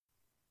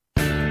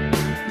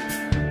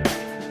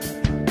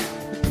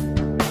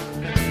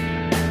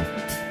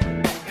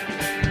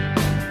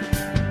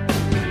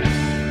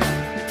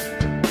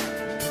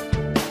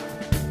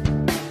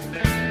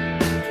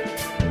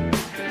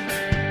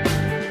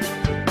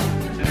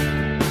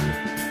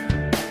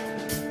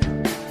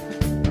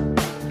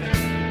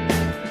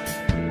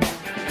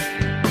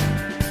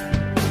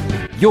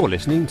You're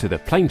listening to the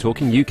Plain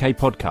Talking UK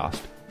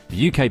podcast,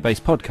 the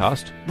UK-based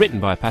podcast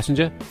written by a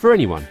passenger for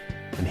anyone.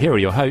 And here are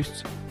your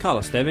hosts,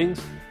 Carlos Stebbings,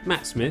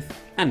 Matt Smith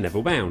and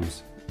Neville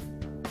Bounds.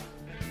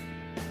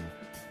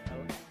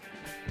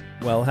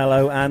 Well,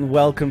 hello and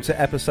welcome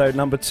to episode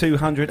number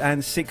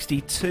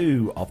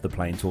 262 of the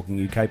Plain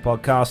Talking UK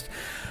podcast.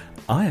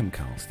 I am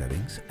Carl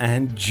Stebbings,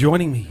 and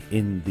joining me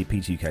in the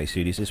P2K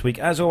studios this week,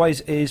 as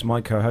always, is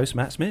my co-host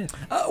Matt Smith.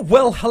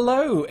 Well,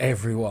 hello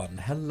everyone.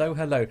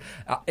 Hello.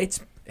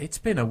 It's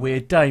been a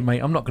weird day, mate.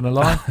 I'm not going to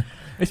lie.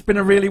 It's been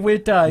a really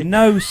weird day.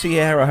 No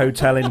Sierra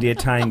Hotel India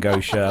Tango,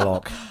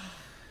 Sherlock.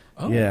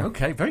 Oh, yeah.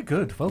 Okay, very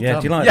good. Well yeah,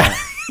 done. do you like that?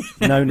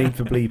 No need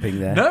for bleeping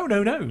there.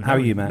 No. How are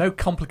you, Matt? No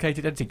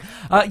complicated editing.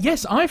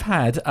 Yes, I've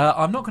had,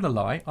 I'm not going to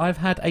lie, I've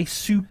had a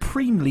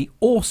supremely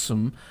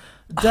awesome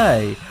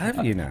day.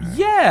 Have you now?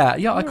 Yeah,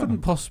 I couldn't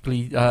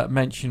possibly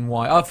mention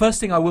why. First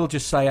thing I will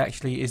just say,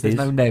 actually, is there's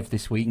no Nev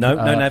this week. No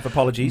Nev,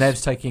 apologies.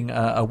 Nev's taking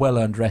a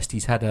well-earned rest.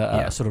 He's had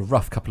a sort of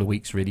rough couple of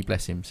weeks, really,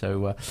 bless him.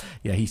 So,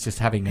 he's just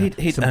having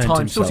some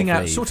time sorting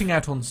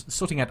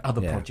out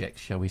other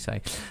projects, shall we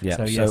say.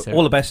 Yeah, so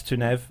all the best to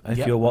Nev.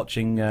 If you're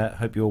watching,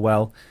 hope you're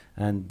well.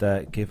 And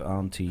give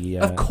Auntie...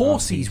 of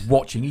course he's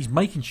watching. He's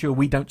making sure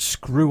we don't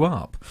screw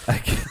up.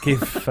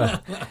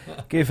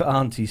 Give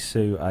Auntie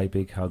Sue a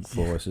big hug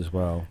for us as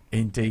well.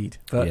 Indeed.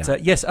 But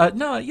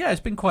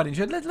it's been quite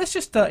interesting. Let's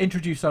just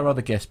introduce our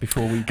other guest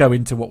before we go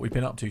into what we've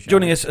been up to.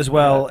 Joining us as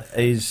well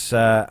is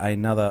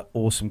another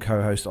awesome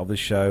co-host of the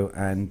show,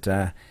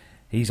 and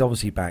he's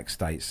obviously back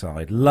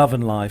stateside. Love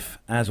and life,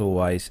 as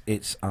always,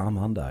 it's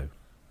Armando.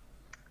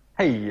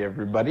 Hey,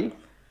 everybody.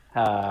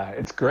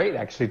 It's great,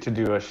 actually, to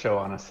do a show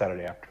on a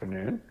Saturday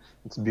afternoon.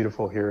 It's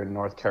beautiful here in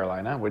North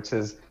Carolina, which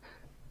is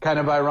kind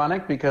of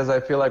ironic because I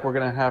feel like we're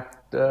going to have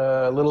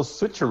a little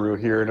switcheroo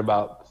here in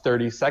about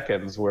 30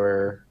 seconds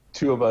where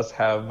two of us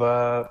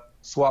have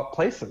swapped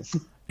places.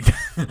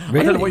 Really?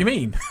 I don't know what you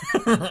mean.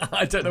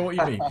 I don't know what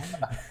you mean.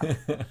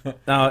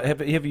 Now,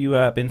 have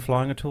you been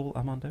flying at all,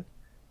 Armando?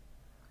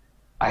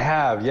 I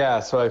have, yeah.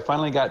 So I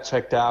finally got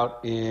checked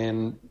out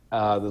in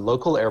the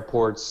local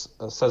airports,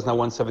 Cessna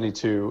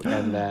 172,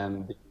 and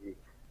then the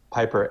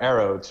Piper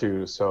Arrow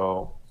too.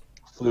 So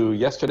flew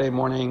yesterday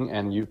morning,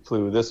 and you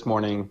flew this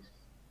morning.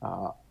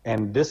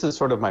 And this is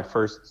sort of my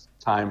first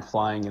time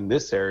flying in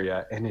this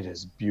area, and it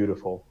is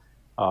beautiful.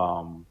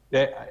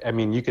 I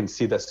mean, you can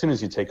see that as soon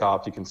as you take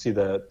off, you can see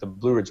the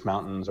Blue Ridge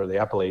Mountains or the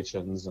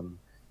Appalachians, and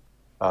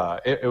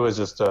it was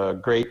just a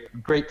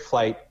great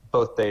flight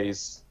both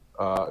days.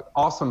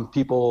 Awesome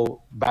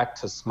people, back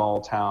to small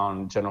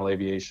town general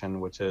aviation,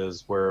 which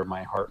is where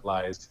my heart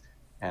lies.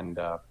 And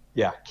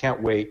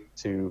can't wait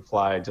to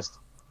fly just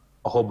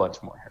a whole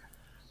bunch more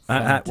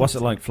here. What's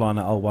it like flying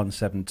at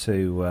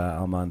L172,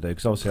 Armando?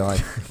 Because obviously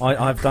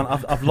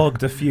I've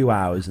logged a few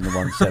hours in the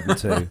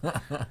 172.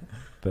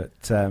 But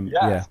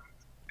yeah.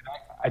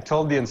 I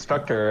told the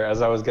instructor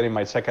as I was getting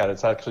my checkout,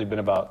 it's actually been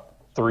about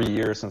 3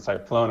 years since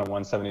I've flown a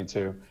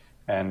 172.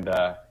 And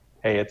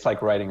hey, it's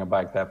like riding a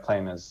bike. That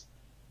plane is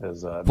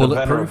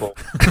bulletproof.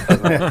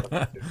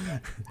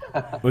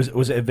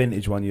 Was it a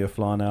vintage one you were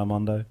flying,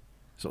 Armando?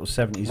 Sort of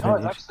 70s vintage? No,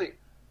 it's actually.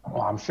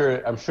 Well, I'm sure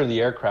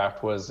the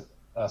aircraft was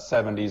a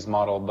 70s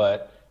model,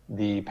 but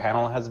the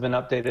panel has been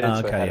updated.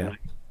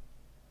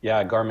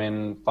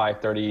 Garmin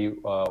 530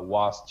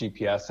 WASP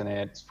GPS in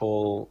it. It's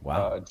full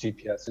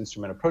GPS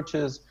instrument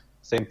approaches.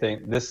 Same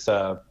thing. This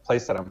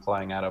place that I'm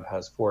flying out of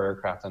has 4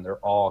 aircraft, and they're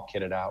all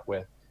kitted out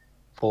with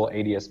full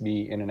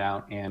ADS-B in and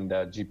out and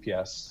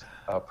GPS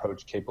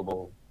approach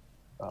capable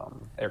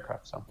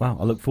aircraft. So wow,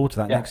 I look forward to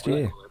that next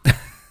year.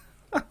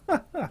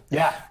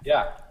 Yeah.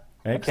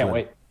 Excellent. I can't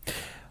wait.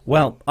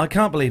 Well, I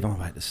can't believe I'm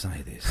about to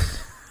say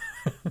this,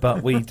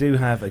 but we do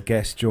have a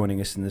guest joining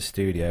us in the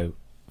studio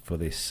for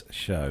this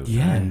show.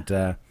 Yeah.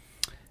 And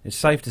it's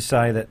safe to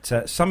say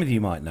that some of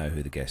you might know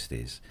who the guest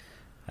is.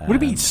 What do you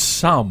mean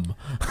some?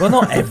 Well,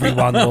 not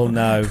everyone will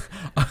know.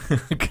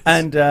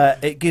 And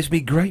it gives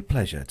me great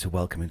pleasure to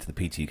welcome into the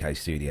P2K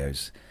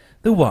studios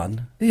the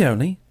one, the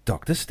only,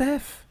 Dr.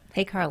 Steph.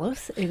 Hey,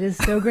 Carlos. It is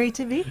so great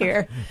to be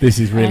here. This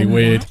is really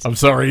weird. I'm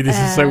sorry, this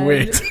is so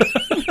weird.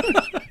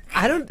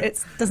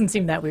 It doesn't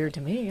seem that weird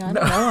to me. I don't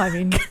know. I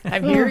mean,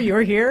 I'm here,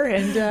 you're here,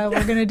 and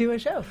we're going to do a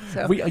show.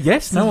 So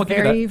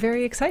very,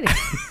 very exciting.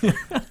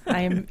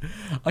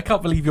 I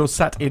can't believe you're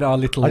sat in our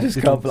little... I need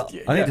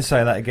to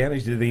say that again. I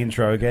need to do the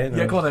intro again.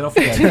 Yeah, go on then, off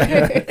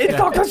again. It's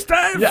Dr.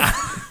 Steph! Yeah,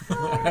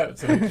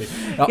 absolutely.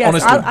 Yes,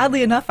 honestly,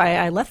 oddly enough,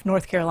 I left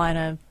North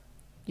Carolina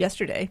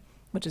yesterday,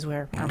 which is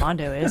where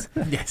Armando is.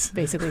 Yes.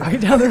 Basically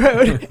right down the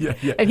road.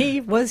 Yeah. And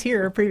he was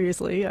here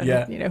previously on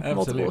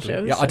multiple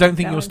shows. Yeah, I don't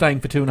think you're staying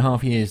for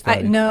 2.5 years,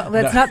 though. No,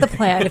 that's not the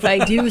plan. If I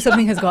do,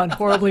 something has gone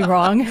horribly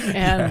wrong.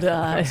 And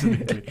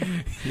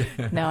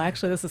no,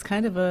 actually, this is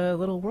kind of a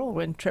little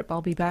whirlwind trip.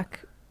 I'll be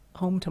back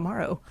home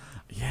tomorrow.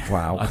 Yeah.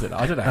 Wow. I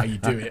don't know how you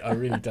do it. I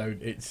really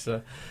don't. It's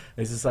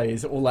as I say,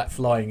 is all that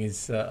flying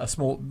is a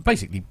small,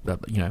 basically,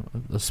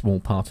 a small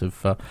part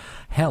of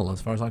hell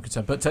as far as I'm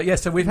concerned. But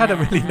so we've had a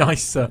really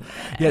nice,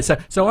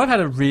 So I've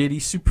had a really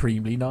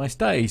supremely nice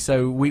day.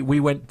 So we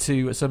went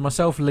to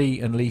myself,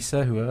 Lee and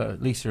Lisa, who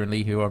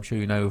I'm sure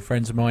you know, are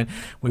friends of mine.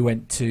 We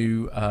went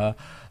to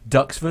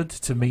Duxford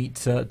to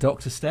meet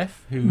Dr.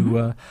 Steph,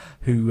 who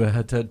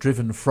had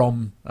driven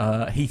from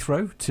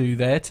Heathrow to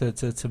there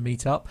to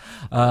meet up,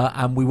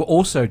 and we were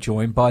also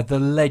joined by the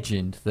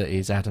legend that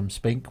is Adam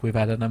Spink. We've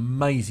had an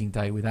amazing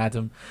day with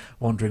Adam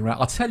wandering around.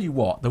 I'll tell you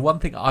what, the one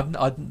thing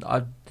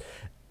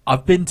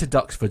I've been to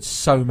Duxford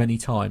so many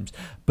times,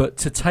 but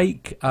to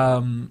take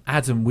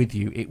Adam with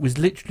you, it was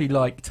literally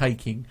like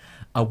taking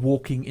a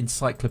walking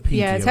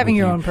encyclopedia. Yeah, it's having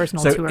your own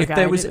personal tour guide. So if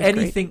there was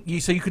anything,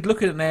 so you could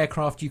look at an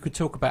aircraft, you could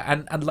talk about,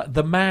 and like,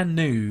 the man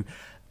knew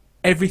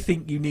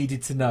everything you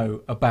needed to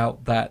know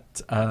about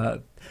that,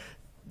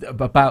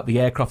 about the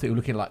aircraft that you were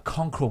looking at, like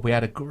Concorde. We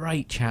had a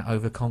great chat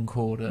over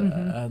Concorde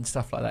and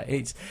stuff like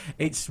that.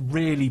 It's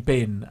really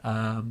been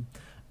an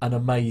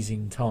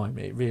amazing time.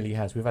 It really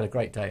has. We've had a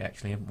great day,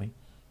 actually, haven't we?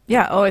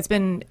 Yeah. Oh, it's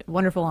been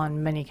wonderful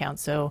on many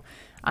counts. So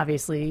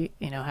obviously,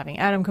 having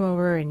Adam come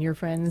over and your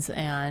friends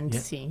and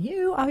seeing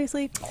you,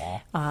 obviously.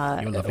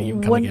 You're lovely. You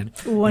can come again.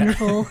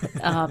 Wonderful.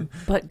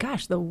 But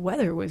gosh, the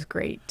weather was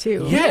great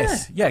too.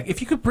 Yes. Yeah.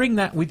 If you could bring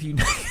that with you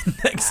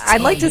next time.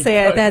 I'd like to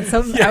say I had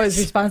some. Yes. I was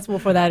responsible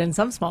for that in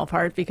some small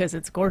part because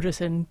it's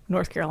gorgeous in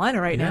North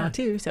Carolina right now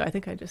too. So I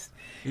think I just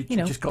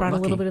brought a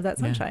little bit of that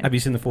sunshine. Have you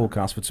seen the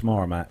forecast for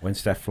tomorrow, Matt? When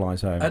Steph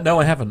flies home? No,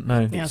 I haven't.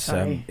 No. Yeah,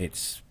 sorry.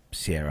 It's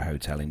Sierra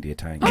Hotel India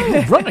Tango.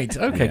 Oh, right.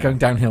 Okay, going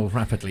downhill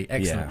rapidly.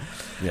 Excellent.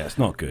 Yeah, it's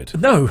not good.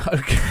 No.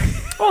 Okay.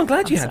 Well, I'm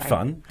glad you had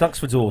fun.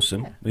 Duxford's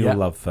awesome. We all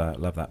love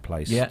that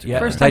place. Yeah.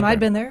 First time I'd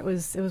been there, it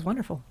was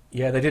wonderful.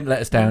 Yeah, they didn't let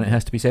us down, it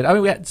has to be said. I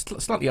mean, we had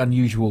slightly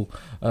unusual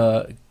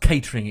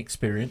catering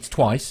experience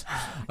twice.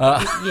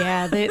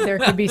 There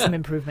could be some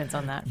improvements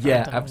on that.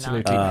 Yeah,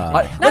 absolutely.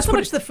 Not so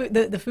much the food.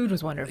 The food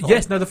was wonderful.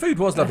 Yes, no, the food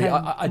was lovely.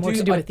 I more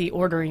to do with the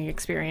ordering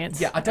experience.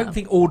 Yeah, I don't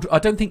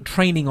think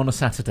training on a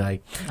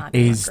Saturday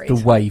is the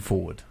way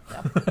forward.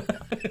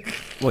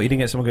 Well, you didn't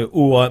get someone go,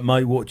 "All right,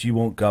 mate, what do you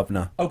want,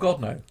 governor?" Oh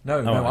God, no.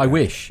 I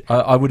wish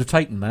I would have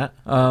taken that.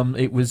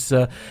 It was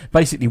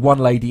basically one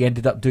lady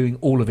ended up doing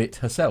all of it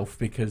herself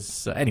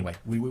because anyway,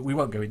 we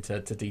won't go into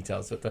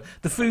details. But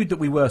the food that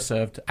we were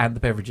served and the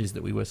beverages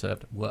that we were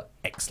served were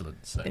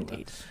excellent. So,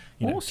 indeed,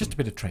 awesome. Just a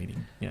bit of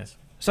training. Yes.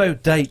 So,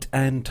 date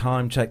and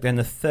time check then,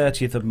 the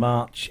 30th of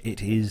March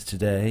it is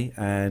today,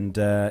 and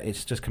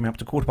it's just coming up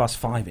to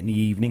 5:15 in the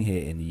evening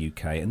here in the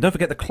UK. And don't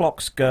forget the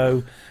clocks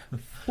go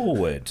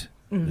forward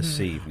this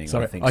evening.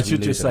 Sorry, I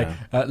should just say,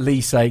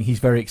 Lee saying he's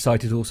very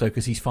excited also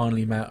because he's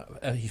finally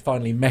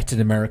met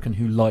an American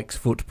who likes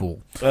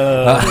football.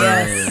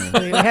 Yes,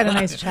 we had a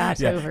nice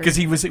chat over. Because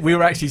we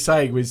were actually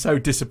saying we were so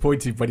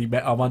disappointed when he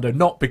met Armando,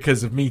 not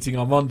because of meeting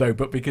Armando,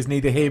 but because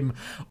neither him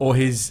or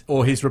his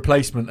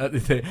replacement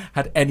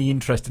had any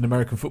interest in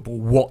American football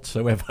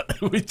whatsoever.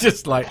 It was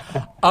just like,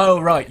 oh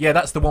right, yeah,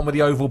 that's the one with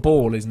the oval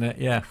ball, isn't it?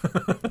 Yeah.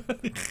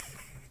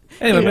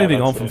 Anyway,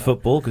 moving on from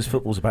football, because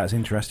football's about as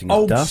interesting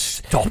as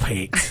dust. Stop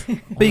it.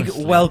 Big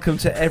welcome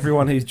to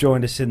everyone who's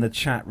joined us in the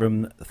chat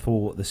room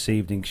for this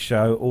evening's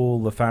show.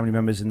 All the family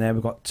members in there.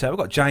 We've got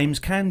James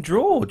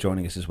Candraw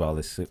joining us as well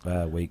this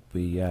week.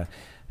 We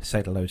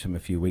said hello to him a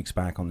few weeks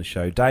back on the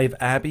show. Dave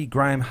Abbey,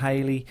 Graham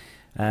Haley,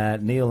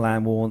 Neil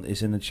Lamworn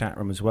is in the chat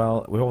room as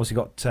well. We've obviously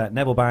got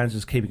Neville Barnes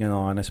who's keeping an eye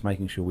on us,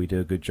 making sure we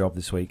do a good job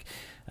this week.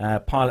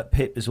 Pilot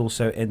Pip is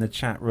also in the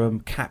chat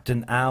room.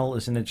 Captain Al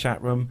is in the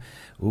chat room.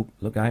 Oh,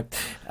 look out.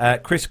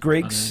 Chris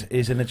Griggs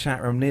is in the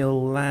chat room.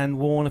 Neil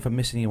Landwarn, if I'm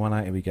missing anyone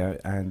out, here we go.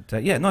 And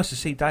nice to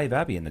see Dave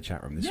Abbey in the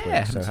chat room this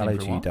week. So hello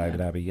to you,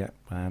 David Abbey. Yeah,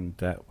 and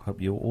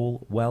hope you're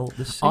all well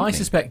this evening. I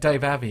suspect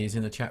Dave Abbey is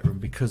in the chat room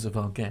because of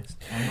our guest.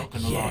 I'm not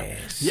going to lie.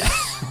 Yeah,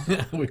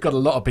 we've got a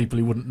lot of people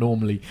who wouldn't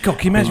normally. God,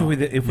 can you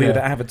imagine if we had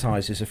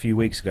advertised this a few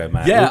weeks ago,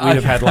 Matt? Yeah,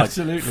 we'd have had like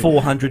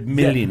 400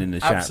 million in the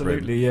chat room.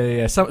 Absolutely,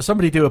 yeah.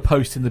 Somebody do a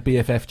post in the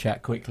BFF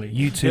chat quickly.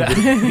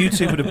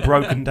 YouTube would have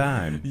broken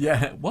down.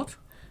 Yeah, what?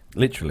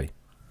 Literally.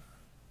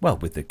 Well,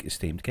 with the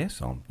esteemed guests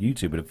on,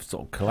 YouTube would have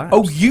sort of collapsed.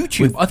 Oh,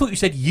 YouTube! I thought you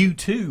said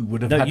U2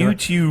 would have had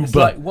YouTube. It's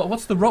like,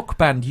 what's the rock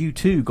band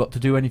U2 got to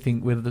do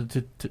anything with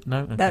the...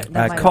 no?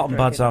 Okay. Cotton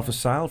buds are for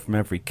sale from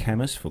every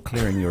chemist for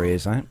clearing your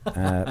ears out.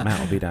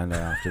 Matt will be down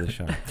there after the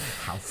show.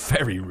 How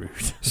very rude.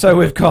 So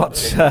we've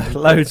got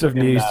loads of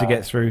news to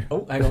get through.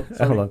 Oh, hang on.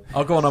 Hold on.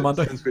 I'll go on,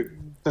 Armando.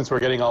 Since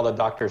we're getting all the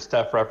Dr.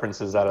 Steph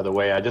references out of the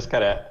way, I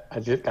gotta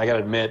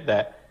admit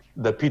that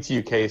the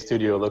PTUK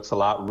studio looks a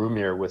lot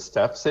roomier with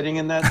Steph sitting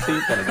in that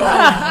seat than it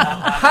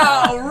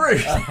How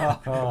rude!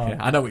 Yeah,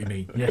 I know what you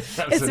mean. Yes,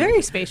 it's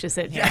very spacious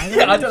in here.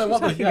 I don't know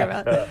what we're talking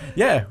about.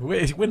 Yeah,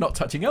 we're not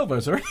touching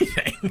elbows or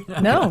anything.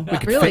 No, We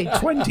could really. fit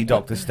 20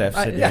 Dr.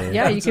 Stephs in here.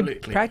 Yeah, you Absolutely.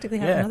 could practically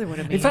have another one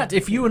of me. In fact,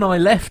 if you and I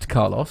left,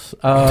 Carlos,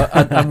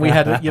 and we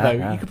had, you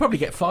could probably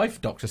get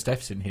 5 Dr.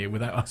 Stephs in here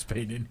without us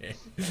being in here.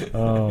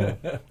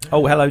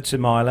 Oh, hello to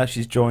Myla.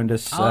 She's joined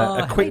us.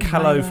 A quick hey,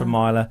 hello Myla. from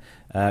Myla.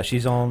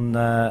 She's on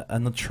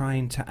the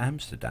train to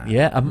Amsterdam.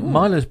 Yeah,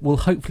 Mila will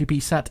hopefully be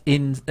sat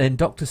in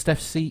Dr.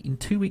 Steph's seat in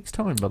 2 weeks'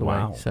 time, by the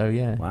Wow. way. So,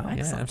 yeah. Wow. Yeah,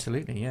 Excellent.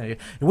 absolutely. Yeah.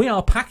 We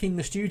are packing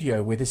the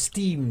studio with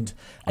esteemed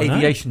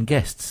aviation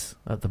guests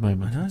at the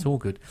moment. I know. It's all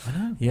good. I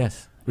know.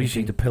 Yes. We just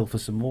need to pilfer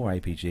some more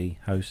APG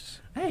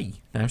hosts.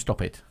 Hey, now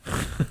stop it.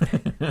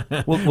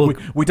 We'll,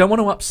 We don't want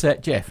to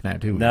upset Jeff now,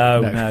 do we? no.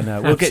 We'll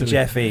get Absolutely.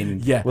 Jeff in.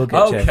 Yeah. We'll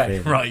get Jeff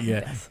in. Right,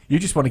 yeah. You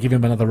just want to give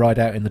him another ride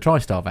out in the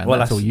TriStar van. Well,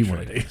 that's all you true.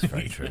 want to do. That's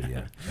very true,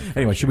 yeah.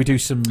 Anyway, should we do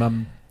some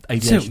So,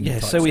 aviation? yeah,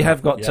 type so we stuff?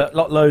 have got Yeah.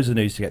 loads of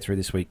news to get through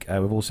this week.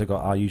 We've also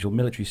got our usual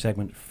military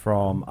segment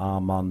from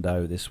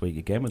Armando this week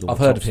again with all I've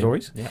the heard top of him.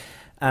 stories. Yeah.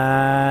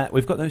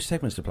 We've got no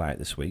segments to play out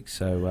this week,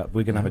 so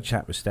we're going to have a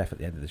chat with Steph at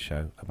the end of the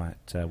show about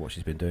what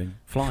she's been doing.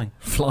 Flying.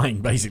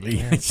 Flying,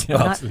 basically.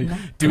 Not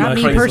Doing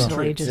me crazy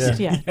personally, trips. just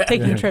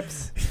taking Yeah.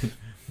 trips.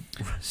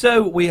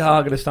 So we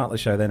are going to start the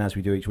show then, as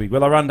we do each week,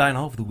 with a rundown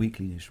of the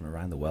weekly news from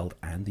around the world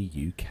and the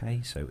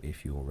UK. So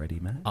if you're ready,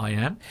 Matt. I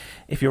am.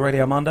 If you're ready,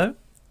 Armando.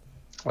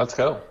 Let's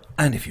go.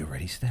 And if you're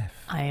ready, Steph.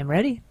 I am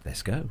ready.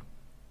 Let's go.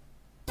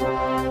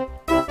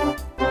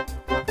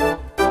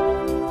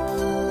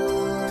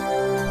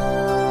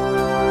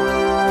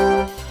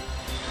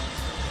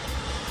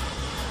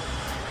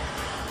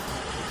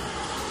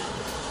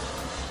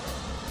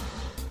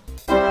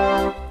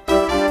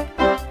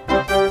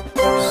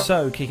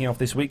 So, kicking off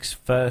this week's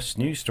first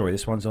news story.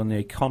 This one's on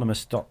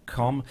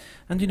theeconomist.com.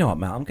 And you know what,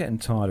 Matt? I'm getting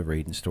tired of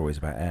reading stories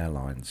about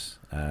airlines.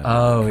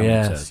 Oh,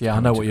 yes. I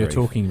know what you're grief.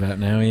 talking about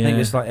now, I yeah. think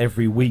it's like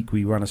every week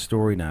we run a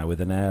story now with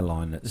an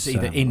airline that's It's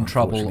either in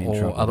trouble unfortunately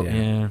in or trouble, other...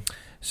 Yeah.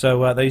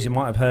 So those who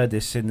might have heard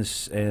this in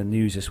this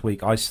news this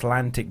week,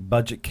 Icelandic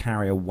budget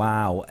carrier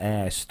WOW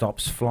Air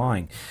stops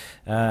flying.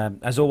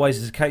 As always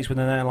is the case when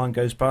an airline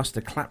goes bust,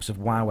 the collapse of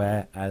WOW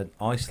Air, an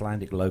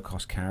Icelandic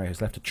low-cost carrier,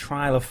 has left a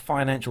trail of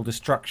financial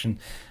destruction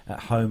at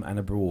home and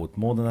abroad.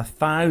 More than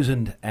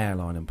 1,000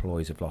 airline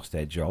employees have lost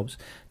their jobs.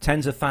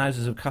 Tens of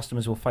thousands of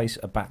customers will face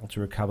a battle to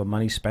recover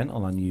money spent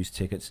on unused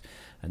tickets,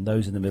 and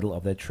those in the middle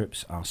of their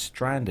trips are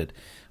stranded.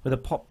 With a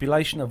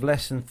population of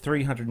less than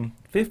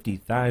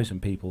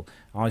 350,000 people,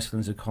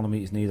 Iceland's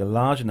economy is neither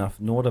large enough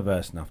nor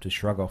diverse enough to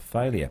shrug off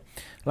failure.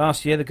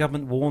 Last year, the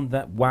government warned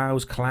that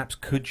WOW's collapse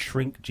could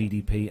shrink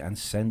GDP and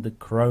send the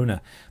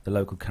krona, the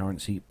local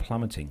currency,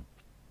 plummeting.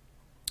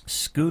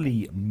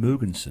 Skuli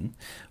Mogensen,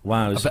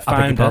 WOW's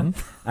founder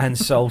and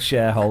sole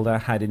shareholder,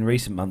 had in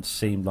recent months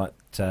seemed like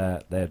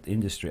their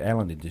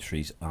airline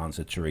industry's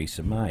answer to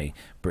Theresa May,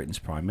 Britain's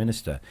Prime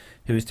Minister,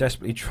 who is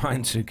desperately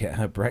trying to get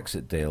her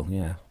Brexit deal.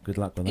 Yeah, good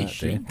luck with that,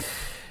 dear.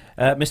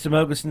 Mr.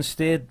 Mogensen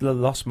steered the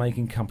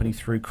loss-making company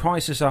through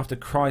crisis after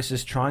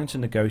crisis, trying to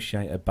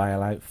negotiate a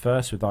bailout,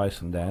 first with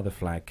Icelandair, the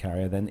flag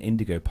carrier, then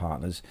Indigo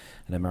Partners,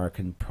 an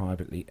American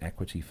privately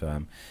equity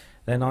firm.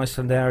 Then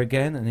Icelandair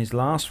again, and his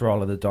last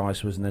roll of the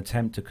dice was an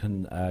attempt to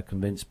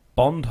convince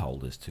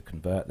bondholders to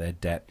convert their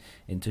debt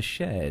into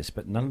shares,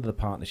 but none of the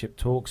partnership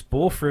talks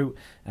bore fruit,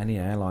 and the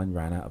airline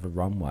ran out of a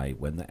runway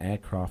when the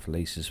aircraft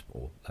lessors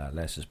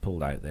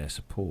pulled out their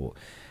support.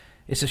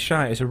 It's a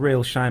shame. It's a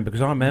real shame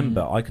because I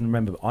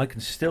can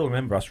still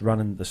remember us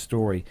running the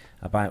story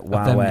about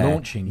WOW Air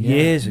launching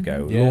years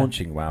ago,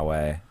 launching WOW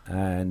Air,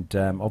 and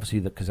obviously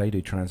because they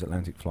do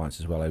transatlantic flights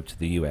as well over to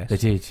the US. They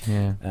did,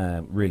 yeah,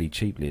 really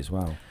cheaply as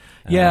well.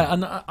 Yeah,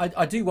 and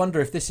I do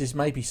wonder if this is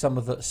maybe some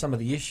of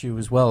the issue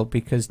as well,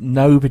 because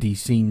nobody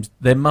seems.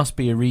 There must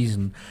be a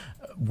reason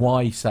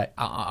why. Say,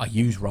 I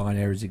use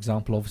Ryanair as an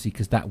example, obviously,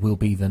 because that will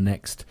be the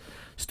next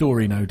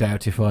story, no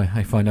doubt, if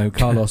I know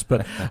Carlos.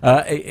 But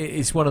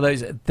it's one of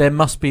those. There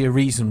must be a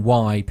reason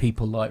why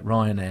people like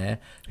Ryanair,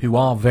 who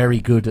are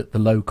very good at the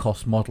low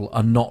cost model,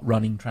 are not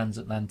running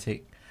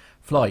transatlantic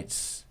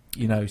flights.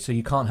 You know, so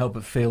you can't help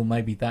but feel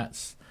maybe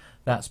that's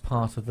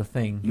part of the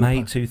thing.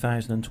 May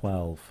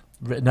 2012.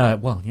 No,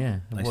 well,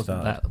 yeah, They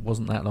it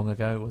wasn't that long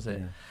ago, was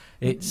it?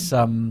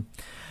 Yeah.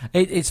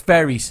 It's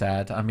very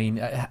sad. I mean,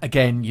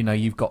 again, you know,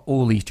 you've got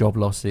all these job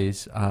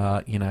losses.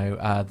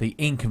 The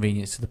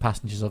inconvenience to the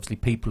passengers. Obviously,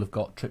 people have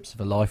got trips of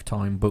a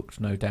lifetime booked,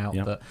 no doubt,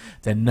 that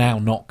they're now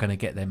not going to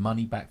get their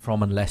money back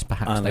from, unless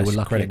perhaps they were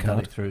lucky and done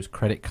it through as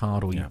credit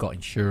card, or you've got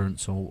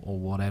insurance or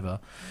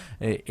whatever.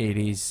 It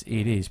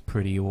is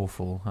pretty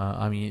awful.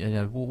 I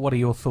mean, what are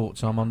your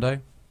thoughts, Armando?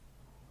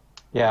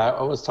 Yeah,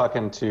 I was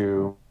talking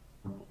to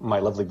my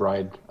lovely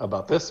bride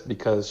about this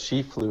because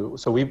she flew.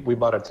 So we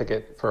bought a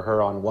ticket for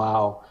her on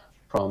WOW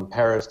from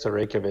Paris to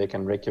Reykjavik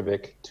and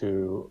Reykjavik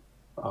to,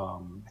 I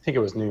think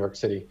it was New York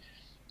City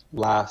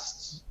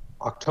last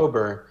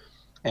October.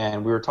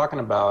 And we were talking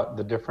about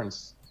the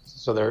difference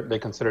so they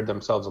considered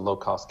themselves a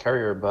low-cost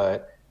carrier,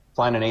 but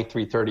flying an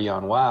A330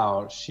 on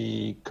WOW,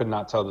 she could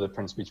not tell the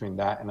difference between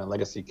that and a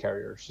legacy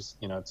carrier. She's,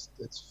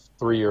 it's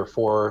 3 or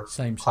 4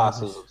 same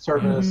classes of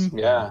service. Mm-hmm.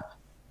 Yeah.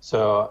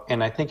 So,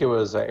 and I think it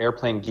was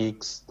Airplane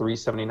Geeks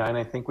 379,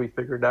 I think we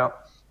figured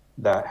out,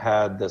 that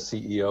had the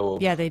CEO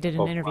of, yeah, they did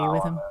an interview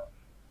with him.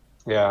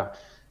 Yeah.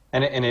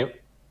 And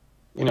it,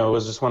 it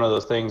was just one of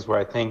those things where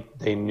I think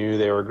they knew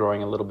they were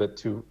growing a little bit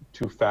too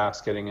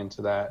fast getting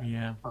into that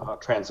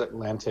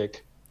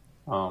transatlantic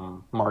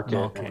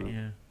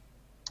market.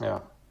 Yeah.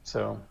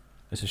 So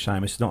it's a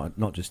shame. It's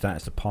not just that.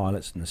 It's the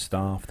pilots and the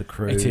staff, the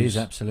crews. It is,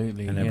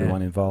 absolutely, and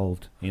everyone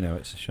involved.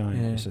 It's a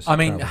shame. Yeah. It's I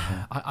mean,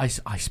 I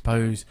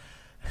suppose,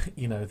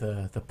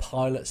 the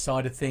pilot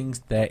side of things,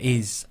 there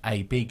is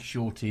a big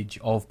shortage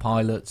of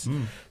pilots.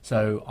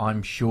 So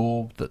I'm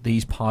sure that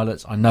these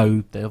pilots, I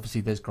know that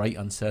obviously there's great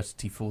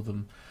uncertainty for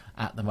them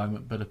at the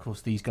moment, but of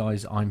course these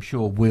guys, I'm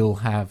sure, will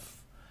have,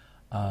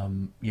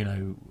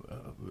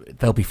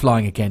 they'll be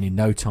flying again in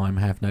no time,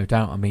 have no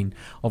doubt. I mean,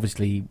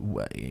 obviously,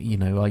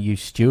 I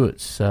used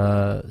Stuart's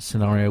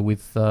scenario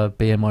with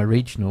BMI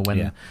Regional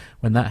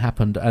when that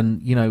happened,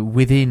 and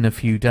within a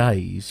few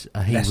days,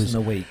 he less was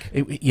than a week.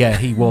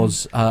 He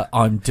was.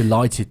 I'm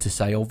delighted to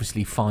say,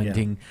 obviously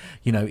finding,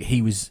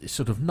 he was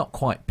sort of not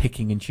quite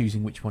picking and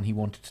choosing which one he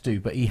wanted to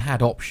do, but he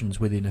had options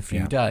within a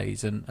few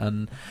days,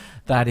 and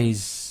that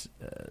is.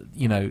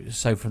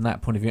 So from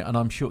that point of view, and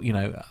I'm sure,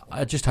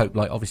 I just hope,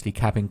 like, obviously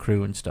cabin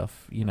crew and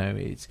stuff,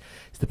 it's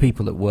the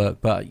people at work,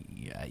 but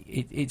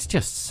it's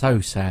just so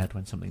sad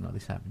when something like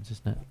this happens,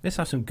 isn't it? Let's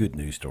have some good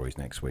news stories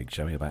next week,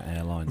 shall we, about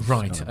airlines?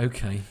 Right,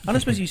 okay. And I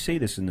suppose you see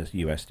this in the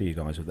US, do you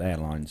guys, with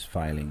airlines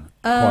failing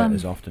quite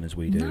as often as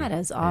we do? Not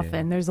as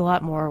often. There's a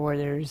lot more where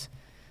there's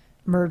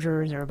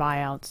mergers or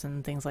buyouts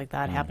and things like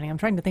that happening. I'm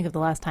trying to think of the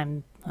last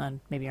time,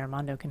 maybe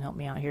Armando can help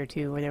me out here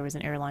too, where there was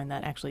an airline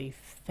that actually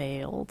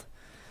failed.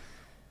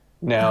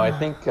 No, I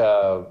think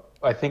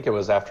it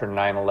was after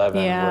 9/11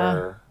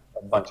 where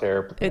a bunch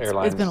of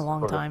airlines. It's been a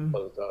long time.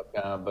 Closed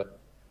up, but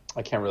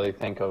I can't really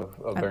think of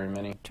very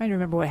many. I'm trying to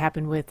remember what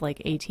happened with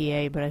like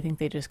ATA, but I think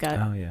they just got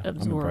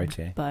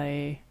absorbed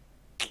by.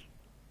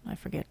 I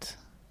forget.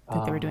 I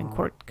think they were doing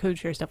code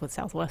share stuff with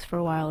Southwest for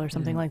a while or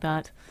something like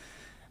that.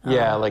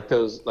 Yeah, like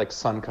those, like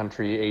Sun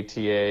Country,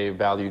 ATA,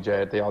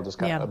 ValueJet, they all just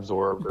got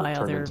absorbed or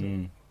turned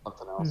into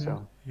something else.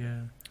 So.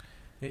 Yeah.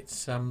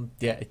 It's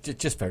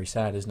it's just very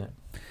sad, isn't it?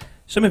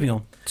 So moving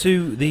on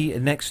to the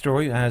next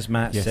story, as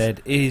Matt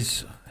said,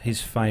 is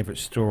his favourite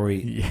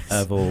story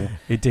of all.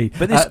 Indeed.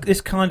 But this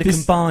kind of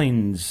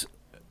combines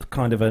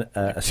kind of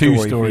a two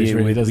story stories,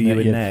 really, doesn't it?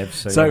 and Nev.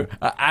 So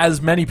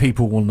as many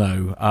people will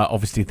know,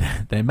 obviously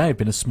there may have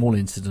been a small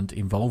incident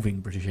involving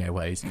British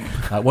Airways.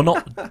 Well,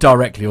 not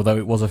directly, although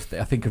it was, I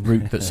think, a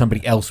route that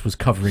somebody else was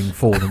covering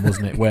for them,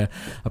 wasn't it? Where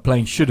a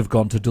plane should have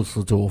gone to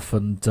Dusseldorf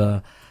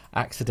and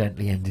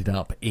accidentally ended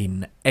up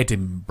in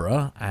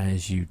Edinburgh,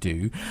 as you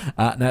do.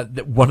 Now,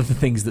 one of the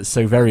things that's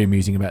so very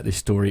amusing about this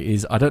story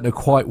is I don't know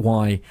quite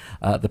why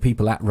the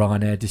people at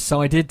Ryanair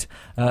decided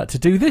to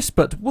do this,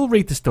 but we'll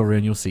read the story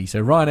and you'll see.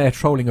 So Ryanair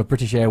trolling of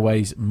British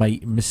Airways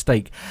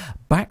mistake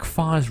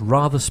backfires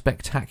rather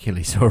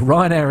spectacularly. So a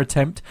Ryanair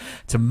attempt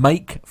to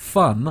make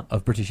fun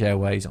of British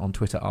Airways on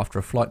Twitter after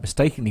a flight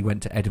mistakenly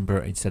went to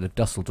Edinburgh instead of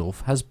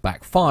Dusseldorf has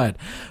backfired.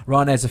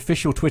 Ryanair's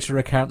official Twitter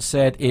account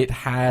said it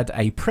had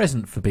a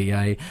present for BA,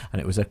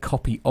 and it was a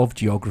copy of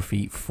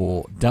Geography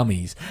for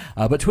Dummies.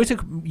 But Twitter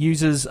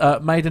users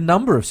made a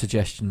number of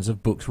suggestions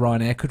of books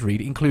Ryanair could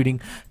read,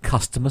 including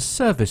Customer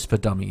Service for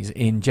Dummies.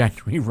 In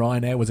January,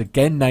 Ryanair was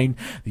again named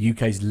the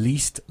UK's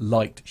least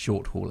liked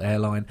short-haul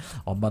airline.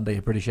 On Monday,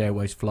 a British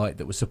Airways flight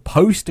that was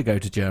supposed to go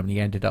to Germany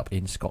ended up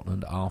in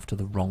Scotland after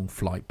the wrong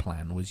flight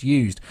plan was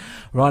used.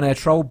 Ryanair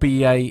trolled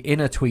BA in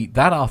a tweet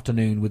that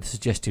afternoon with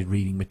suggested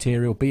reading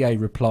material. BA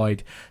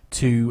replied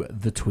to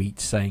the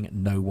tweet saying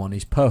no one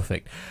is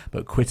perfect,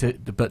 but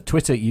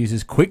Twitter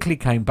users quickly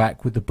came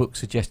back with the book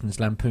suggestions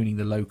lampooning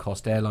the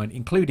low-cost airline,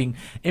 including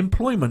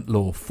Employment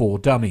Law for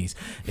Dummies.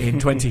 In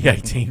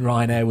 2018,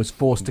 Ryanair was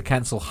forced to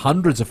cancel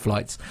hundreds of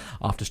flights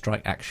after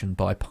strike action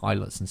by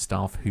pilots and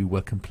staff who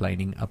were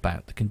complaining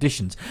about the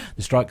conditions.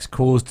 The strikes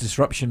caused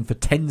disruption for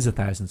tens of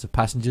thousands of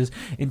passengers.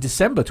 In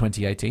December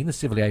 2018, the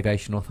Civil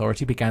Aviation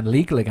Authority began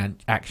legal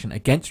action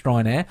against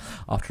Ryanair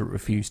after it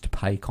refused to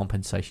pay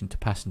compensation to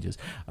passengers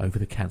over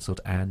the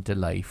cancelled and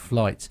delayed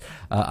flights.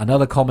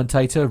 Another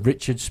commentator,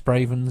 Richard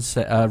Spravens,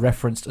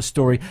 referenced a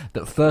story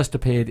that first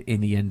appeared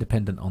in The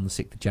Independent on the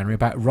 6th of January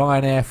about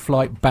Ryanair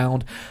flight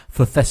bound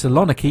for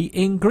Thessaloniki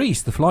in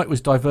Greece. The flight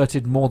was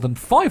diverted more than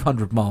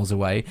 500 miles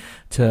away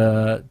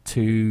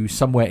to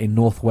somewhere in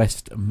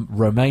northwest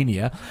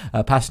Romania.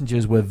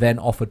 Passengers were then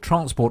offered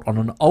transport on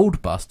an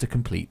old bus to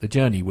complete the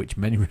journey, which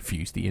many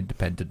refused, The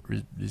Independent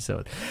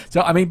research.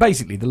 So, I mean,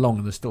 basically, the long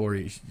and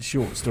the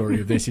short story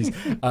of this is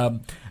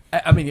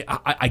I mean,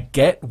 I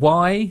get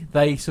why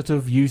they sort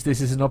of use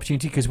this as an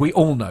opportunity, because we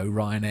all know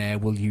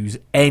Ryanair will use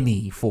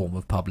any form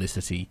of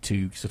publicity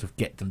to sort of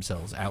get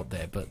themselves out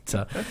there. But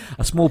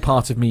a small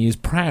part of me is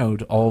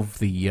proud of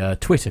the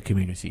Twitter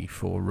community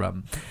for,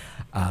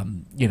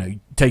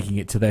 taking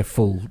it to their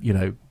full.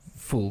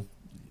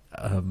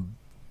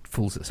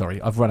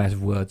 Sorry, I've run out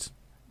of words.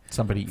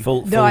 Somebody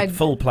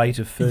Full plate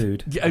of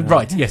food. Yeah,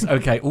 right. Yes.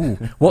 Okay. Ooh,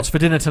 what's for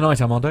dinner tonight,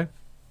 Armando?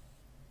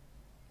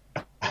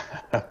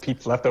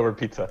 Leftover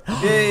pizza.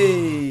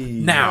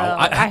 Yay! Now,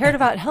 Well, I heard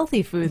about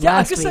healthy food yeah,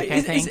 last I was week. gonna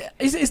I think. say,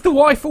 is the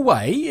wife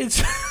away?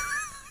 It's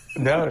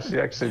No, she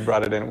actually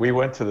brought it in. We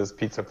went to this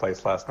pizza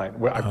place last night.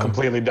 I'm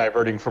completely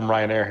diverting from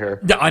Ryanair here.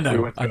 Yeah, I know, We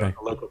went to I know.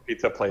 a local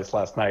pizza place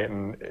last night,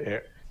 and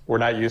we're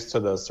not used to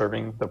the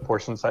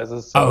portion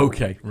sizes. So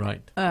okay,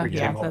 right. We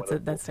Yeah, came home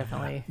with that's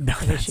definitely No,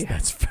 an issue.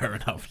 that's fair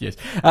enough. Yes.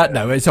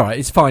 No, it's all right.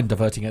 It's fine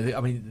diverting it.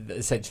 I mean,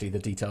 essentially, the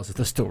details of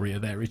the story are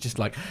there. It's just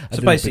like a So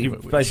little basically, bit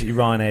of it, basically,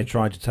 Ryanair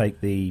tried to take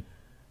the.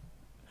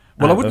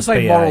 well, I out wouldn't of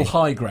say BA. moral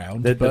high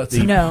ground, but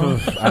No,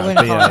 I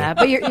wouldn't call BA. it that.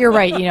 But you're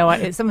right. You know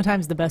what?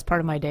 Sometimes the best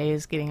part of my day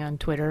is getting on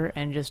Twitter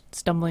and just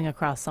stumbling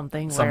across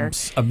something some where,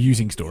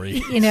 amusing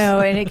story. you know,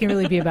 and it can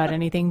really be about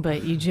anything,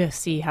 but you just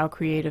see how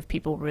creative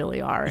people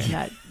really are, and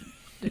that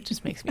it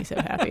just makes me so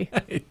happy.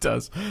 It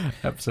does,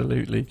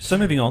 absolutely. So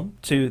moving on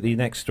to the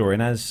next story,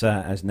 and as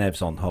Nev's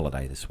on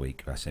holiday this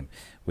week, bless him,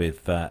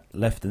 we've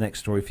left the next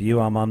story for you,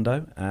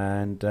 Armando,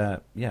 and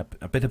a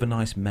bit of a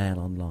nice Mail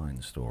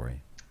Online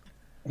story.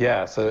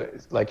 Yeah, so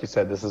like you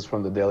said, this is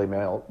from the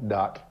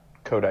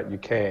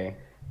dailymail.co.uk,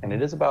 and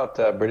it is about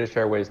British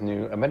Airways'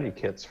 new amenity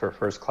kits for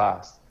first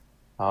class.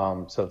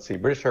 So let's see,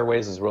 British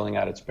Airways is rolling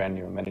out its brand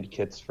new amenity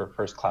kits for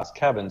first class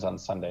cabins on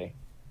Sunday.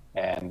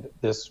 And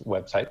this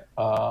website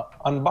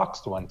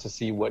unboxed one to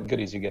see what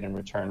goodies you get in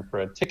return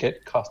for a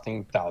ticket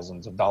costing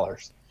thousands of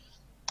dollars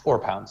or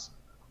pounds.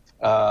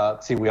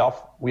 We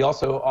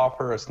also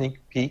offer a sneak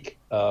peek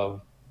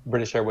of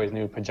British Airways'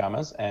 new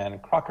pajamas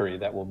and crockery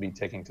that we'll be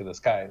taking to the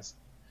skies.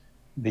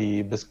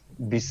 The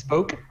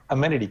bespoke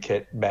amenity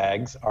kit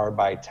bags are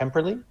by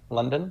Temperley,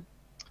 London.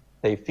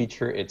 They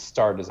feature its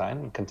star design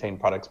and contain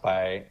products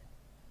by,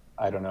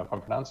 I don't know if I'm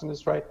pronouncing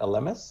this right,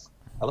 Elemis?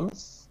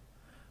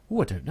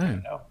 Oh, I don't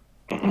know. No.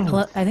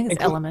 I think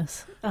it's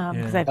Elemis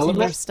because I have seen Elemis?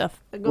 their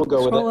stuff. We'll go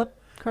with scroll it. up.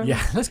 Carl.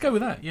 Yeah, let's go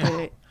with that. Yeah,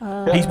 Wait,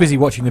 he's busy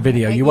watching the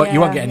video. You won't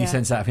yeah, get any yeah.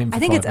 sense out of him. For I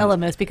think 5 it's minutes.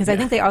 Elemis because I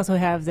think they also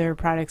have their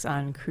products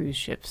on cruise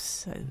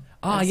ships.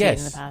 I've seen it in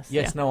the Yes, past.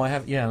 yes. Yeah. No, I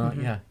have.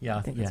 Yeah,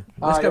 yeah. think Yeah. it's-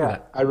 Let's go with Yeah.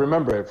 that. I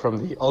remember it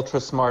from the Ultra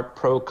Smart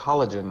Pro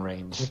Collagen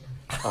range.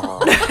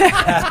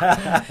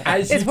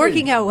 It's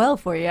working out well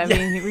for you. I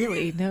mean,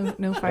 really,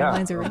 no fine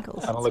lines or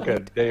wrinkles. I don't look a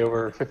day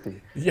over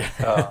 50.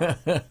 Yeah.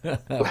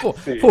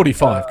 see.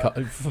 45.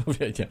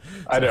 Yeah.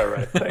 I know,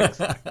 right? Thanks.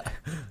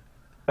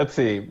 Let's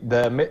see.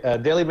 The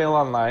Daily Mail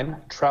Online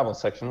travel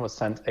section was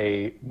sent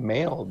a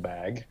mail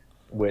bag,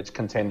 which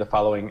contained the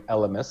following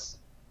Elemis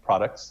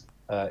products.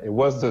 It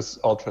was this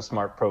Ultra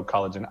Smart Pro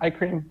Collagen Eye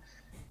Cream,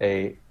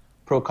 a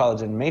Pro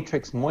Collagen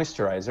Matrix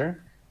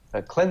Moisturizer,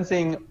 a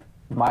cleansing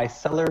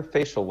micellar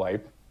facial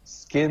wipe,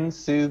 Skin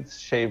Soothe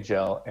shave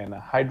gel, and a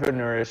Hydro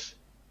Nourish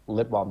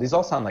lip balm. These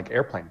all sound like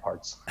airplane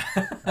parts.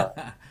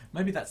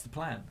 Maybe that's the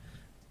plan.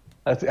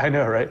 I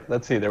know, right?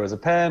 Let's see. There was a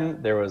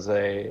pen, there was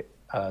a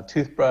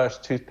toothbrush,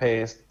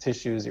 toothpaste,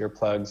 tissues,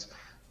 earplugs,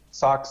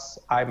 socks,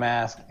 eye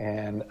mask,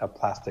 and a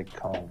plastic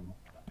comb.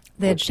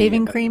 They had Which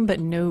shaving we- cream, but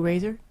no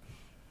razor.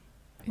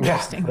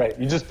 Interesting. Yeah, right.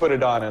 You just put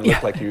it on and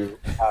look like you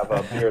have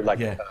a beard like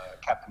Yeah.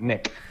 Captain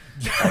Nick.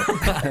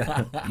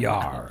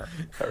 Yar.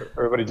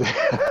 Everybody just.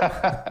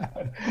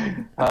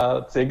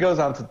 So it goes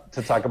on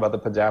to talk about the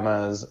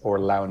pajamas or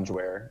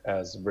loungewear,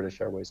 as British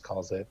Airways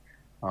calls it.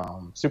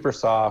 Super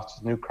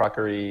soft, new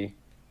crockery,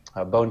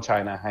 bone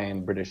china,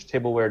 high-end British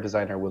tableware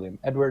designer William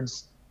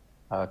Edwards,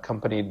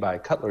 accompanied by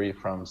cutlery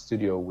from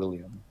Studio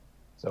William.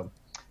 So,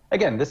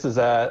 again, this is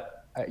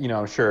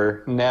I'm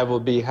sure Nev will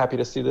be happy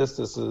to see this.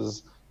 This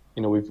is,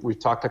 we've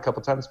talked a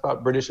couple times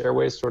about British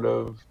Airways sort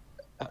of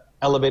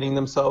elevating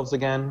themselves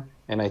again,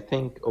 and I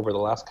think over the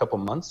last couple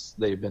months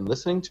they've been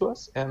listening to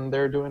us and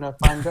they're doing a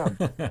fine job.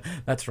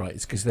 That's right.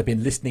 It's because they've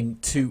been listening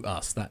to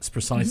us. That's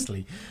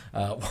precisely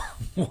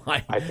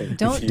why. I think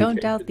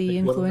Don't doubt the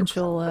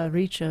influential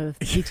reach of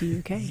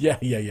PTUK. Yeah.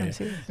 I'm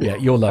serious. Yeah,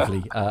 you're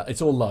lovely.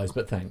 It's all lies,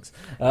 but thanks.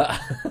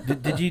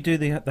 Did you do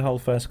the whole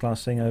first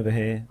class thing over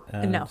here?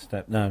 No.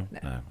 No.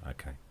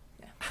 Okay.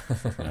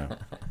 No.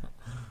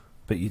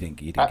 But you didn't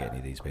get any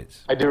of these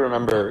bits. I do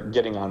remember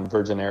getting on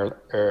Virgin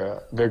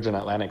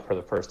Atlantic for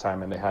the first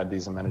time, and they had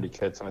these amenity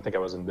kits, and I think I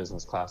was in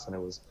business class, and it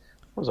was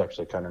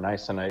actually kind of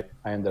nice, and I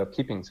ended up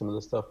keeping some of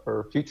the stuff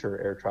for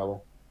future air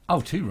travel. Oh,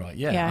 too right.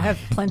 Yeah. Yeah, I have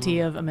plenty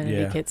of amenity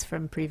Yeah. kits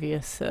from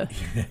previous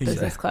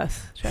business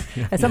class.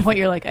 At some point,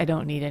 you're like, I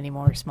don't need any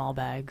more small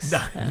bags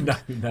and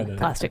No.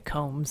 plastic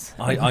combs.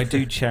 I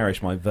do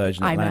cherish my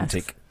Virgin Eye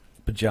Atlantic masks.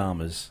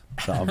 pajamas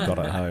that I've got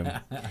at home.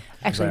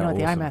 Actually, They no, are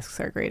the eye awesome. masks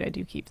are great. I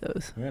do keep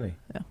those. Really?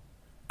 Yeah.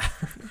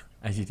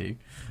 as you do.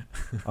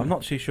 I'm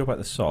not too sure about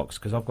the socks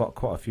because I've got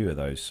quite a few of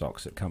those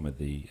socks that come with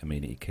the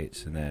amenity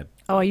kits, and they're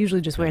I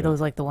usually just wear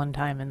those like the one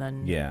time and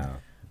then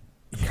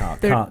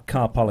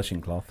car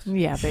polishing cloths.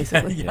 Yeah,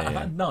 basically.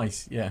 Yeah.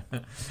 Nice. Yeah.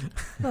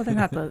 Well, they're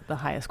not the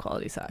highest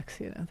quality socks,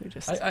 they're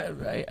just.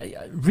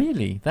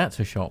 Really, that's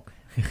a shock.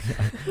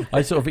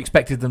 I sort of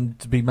expected them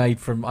to be made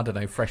from, I don't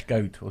know, fresh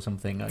goat or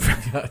something.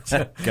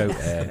 Goat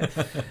hair.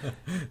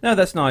 No,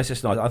 that's nice.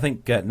 It's nice. I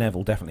think Neville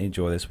will definitely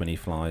enjoy this when he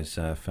flies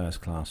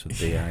first class with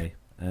BA,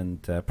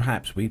 and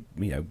perhaps when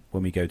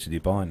we go to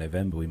Dubai in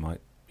November, we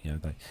might.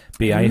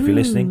 BA, if you're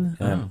listening,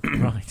 right.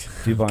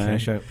 Dubai Air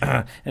Show.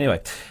 Anyway,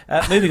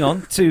 moving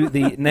on to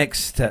the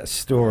next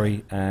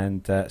story,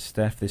 and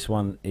Steph, this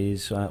one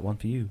is one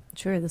for you.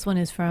 Sure, this one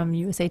is from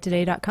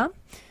usatoday.com,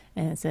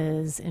 and it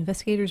says,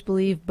 investigators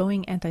believe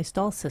Boeing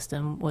anti-stall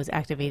system was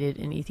activated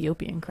in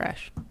Ethiopian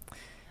crash.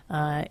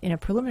 In a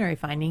preliminary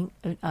finding,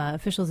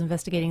 officials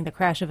investigating the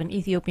crash of an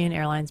Ethiopian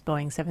Airlines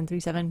Boeing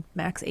 737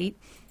 MAX 8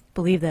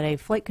 believe that a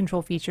flight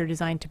control feature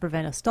designed to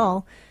prevent a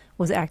stall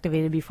was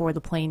activated before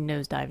the plane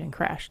nosedived and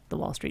crashed, the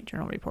Wall Street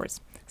Journal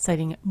reports,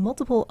 citing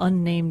multiple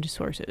unnamed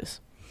sources.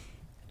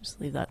 Just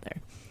leave that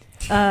there.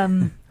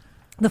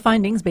 The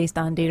findings, based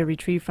on data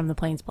retrieved from the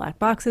plane's black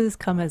boxes,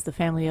 come as the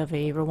family of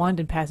a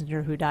Rwandan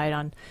passenger who died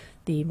on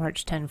the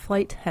March 10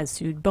 flight has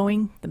sued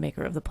Boeing, the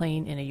maker of the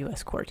plane, in a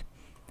U.S. court.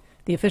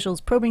 The officials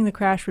probing the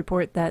crash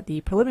report that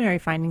the preliminary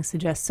findings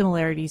suggest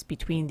similarities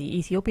between the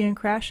Ethiopian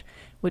crash,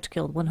 which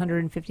killed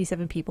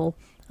 157 people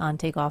on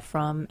takeoff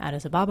from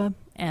Addis Ababa,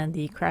 and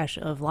the crash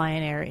of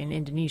Lion Air in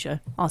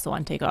Indonesia, also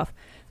on takeoff,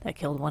 that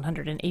killed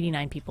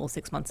 189 people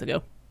 6 months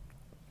ago.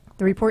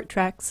 The report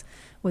tracks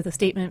with a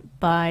statement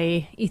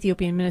by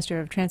Ethiopian Minister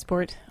of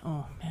Transport,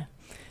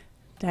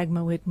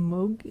 Dagmawit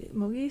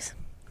Moges,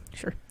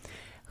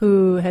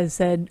 who has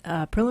said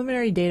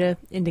preliminary data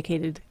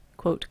indicated,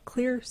 quote,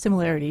 clear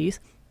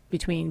similarities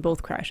between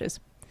both crashes.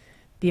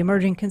 The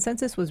emerging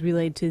consensus was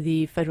relayed to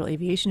the Federal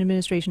Aviation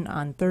Administration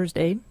on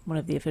Thursday, one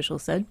of the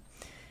officials said.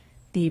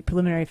 The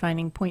preliminary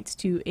finding points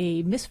to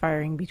a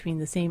misfiring between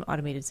the same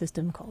automated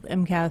system called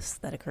MCAS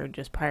that occurred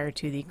just prior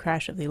to the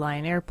crash of the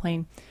Lion Air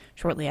plane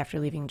shortly after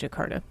leaving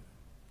Jakarta.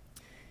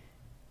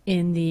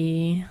 In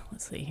the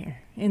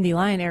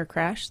Lion Air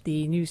crash,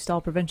 the new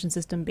stall prevention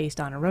system based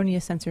on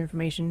erroneous sensor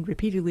information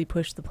repeatedly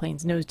pushed the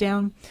plane's nose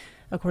down.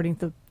 According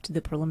to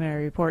the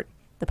preliminary report,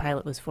 the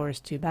pilot was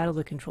forced to battle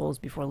the controls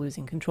before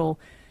losing control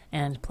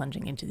and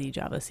plunging into the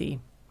Java Sea.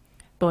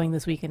 Boeing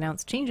this week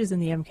announced changes in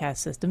the MCAS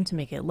system to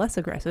make it less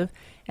aggressive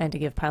and to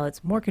give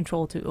pilots more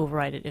control to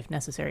override it if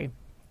necessary.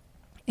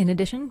 In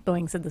addition,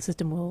 Boeing said the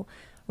system will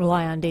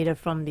rely on data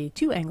from the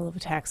two angle of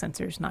attack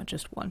sensors, not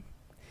just one.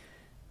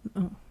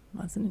 Oh,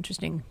 that's an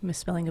interesting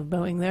misspelling of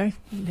Boeing there.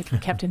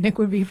 Captain Nick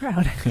would be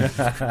proud.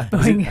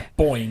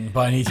 Boeing,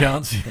 by any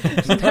chance?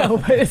 No,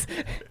 but it's...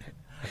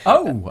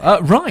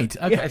 right.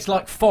 Okay, Yeah. It's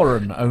like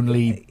foreign,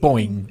 only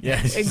Boeing.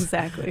 Yes.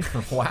 Exactly.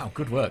 Wow,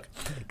 good work.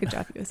 Good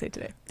job, USA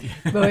Today.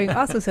 Boeing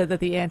also said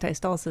that the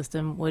anti-stall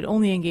system would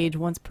only engage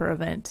once per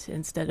event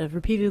instead of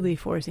repeatedly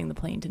forcing the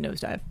plane to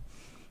nosedive.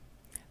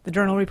 The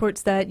Journal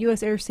reports that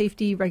U.S. air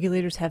safety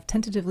regulators have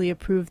tentatively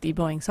approved the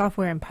Boeing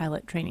software and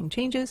pilot training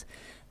changes.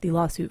 The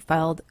lawsuit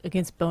filed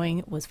against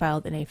Boeing was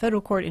filed in a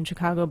federal court in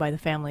Chicago by the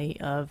family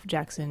of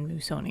Jackson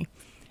Musoni.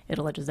 It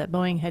alleges that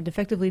Boeing had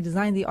defectively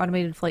designed the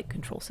automated flight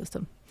control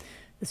system.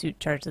 The suit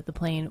charged that the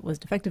plane was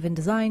defective in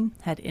design,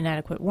 had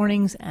inadequate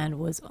warnings, and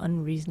was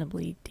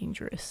unreasonably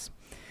dangerous.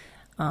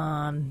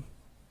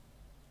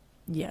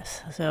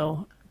 Yes,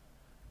 so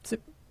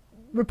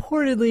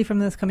reportedly from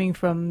this coming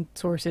from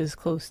sources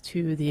close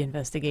to the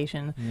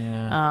investigation.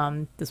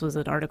 Yeah. This was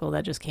an article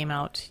that just came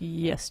out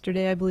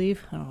yesterday, I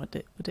believe. I don't know what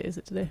day is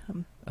it today.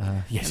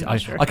 Yes, I'm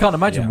not sure. I can't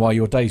imagine Yeah. why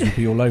your days would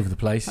be all over the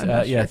place. I'm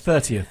not Yeah, sure.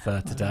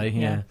 30th today.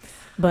 Yeah.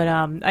 But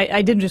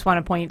I did just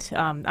want to point,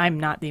 I'm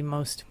not the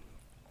most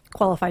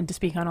qualified to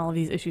speak on all of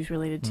these issues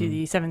related to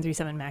the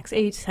 737 MAX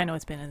 8. I know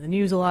it's been in the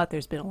news a lot.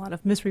 There's been a lot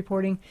of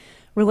misreporting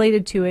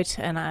related to it.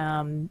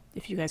 And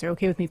if you guys are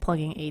okay with me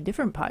plugging a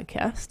different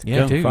podcast,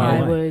 Yeah, do. Fire I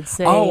away. would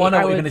say... Oh, I know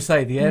what would- you're going to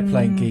say. The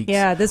Airplane Geeks.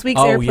 Yeah, this week's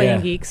Oh, Airplane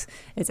yeah. Geeks.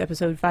 It's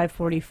episode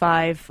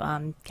 545.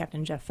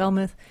 Captain Jeff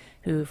Felmuth,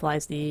 who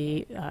flies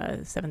the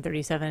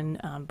 737,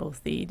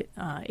 both the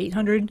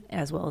 800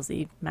 as well as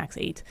the MAX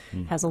 8,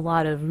 has a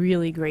lot of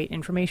really great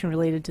information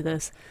related to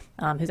this.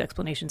 His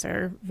explanations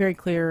are very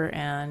clear,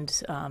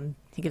 and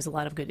he gives a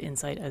lot of good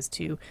insight as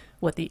to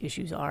what the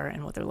issues are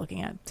and what they're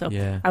looking at. So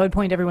Yeah. I would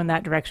point everyone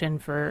that direction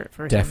for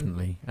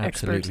Definitely, some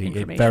expert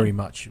absolutely. It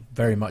information.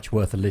 very much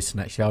worth a listen.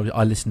 Actually,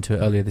 I listened to it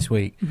earlier this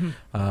week,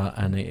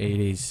 and it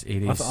is.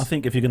 I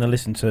think if you're going to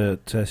listen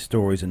to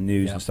stories and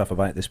news Yeah. and stuff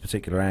about this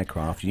particular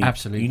aircraft,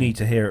 Absolutely. you need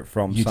to hear it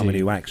from You somebody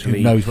do, who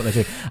actually knows what they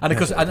do. And of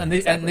course,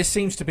 Exactly. and this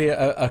seems to be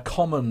a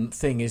common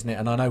thing, isn't it?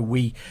 And I know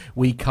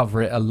we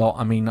cover it a lot.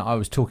 I mean, I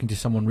was talking to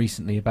someone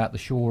recently about the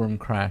Shoreham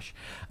crash,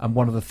 and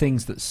one of the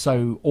things that's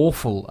so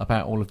awful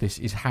about all of this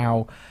is how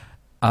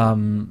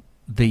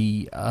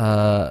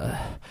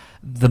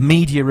the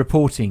media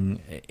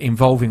reporting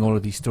involving all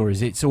of these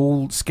stories. It's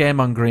all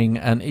scaremongering,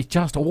 and it's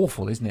just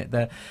awful, isn't it?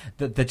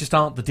 There just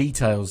aren't the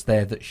details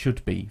there that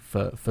should be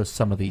for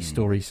some of these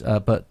stories.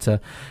 But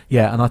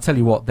and I tell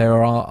you what,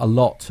 there are a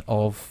lot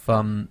of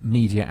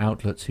media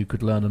outlets who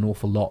could learn an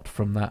awful lot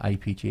from that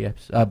APG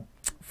episode.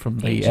 From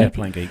the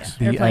Airplane Geeks.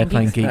 The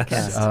Airplane Geeks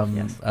Yes.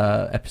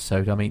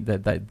 episode. I mean,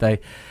 they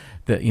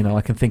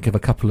I can think of a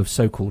couple of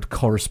so-called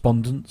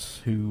correspondents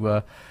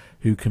who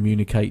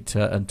communicate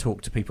and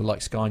talk to people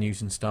like Sky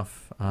News and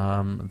stuff.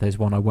 There's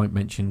one I won't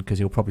mention because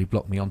he'll probably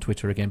block me on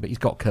Twitter again, but he's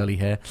got curly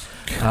hair.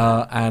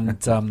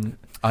 And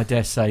I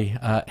dare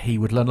say he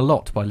would learn a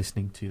lot by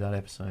listening to that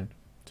episode,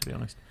 to be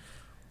honest.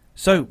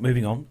 So,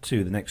 moving on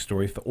to the next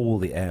story for all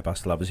the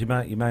Airbus lovers. You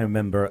may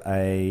remember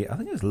I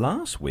think it was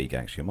last week,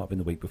 actually, it might have been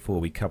the week before,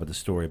 we covered the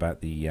story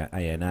about the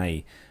ANA.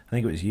 I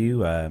think it was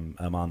you,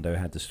 Armando,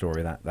 had the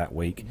story that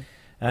week.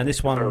 And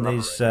this one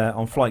is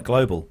on Flight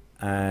Global.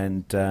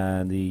 And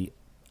the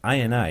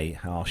ANA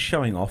are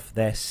showing off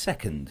their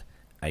second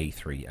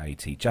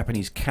A380.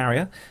 Japanese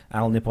carrier,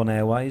 All Nippon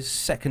Airways'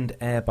 second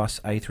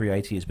Airbus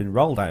A380 has been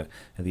rolled out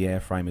at the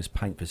airframers'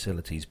 paint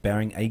facilities,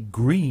 bearing a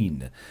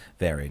green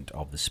variant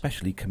of the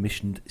specially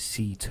commissioned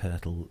Sea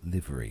Turtle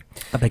livery.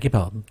 I beg your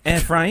pardon.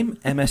 Airframe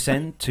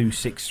MSN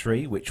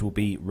 263, which will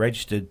be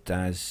registered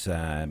as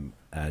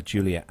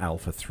Julia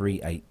Alpha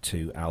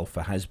 382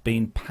 Alpha, has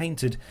been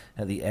painted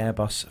at the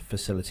Airbus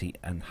facility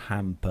in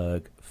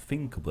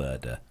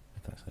Hamburg-Finkenwerder.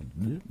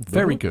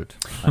 Very good.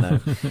 I know.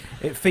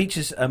 It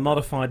features a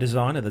modified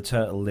design of the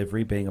Turtle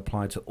livery being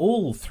applied to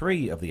all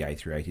three of the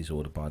A380s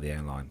ordered by the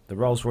airline. The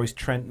Rolls-Royce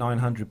Trent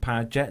 900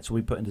 powered jets will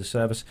be put into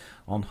service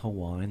on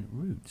Hawaiian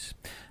routes.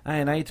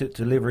 ANA took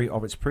delivery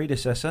of its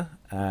predecessor,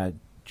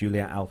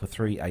 Julia Alpha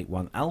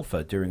 381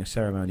 Alpha, during a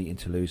ceremony in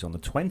Toulouse on the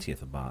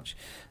 20th of March.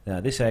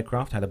 This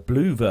aircraft had a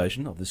blue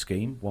version of the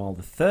scheme, while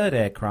the third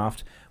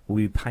aircraft will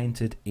be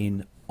painted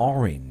in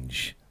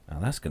orange. Now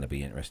that's going to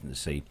be interesting to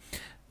see.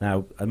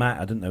 Now, Matt,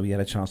 I didn't know we had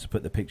a chance to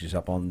put the pictures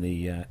up on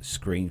the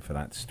screen for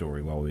that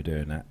story while we were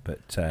doing that. But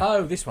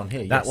This one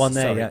here. that yes, one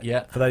there, sorry,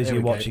 yeah. For those of there you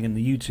we go. watching in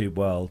the YouTube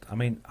world, I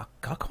mean, I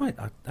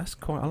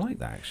like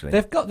that actually.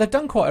 They've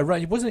done quite a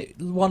range. Wasn't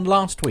it one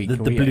last week? The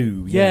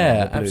blue, yeah,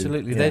 Yeah, the blue,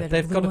 absolutely. yeah.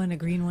 They've a got blue one, a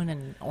green one,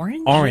 and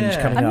orange. Orange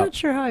Yeah. coming I'm up. not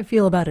sure how I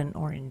feel about an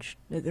orange.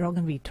 They're all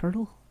going to be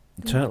turtle.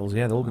 Turtles,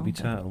 yeah, they're all going to be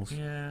Okay. turtles.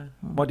 Yeah.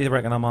 What do you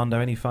reckon, Armando?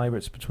 Any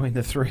favourites between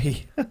the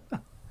three?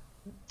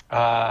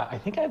 I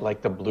think I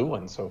like the blue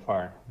one so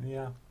far.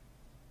 Yeah.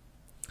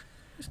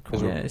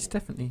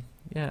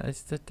 Yeah,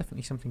 it's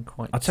definitely something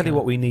quite. I'll tell you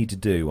what we need to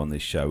do on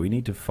this show. We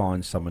need to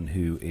find someone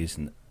who is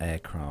an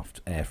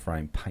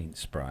airframe paint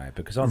sprayer,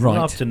 because I'd Right.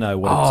 love to know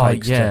what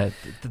it takes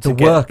the to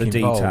get work the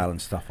involved. detail and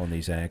stuff on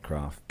these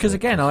aircraft. Because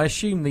again, I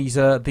assume these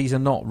are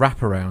not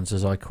wraparounds,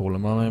 as I call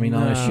them. I mean, No.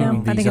 I assume No,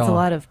 these I think it's are. a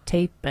lot of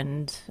tape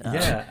and.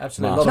 Yeah,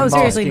 absolutely. No, A lot of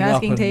seriously, masking up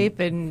masking and- tape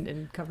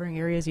and covering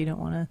areas you don't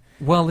want to.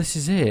 Well, this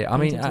is it. I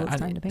Paint mean, until it's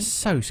time and to paint. it's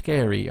so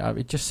scary.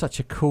 It's just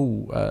such a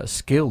cool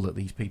skill that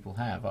these people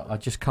have. I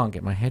just can't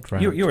get my head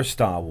around. You're a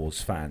Star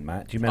Wars fan,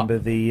 Matt. Do you remember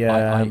the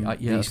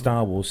yeah.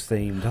 Star Wars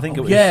themed? I think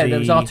it was there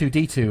was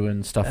R2D2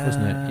 and stuff,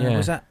 wasn't it?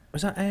 Yeah.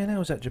 Was that ANA or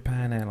was that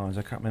Japan Airlines?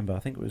 I can't remember. I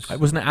think it was.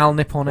 Wasn't it All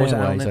Nippon Was it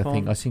All Airways? I Nippon?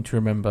 think I seem to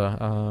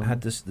remember.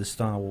 had this the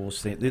Star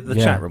Wars theme. The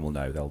Yeah. chat room will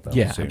know. They'll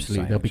Yeah, soon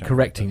absolutely. say They'll in be the chat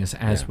correcting room. us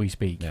as Yeah. we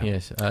speak. Yeah.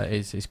 Yes,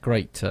 it's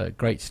great stuff.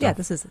 Yeah,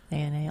 this is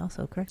ANA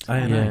also, correct?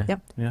 ANA. Yeah.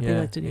 Yep. Yeah. They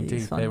like to do indeed.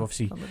 these fun They're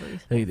obviously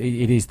deliveries.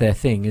 it is their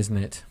thing, isn't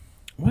it?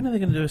 When are they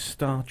going to do a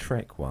Star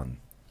Trek one?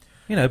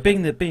 You know,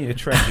 being a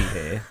Trekkie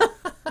here,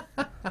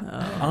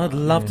 I'd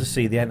love to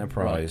see the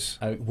Enterprise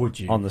Would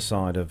you? on the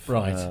side of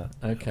Right.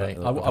 Okay.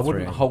 the I wouldn't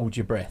 380. hold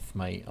your breath,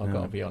 mate. I've got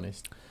No. to be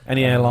honest.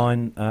 Any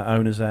airline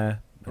owners there.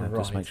 Right.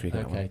 Just make sure you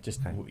get okay. one.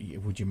 Just Okay.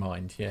 would you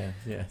mind? Yeah.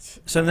 Yes.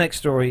 So the next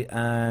story,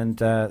 and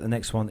the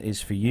next one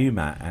is for you,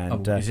 Matt.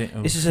 And is it?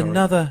 Oh, this is sorry.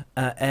 another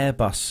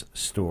Airbus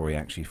story,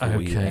 actually, for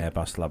all you Okay.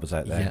 Airbus lovers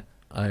out there.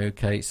 Yeah.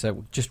 Okay.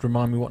 So just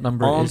remind me what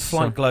number On it is.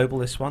 Flight Global,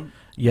 this one.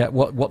 Yeah.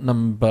 What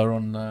number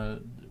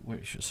on?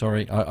 Which?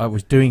 Sorry, I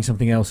was doing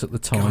something else at the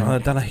time. God,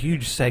 I've done a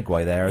huge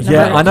segue there. Number-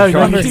 Yeah, I know. Number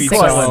No, you did six.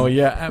 quite well.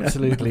 Yeah,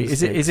 absolutely. Number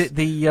Is it six.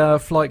 the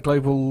Flight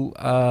Global?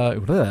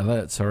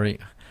 Sorry,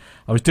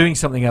 I was doing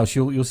something else.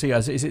 You'll see.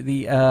 Is it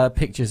the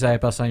pictures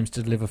Airbus aims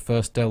to deliver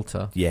first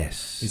Delta?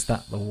 Yes. Is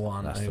that the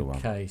one? That's the one.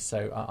 Okay,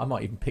 so I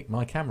might even pick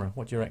my camera.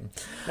 What do you reckon?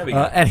 There we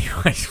go.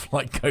 Anyways,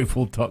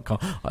 flightglobal.com.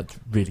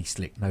 Really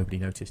slick. Nobody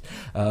noticed.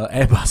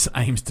 Airbus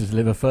aims to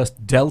deliver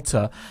first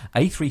Delta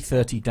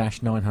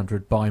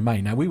A330-900 by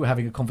May. Now, we were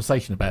having a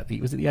conversation about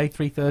was it the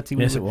A330?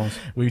 Yes, it was.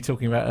 We were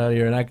talking about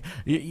earlier, and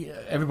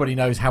everybody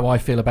knows how I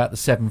feel about the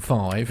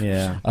 75.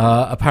 Yeah.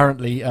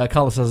 Apparently,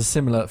 Carlos has a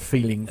similar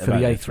feeling for About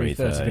the the A330,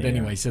 but 330,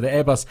 Anyway, so the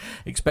Airbus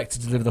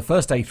expected to deliver the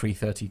first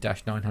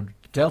A330-900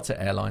 to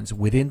Delta Airlines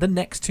within the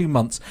next 2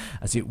 months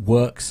as it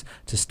works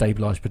to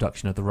stabilise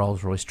production of the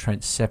Rolls-Royce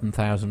Trent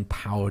 7000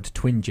 powered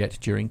twin jet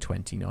during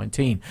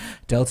 2019.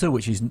 Delta,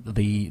 which is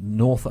the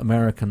North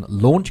American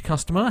launch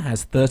customer,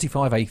 has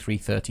 35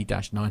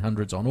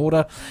 A330-900s on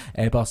order.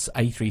 Airbus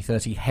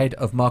A330 head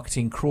of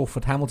marketing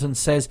Crawford Hamilton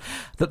says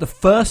that the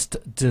first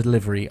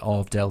delivery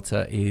of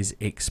Delta is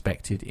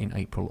expected in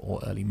April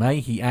or early May.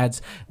 He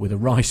adds, with a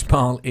wry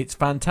smile, it's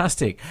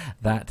fantastic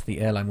that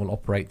the airline will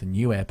operate the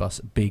new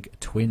Airbus Big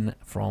Twin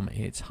from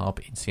its hub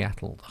in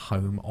Seattle,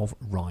 home of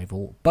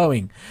rival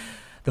Boeing.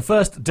 The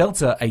first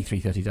Delta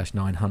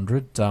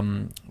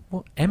A330-900,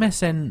 what,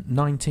 MSN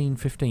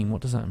 1915,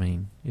 what does that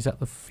mean? Is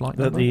that the flight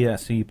number? The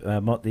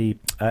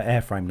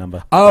airframe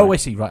number. Oh, Right. I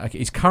see. Right. Okay.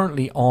 It's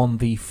currently on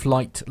the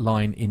flight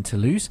line in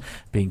Toulouse,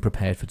 being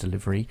prepared for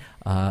delivery.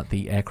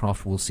 The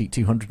aircraft will seat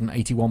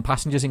 281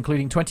 passengers,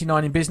 including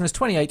 29 in business,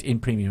 28 in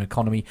premium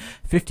economy,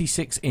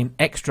 56 in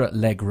extra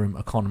legroom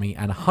economy,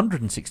 and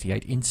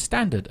 168 in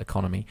standard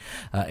economy.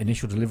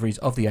 Initial deliveries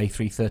of the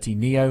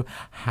A330neo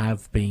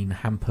have been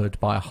hampered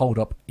by a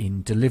hold-up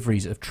in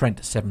deliveries of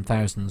Trent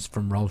 7000s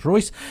from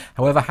Rolls-Royce.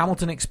 However,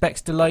 Hamilton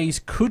expects delays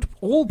could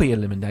all be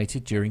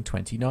eliminated during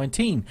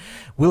 2019.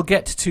 We'll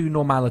get to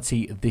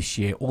normality this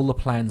year. All the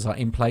plans are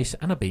in place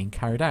and are being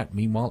carried out.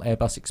 Meanwhile,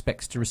 Airbus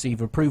expects to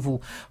receive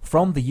approval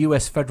from the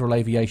US Federal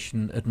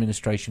Aviation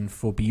Administration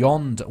for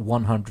beyond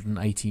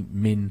 180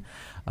 min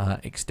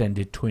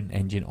extended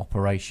twin-engine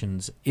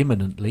operations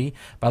imminently.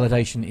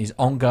 Validation is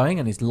ongoing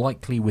and is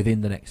likely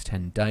within the next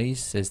 10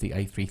 days, says the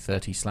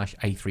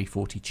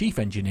A330/A340 chief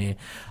engineer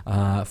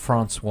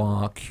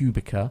Francois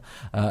Kubica.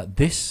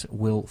 This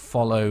will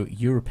follow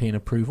European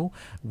approval,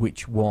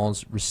 which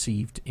was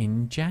received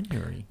in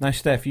January. Now,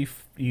 Steph,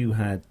 you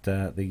had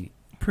the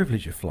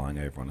privilege of flying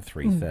over on a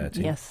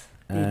 330. Yes.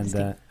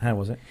 And how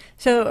was it?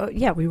 So,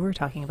 yeah, we were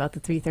talking about the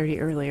 330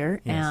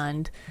 earlier, Yes.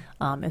 and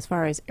as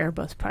far as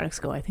Airbus products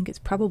go, I think it's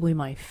probably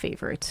my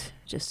favorite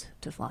just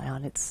to fly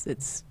on.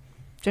 It's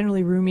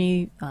generally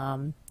roomy.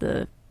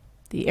 The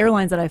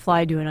airlines that I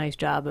fly do a nice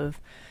job of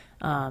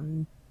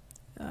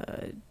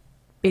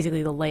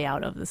basically the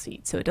layout of the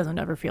seat, so it doesn't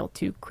ever feel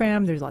too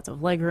crammed. There's lots of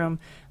legroom.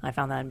 I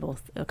found that in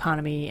both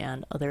economy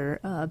and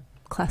other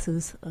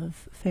classes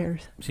of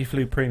fares. So you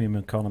flew premium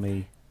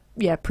economy.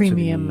 Yeah,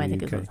 premium, I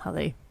think UK. is how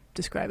they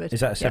describe it.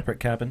 Is that a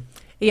separate cabin?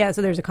 Yeah,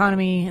 so there's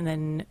economy and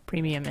then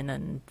premium and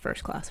then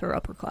first class or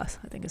upper class,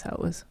 I think is how it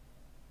was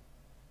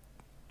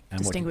And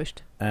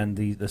distinguished. And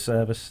the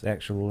service, the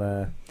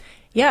actual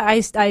Yeah, I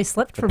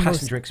slept the for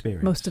passenger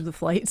experience. most of the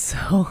flight,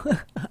 so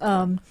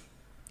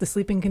the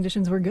sleeping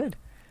conditions were good.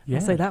 Yeah.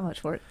 I'll say that much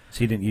for it.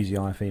 So you didn't use the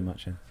IFE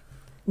much then?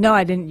 No,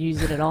 I didn't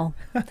use it at all.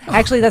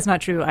 Actually, that's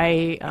not true.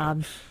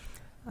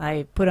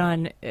 I put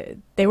on.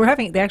 They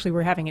actually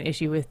were having an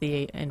issue with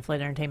the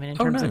in-flight entertainment in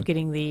terms of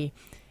getting the.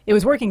 It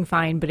was working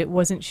fine, but it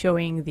wasn't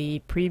showing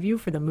the preview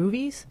for the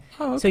movies.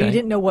 Oh, okay. So you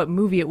didn't know what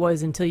movie it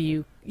was until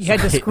you had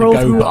to Hit the scroll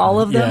go through button.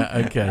 all of them.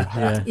 Yeah, okay,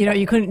 yeah. You know,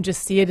 you couldn't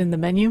just see it in the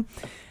menu.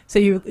 So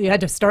you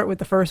had to start with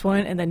the first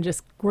one and then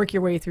just work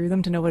your way through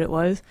them to know what it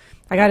was.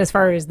 I got as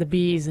far as the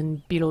bees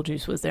and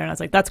Beetlejuice was there, and I was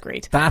like, that's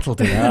great. That'll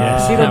do.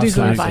 Yes, Beetlejuice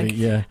will be absolutely, fine.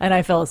 yeah. And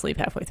I fell asleep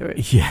halfway through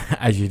it. Yeah,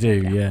 as you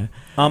do, yeah.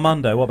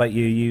 Armando, what about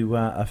you? You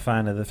a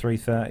fan of the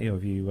 330, or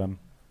have you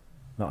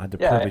not had the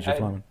privilege of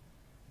flying?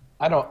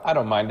 I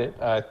don't mind it.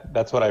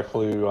 That's what I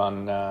flew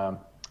on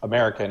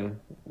American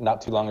not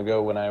too long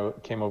ago when I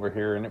came over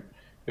here, and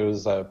it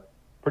was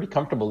pretty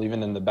comfortable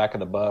even in the back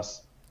of the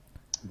bus.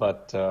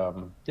 But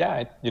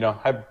yeah,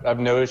 I've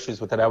no issues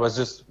with it. I was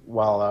just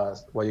while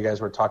you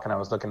guys were talking, I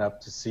was looking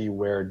up to see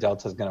where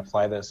Delta's going to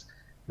fly this,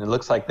 and it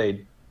looks like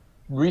they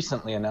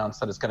recently announced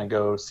that it's going to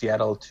go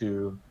Seattle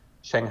to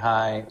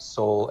Shanghai,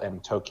 Seoul,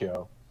 and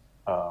Tokyo.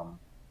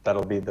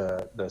 That'll be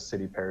the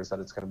city pairs that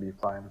it's going to be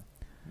flying.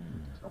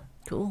 So.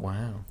 Cool.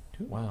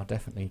 Wow,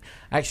 definitely.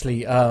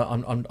 Actually,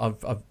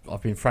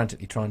 I've been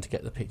frantically trying to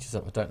get the pictures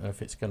up. I don't know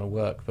if it's going to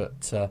work,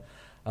 but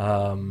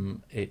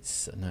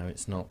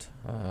it's not.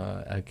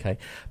 Okay,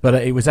 but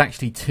it was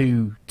actually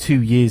two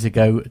years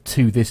ago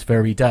to this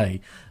very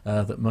day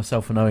that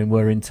myself and Owen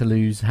were in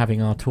Toulouse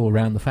having our tour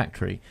around the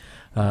factory.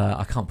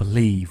 I can't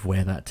believe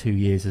where that 2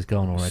 years has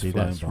gone already.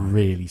 That's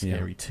really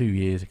scary. Yeah. 2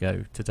 years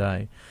ago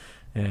today.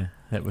 Yeah,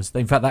 it was.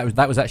 In fact,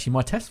 that was actually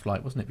my test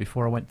flight, wasn't it?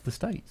 Before I went to the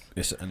States.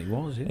 It certainly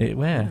was.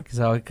 Yeah.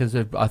 Because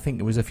I think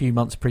it was a few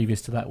months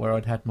previous to that where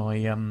I'd had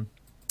my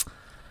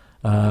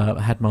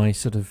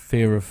sort of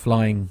fear of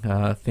flying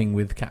thing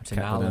with Captain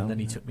Al, and then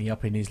he took me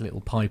up in his little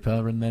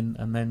Piper, and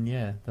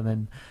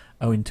then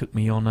Owen took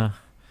me on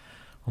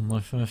my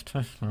first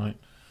test flight.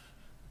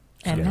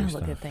 And now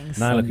look at things.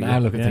 Now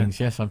look at things.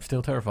 Yes, I'm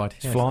still terrified.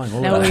 He's flying.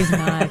 All no, that. he's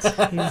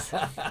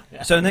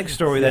not. So next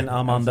story then,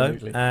 Armando,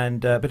 Absolutely.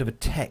 and a bit of a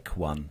tech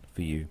one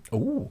for you.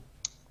 Ooh.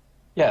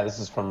 Yeah, this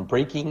is from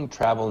Breaking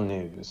Travel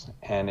News,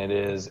 and it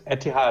is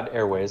Etihad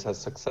Airways has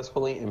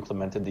successfully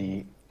implemented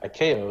the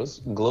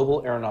ICAO's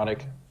Global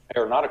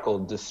Aeronautical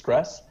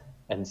Distress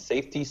and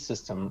Safety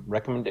System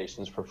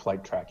recommendations for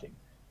flight tracking.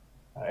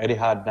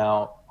 Etihad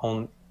now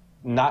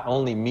not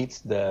only meets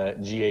the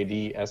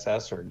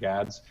GAD-SS or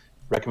GAD's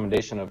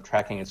recommendation of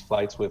tracking its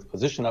flights with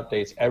position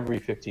updates every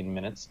 15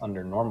 minutes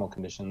under normal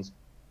conditions,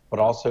 but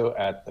also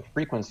at the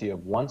frequency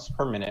of once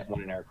per minute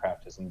when an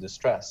aircraft is in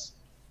distress.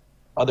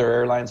 Other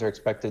airlines are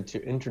expected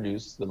to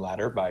introduce the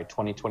latter by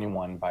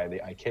 2021 by the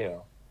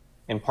ICAO.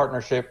 In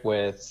partnership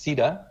with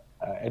SITA,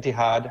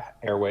 Etihad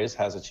Airways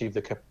has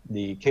achieved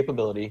the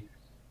capability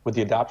with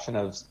the adoption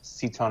of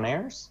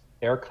Citonair's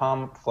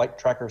AirCom flight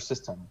tracker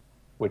system,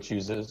 which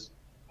uses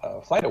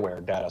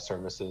FlightAware data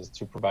services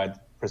to provide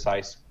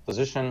precise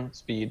position,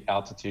 speed,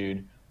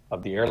 altitude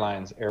of the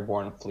airline's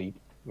airborne fleet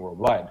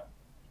worldwide.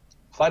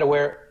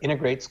 FlightAware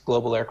integrates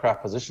global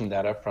aircraft position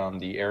data from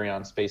the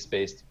Ariane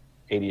space-based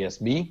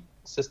ADS-B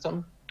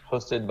system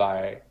hosted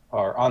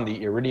on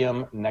the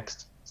Iridium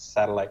Next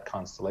satellite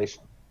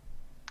constellation.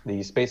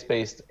 The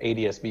space-based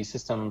ADS-B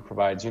system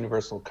provides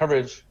universal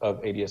coverage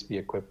of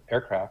ADS-B-equipped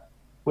aircraft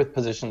with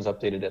positions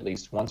updated at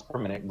least once per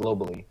minute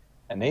globally,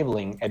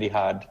 enabling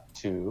Etihad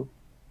to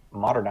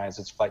modernize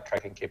its flight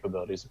tracking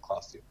capabilities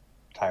across the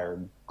entire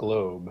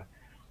globe.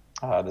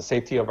 The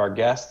safety of our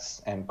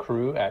guests and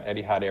crew at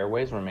Etihad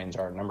Airways remains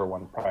our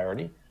 #1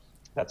 priority.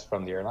 That's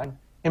from the airline.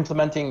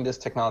 Implementing this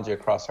technology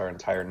across our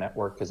entire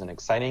network is an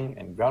exciting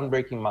and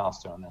groundbreaking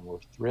milestone, and we're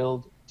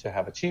thrilled to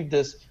have achieved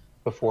this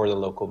before the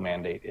local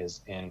mandate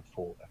is in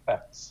full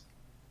effect.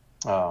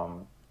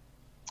 So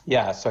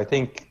I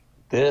think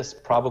this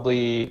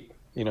probably,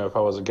 if I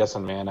was a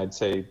guessing man, I'd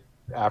say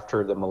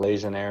after the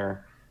Malaysian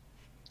Air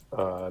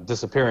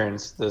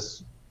disappearance,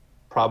 this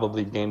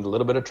probably gained a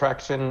little bit of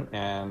traction,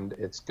 and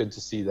it's good to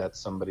see that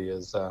somebody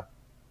is.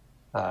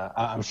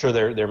 I'm sure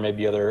there may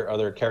be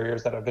other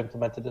carriers that have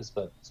implemented this,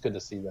 but it's good to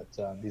see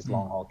that these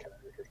long haul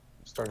carriers are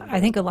starting.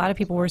 I think a lot of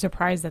people were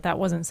surprised that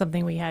wasn't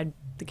something we had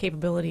the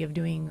capability of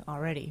doing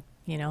already.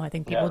 I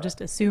think people just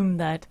assume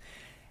that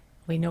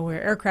we know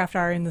where aircraft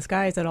are in the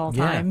skies at all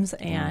times,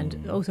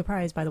 and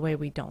surprise, by the way,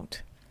 we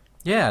don't.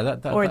 Yeah,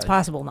 or it's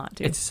possible not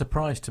to. It's a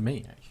surprise to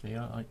me, actually.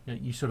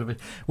 You sort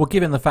of,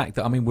 given the fact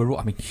that I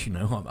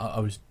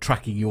was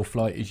tracking your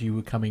flight as you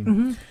were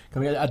coming.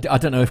 I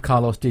don't know if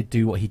Carlos did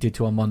do what he did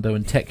to Armando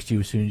and text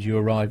you as soon as you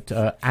arrived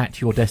at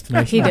your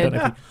destination. He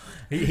did.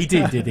 He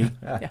did he?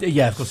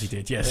 Yeah, of course he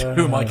did. Yes.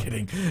 Who am I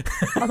kidding?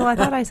 Although I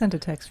thought I sent a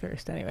text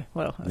first. Anyway,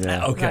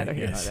 okay.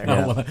 Yes.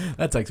 Well,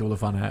 that takes all the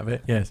fun out of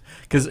it. Yes,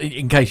 because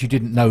in case you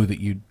didn't know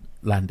that you'd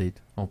landed,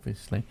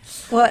 obviously.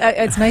 Well,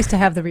 it's nice to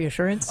have the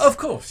reassurance. Of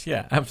course,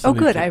 yeah, absolutely.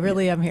 Oh, good. I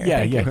really am here.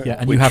 Yeah.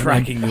 And we're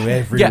tracking you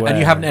everywhere. Yeah, and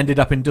you haven't ended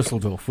up in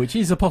Dusseldorf, which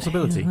is a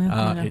possibility.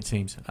 It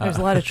seems. There's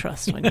a lot of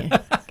trust when you.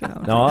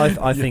 No,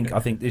 I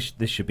think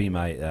this should be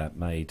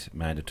made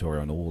mandatory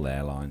on all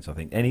airlines. I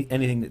think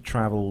anything that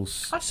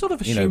travels. I sort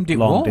of assumed it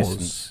long was.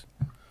 Distance,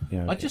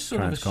 I just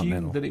sort of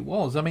assumed that it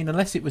was. I mean,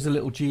 unless it was a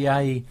little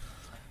GA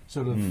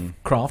sort of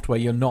craft where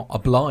you're not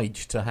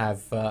obliged to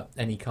have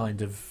any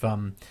kind of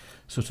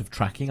sort of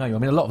tracking. I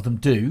mean, a lot of them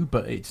do,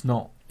 but it's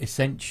not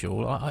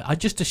essential. I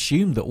just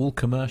assumed that all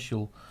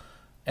commercial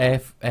air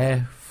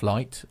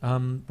flight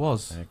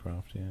was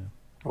aircraft. Yeah.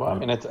 Well, I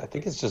mean, I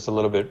think it's just a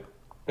little bit.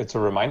 It's a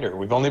reminder.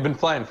 We've only been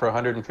flying for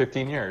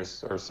 115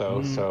 years or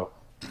so. So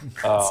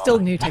still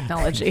new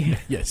technology.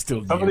 Yeah,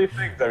 still new. Some of these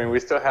things. I mean, we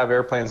still have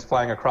airplanes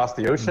flying across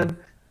the ocean,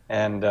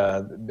 and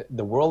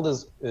the world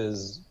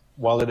is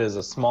while it is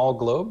a small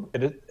globe,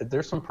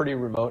 there's some pretty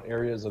remote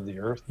areas of the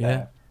Earth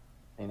that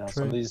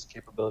some of these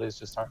capabilities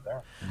just aren't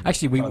there.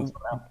 Actually,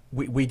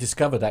 we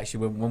discovered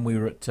when we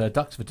were at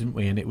Duxford, didn't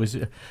we? And it was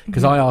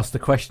because I asked the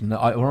question that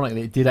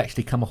ironically it did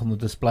actually come up on the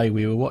display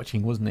we were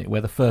watching, wasn't it?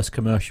 Where the first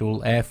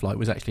commercial air flight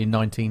was actually in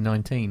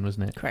 1919,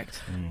 wasn't it?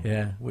 Correct.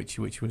 Yeah, which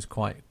was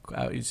quite.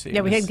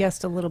 We had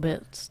guessed a little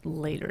bit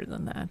later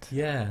than that.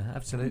 Yeah,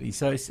 absolutely.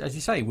 So as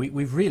you say,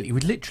 we've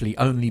literally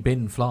only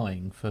been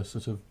flying for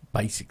sort of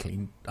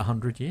basically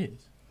 100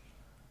 years.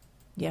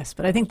 Yes,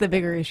 but I think the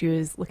bigger issue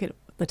is look at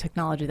the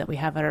technology that we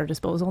have at our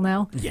disposal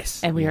now.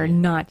 Yes. And we are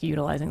not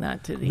utilizing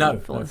that to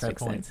the fullest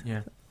extent.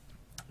 Yeah.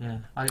 Yeah.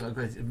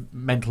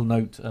 Mental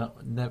note,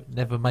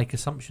 never make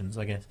assumptions,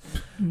 I guess.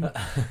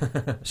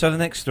 So the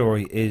next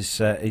story is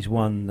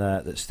one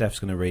that Steph's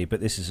going to read, but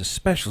this is a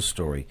special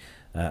story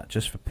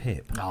just for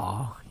Pip.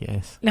 Oh,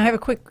 yes. Now I have a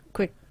quick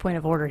point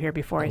of order here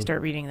before I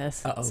start reading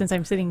this. Since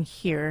I'm sitting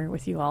here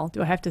with you all,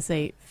 do I have to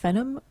say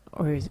phenom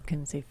or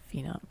can I say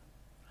phenom?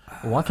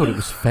 Oh, I thought it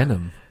was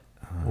phenom.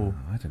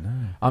 I don't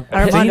know.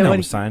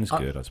 Phenom sounds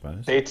good, I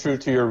suppose. Stay true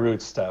to your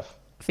roots, Steph.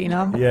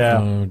 Phenom? Yeah.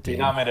 Oh, dear.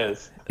 Phenom it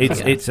is.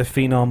 It's a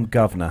phenom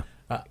governor.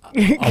 A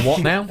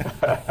what now?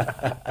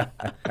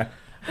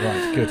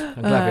 Right, good.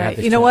 I'm glad we had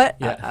this. You know what?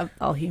 Yeah.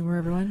 I'll humor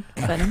everyone.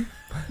 Phenom.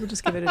 We'll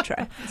just give it a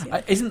try.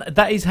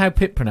 That is how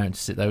Pip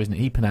pronounces it, though, isn't it?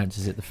 He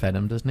pronounces it the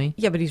phenom, doesn't he?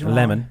 Yeah, but he's wrong.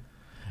 Lemon.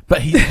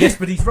 But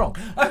he's wrong.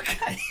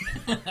 Okay.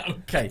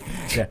 Okay.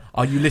 Yeah.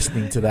 Are you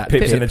listening to that?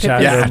 Pip's in the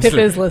chat room. Pip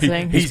is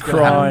listening. He's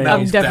crying.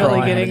 I'm definitely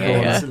getting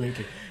it.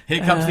 Absolutely.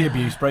 Here comes the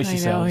abuse. Brace I know,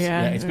 yourselves.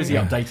 yeah. It's busy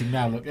updating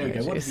now. Look, there we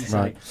go. What did he say?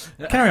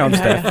 Right. Carry on,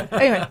 Steph.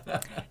 Anyway,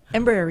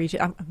 Embraer reaches.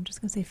 I'm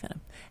just going to say Phenom.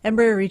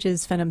 Embraer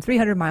reaches Phenom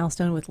 300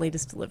 milestone with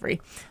latest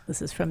delivery.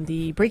 This is from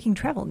the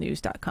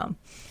BreakingTravelNews.com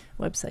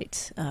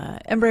website.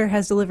 Embraer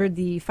has delivered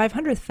the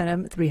 500th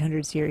Phenom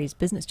 300 series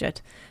business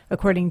jet.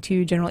 According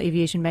to General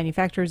Aviation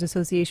Manufacturers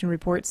Association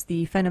reports,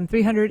 the Phenom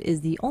 300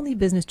 is the only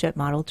business jet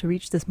model to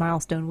reach this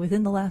milestone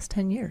within the last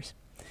 10 years.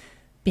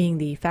 Being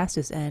the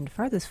fastest and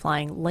farthest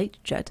flying light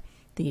jet,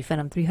 the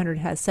Phenom 300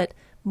 has set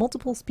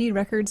multiple speed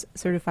records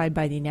certified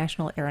by the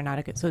National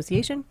Aeronautic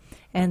Association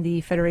and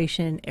the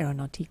Fédération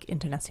Aéronautique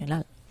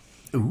Internationale.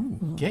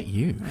 Ooh, get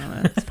you.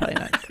 That's probably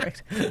not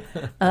correct.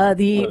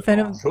 The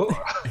Phenom,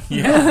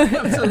 Yeah,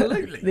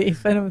 absolutely. the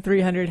Phenom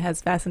 300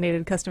 has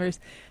fascinated customers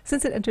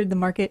since it entered the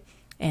market,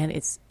 and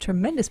its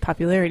tremendous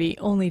popularity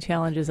only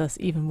challenges us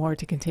even more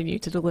to continue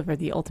to deliver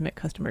the ultimate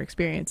customer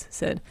experience,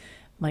 said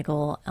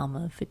Michael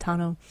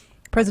Amalfitano,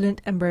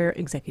 President, Embraer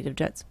Executive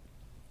Jets.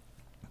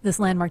 This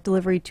landmark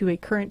delivery to a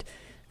current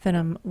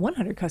Phenom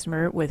 100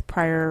 customer with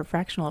prior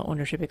fractional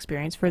ownership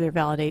experience further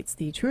validates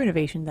the true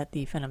innovation that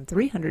the Phenom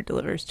 300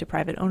 delivers to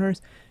private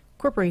owners,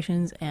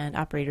 corporations, and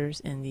operators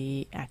in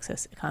the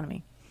access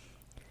economy.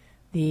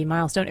 The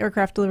milestone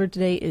aircraft delivered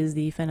today is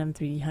the Phenom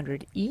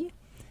 300E,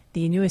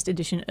 the newest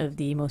edition of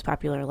the most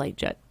popular light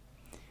jet.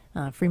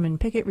 Freeman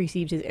Pickett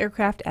received his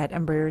aircraft at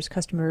Embraer's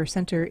Customer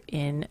Center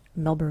in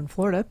Melbourne,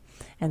 Florida,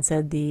 and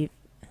said this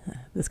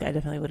guy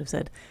definitely would have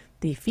said,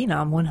 the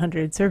Phenom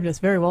 100 served us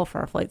very well for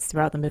our flights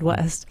throughout the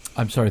Midwest.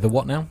 I'm sorry, the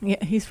what now?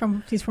 Yeah, he's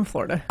from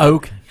Florida.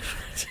 Okay.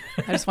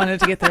 I just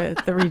wanted to get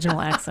the regional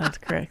accent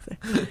correct.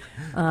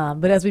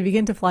 But as we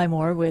begin to fly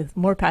more with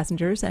more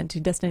passengers and to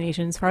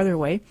destinations farther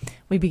away,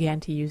 we began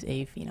to use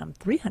a Phenom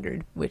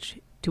 300,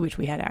 to which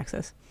we had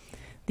access.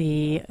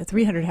 The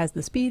 300 has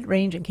the speed,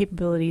 range, and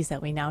capabilities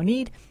that we now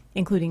need,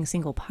 including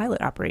single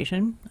pilot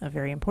operation, a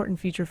very important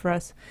feature for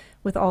us,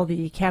 with all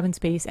the cabin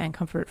space and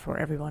comfort for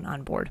everyone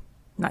on board,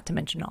 not to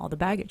mention all the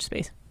baggage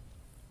space.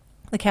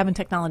 The cabin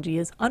technology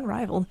is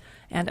unrivaled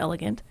and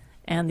elegant,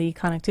 and the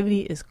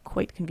connectivity is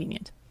quite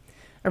convenient.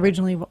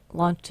 Originally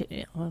launched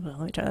in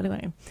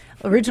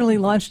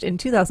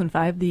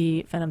 2005,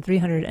 the Phenom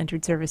 300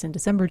 entered service in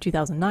December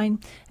 2009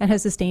 and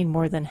has sustained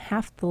more than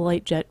half the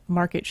light jet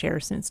market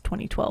share since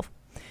 2012.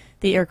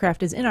 The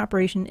aircraft is in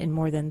operation in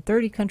more than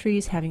 30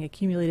 countries, having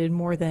accumulated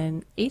more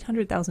than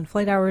 800,000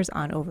 flight hours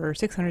on over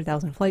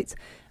 600,000 flights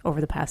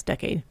over the past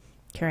decade,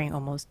 carrying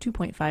almost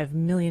 2.5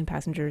 million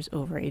passengers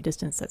over a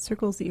distance that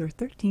circles the Earth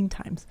 13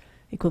 times,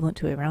 equivalent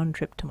to a round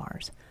trip to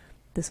Mars.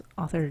 This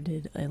author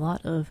did a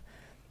lot of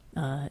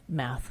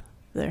math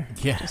there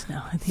just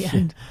now at the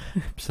end.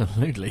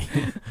 Absolutely.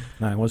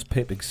 Now, was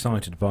Pip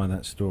excited by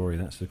that story?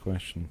 That's the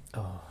question.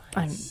 Oh,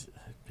 he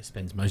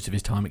spends most of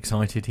his time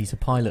excited. He's a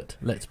pilot,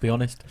 let's be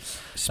honest.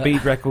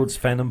 Speed records,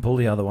 Phenom, pull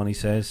the other one, he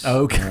says.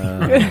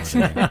 Okay.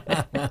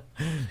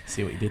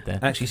 See what he did there.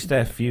 Actually,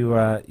 Steph, you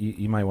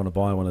may want to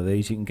buy one of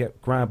these. You can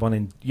grab one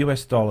in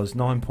US dollars,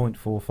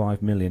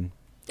 9.45 million.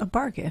 A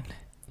bargain.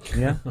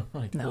 Yeah?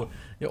 No.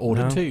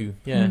 Order No? two.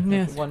 Yeah,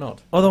 Yes. why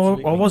not? Although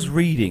Absolutely. I was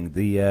reading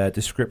the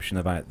description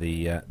about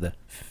the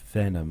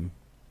Phenom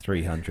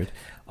 300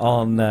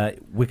 on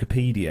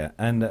Wikipedia,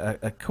 and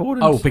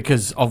according Oh,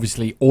 because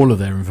obviously all of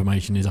their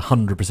information is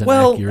 100%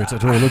 Well, accurate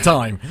at all the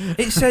time.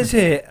 it says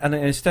here,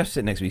 and Steph's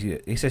sitting next to me,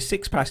 it says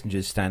 6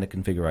 passengers standard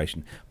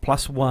configuration,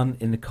 plus 1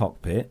 in the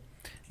cockpit,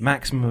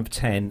 maximum of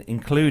 10,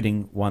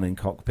 including 1 in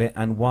cockpit,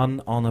 and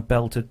 1 on a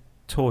belted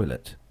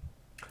toilet.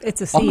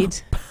 It's a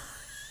seat.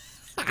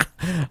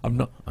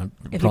 I'm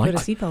If you right. put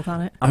a seatbelt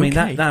on it. I mean,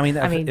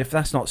 Okay. if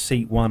that's not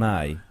seat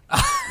 1A.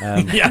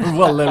 Yeah,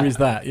 well, there is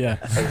that, yeah.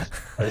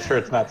 Are you sure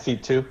it's not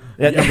seat 2?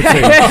 Yeah, number 2.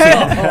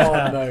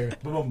 Oh,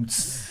 no.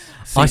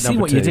 I see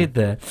what you did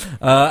there.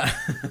 So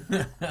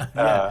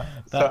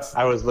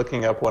I was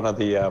looking up one of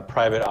the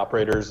private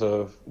operators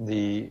of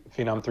the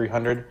Phenom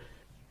 300,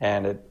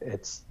 and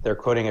they're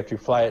quoting, if you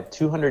fly it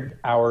 200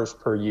 hours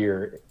per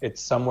year,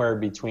 it's somewhere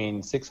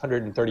between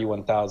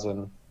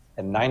 $631,000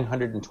 and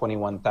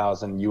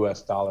 $921,000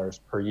 US dollars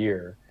per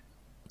year.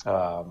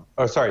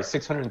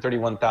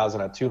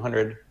 $631,000 at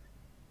 200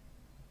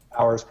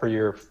 hours per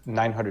year,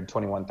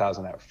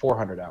 $921,000 at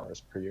 400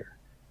 hours per year.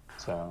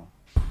 So,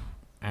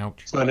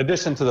 Ouch. so in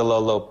addition to the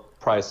low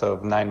price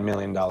of $9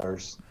 million,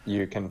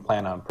 you can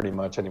plan on pretty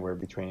much anywhere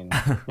between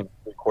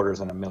 $750,000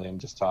 and $1 million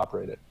just to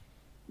operate it.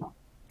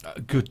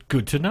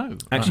 Good to know.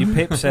 Actually,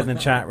 Pip said in the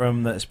chat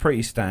room that it's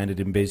pretty standard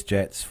in biz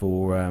jets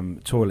for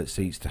toilet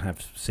seats to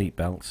have seat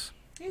belts.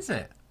 Is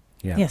it?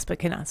 Yeah. Yes, but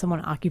cannot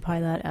someone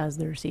occupy that as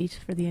their seat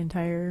for the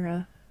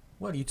entire...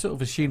 Well, you'd sort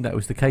of assume that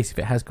was the case if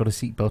it has got a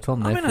seatbelt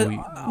on there.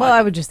 Well,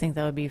 I would just think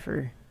that would be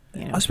for...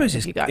 I suppose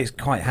if you got it's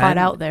quite caught handy.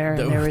 out there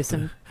and there was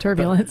some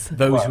turbulence.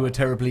 Those who are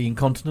terribly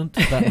incontinent,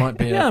 that might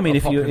be. Yeah, I mean,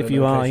 if you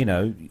popular are,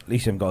 location. at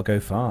least you haven't got to go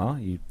far.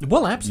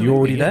 Well, absolutely. You're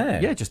already yeah.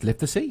 there. Yeah, just lift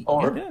the seat.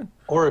 Or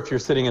Or if you're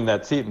sitting in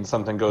that seat and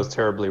something goes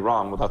terribly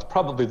wrong, well, that's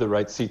probably the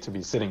right seat to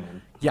be sitting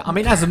in. Yeah, I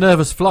mean, as a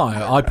nervous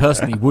flyer, I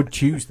personally would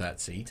choose that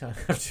seat. I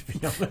have to be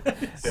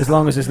honest. As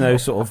long as there's no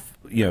sort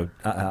of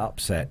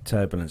upset,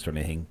 turbulence or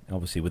anything.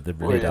 Obviously, with the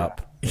lid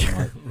up.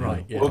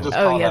 Right. Yeah. We'll just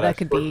Oh, call yeah, that that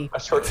could be- a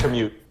short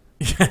commute.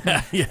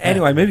 Yeah.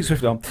 Anyway, moving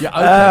swiftly on. Yeah.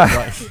 Okay.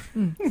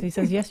 Right. So he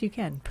says, yes, you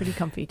can. Pretty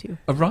comfy, too.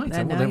 Right. And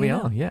Well, now there we you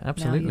are. know. Yeah,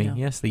 absolutely. know.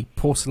 Yes, the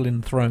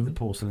porcelain throne. The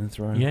porcelain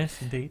throne.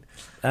 Yes, indeed.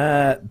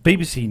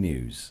 BBC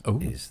News Oh.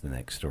 is the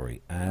next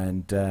story.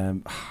 And,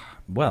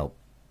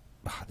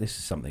 this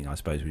is something I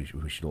suppose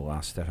we should all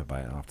ask Steph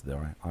about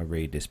after I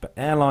read this. But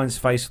airlines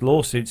face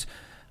lawsuits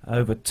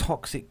over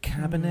toxic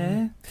cabin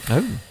air.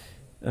 Oh.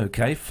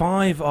 Okay,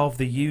 5 of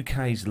the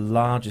UK's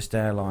largest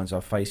airlines are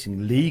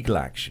facing legal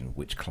action,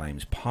 which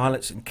claims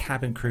pilots and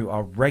cabin crew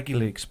are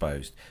regularly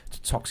exposed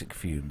to toxic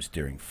fumes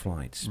during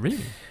flights.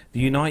 Really? The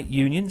Unite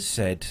Union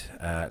said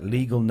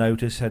legal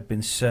notice had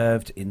been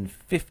served in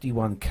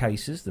 51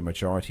 cases, the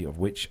majority of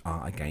which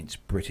are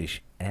against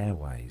British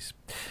Airways.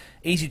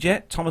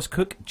 EasyJet, Thomas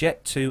Cook,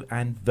 Jet2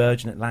 and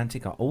Virgin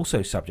Atlantic are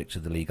also subject to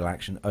the legal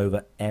action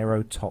over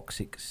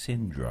aerotoxic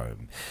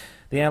syndrome.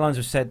 The airlines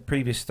have said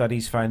previous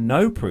studies found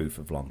no proof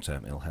of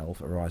long-term ill health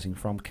arising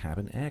from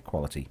cabin air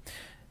quality.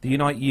 The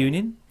Unite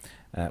Union,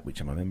 which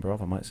I'm a member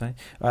of, I might say,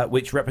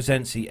 which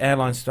represents the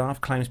airline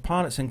staff, claims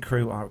pilots and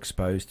crew are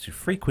exposed to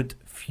frequent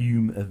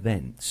fume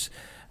events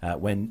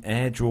when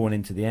air drawn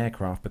into the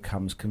aircraft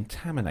becomes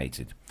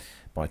contaminated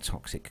by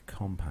toxic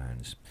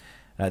compounds.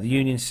 The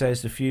union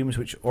says the fumes,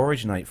 which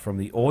originate from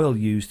the oil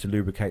used to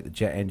lubricate the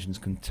jet engines,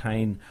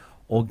 contain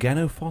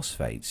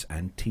organophosphates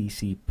and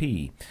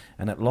TCP,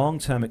 and that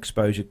long-term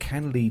exposure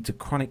can lead to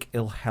chronic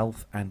ill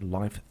health and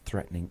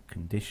life-threatening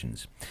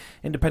conditions.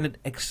 Independent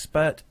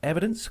expert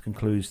evidence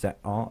concludes that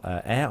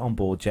air on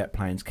board jet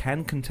planes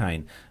can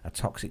contain a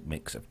toxic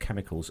mix of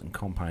chemicals and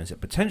compounds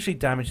that potentially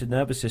damage the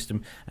nervous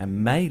system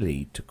and may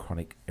lead to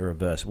chronic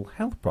irreversible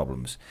health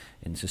problems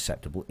in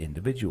susceptible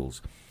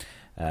individuals.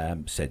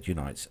 Said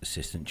Unite's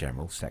Assistant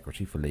General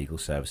Secretary for Legal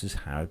Services,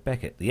 Howard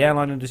Beckett. The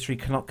airline industry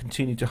cannot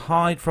continue to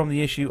hide from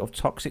the issue of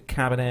toxic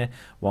cabin air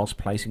whilst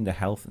placing the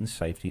health and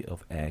safety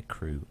of air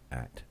crew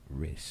at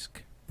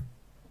risk.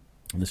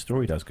 And the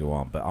story does go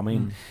on, but I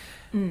mean,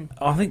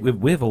 I think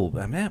we've all,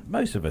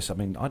 most of us, I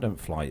mean, I don't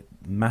fly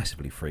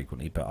massively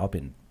frequently, but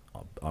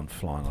I'm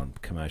flying on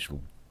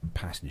commercial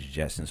passenger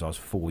jets since I was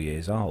 4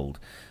 years old.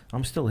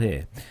 I'm still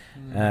here,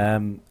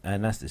 and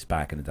that's this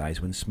back in the days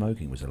when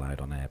smoking was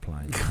allowed on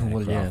airplanes.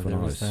 Well, yeah, when there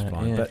I was was that,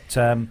 flying. yeah.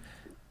 But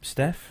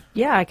Steph,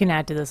 Yeah, I can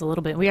add to this a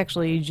little bit. We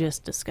actually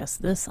just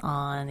discussed this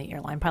on the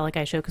Airline Pilot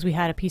Guy show because we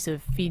had a piece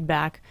of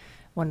feedback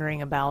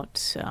wondering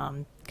about,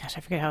 I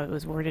forget how it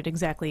was worded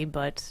exactly,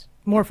 but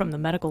more from the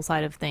medical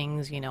side of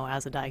things,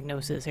 as a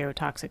diagnosis,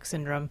 aerotoxic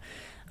syndrome.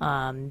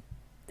 And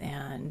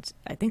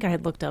I think I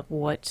had looked up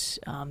what,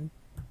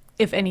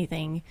 if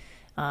anything,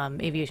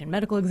 aviation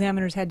medical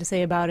examiners had to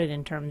say about it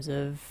in terms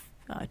of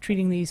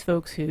treating these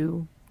folks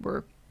who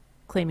were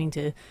claiming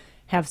to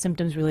have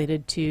symptoms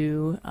related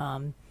to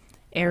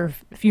air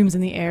fumes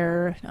in the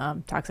air,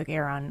 toxic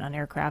air on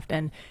aircraft.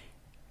 And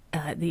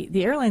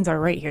the airlines are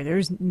right here.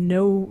 There's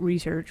no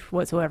research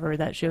whatsoever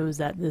that shows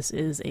that this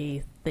is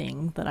a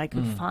thing that I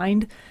could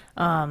find.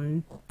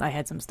 I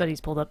had some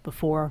studies pulled up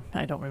before.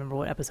 I don't remember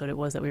what episode it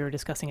was that we were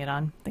discussing it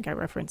on. I think I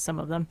referenced some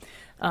of them.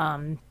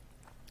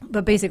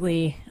 But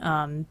basically,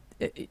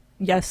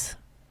 yes,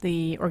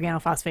 the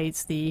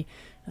organophosphates, the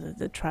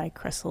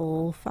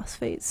tricresyl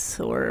phosphates,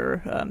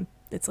 or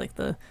it's like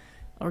the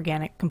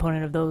organic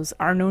component of those,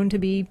 are known to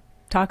be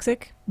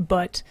toxic,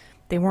 but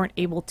they weren't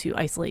able to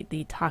isolate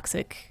the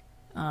toxic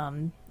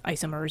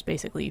isomers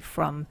basically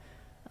from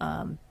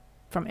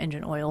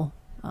engine oil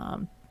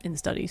in the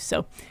studies.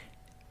 So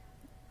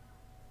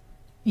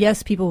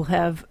yes, people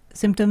have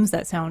symptoms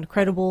that sound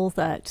credible,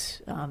 that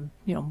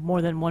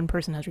more than one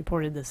person has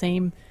reported the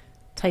same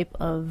type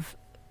of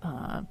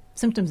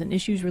symptoms and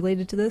issues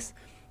related to this,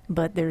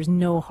 but there's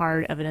no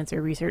hard evidence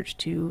or research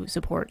to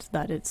support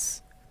that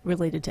it's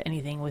related to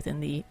anything within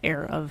the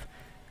air of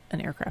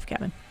an aircraft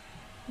cabin.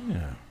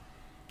 yeah.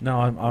 No,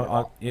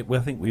 I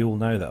think we all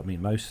know that. I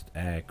mean, most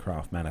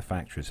aircraft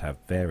manufacturers have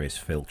various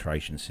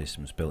filtration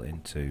systems built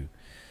into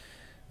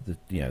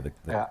the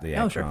aircraft.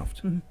 Oh, sure.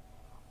 Mm-hmm.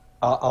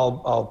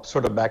 I'll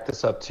sort of back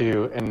this up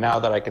too, and now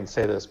that I can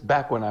say this,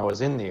 back when I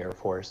was in the Air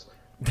Force,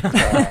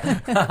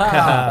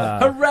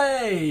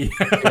 Hooray!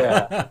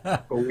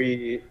 yeah,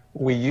 we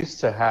used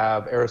to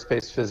have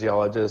aerospace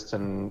physiologists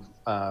and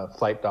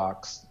flight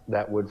docs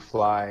that would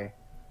fly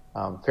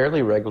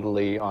fairly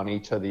regularly on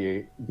each of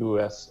the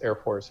U.S. Air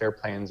Force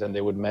airplanes, and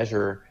they would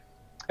measure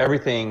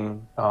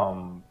everything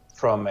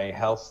from a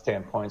health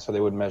standpoint. So they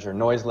would measure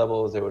noise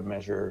levels, they would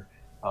measure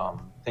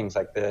things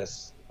like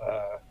this,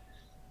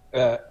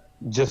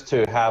 just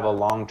to have a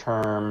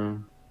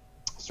long-term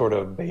sort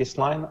of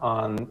baseline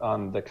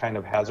on the kind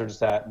of hazards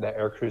that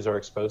air crews are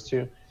exposed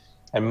to.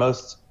 And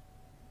most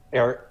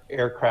Air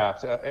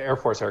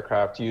Force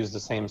aircraft use the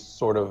same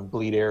sort of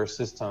bleed air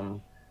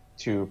system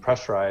to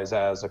pressurize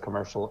as a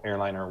commercial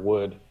airliner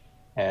would.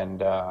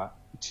 And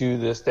to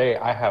this day,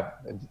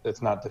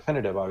 it's not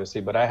definitive,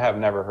 obviously, but I have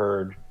never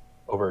heard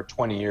over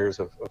 20 years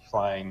of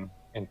flying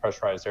in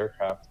pressurized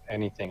aircraft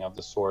anything of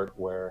the sort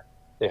where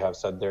they have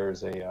said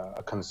there's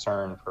a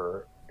concern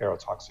for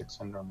aerotoxic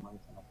syndrome or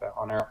anything like that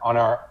on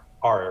our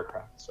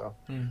aircraft. So.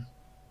 Yeah.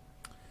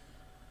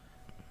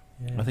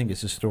 I think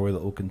it's a story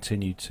that will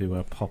continue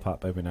to pop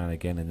up every now and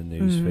again in the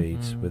news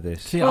feeds with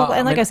this. See,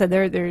 and like I said,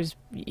 there's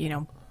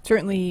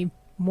certainly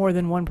more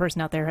than one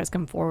person out there has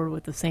come forward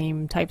with the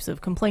same types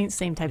of complaints,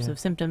 same types of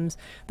symptoms.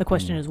 The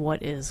question is,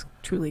 what is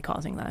truly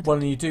causing that? Well,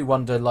 and you do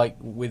wonder, like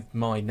with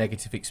my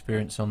negative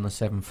experience on the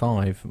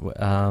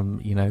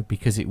 7.5,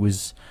 because it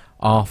was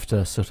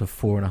after sort of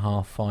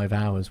 4.5, 5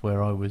 hours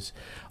where I was,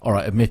 all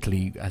right,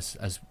 admittedly,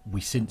 as we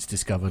since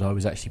discovered, I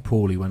was actually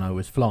poorly when I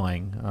was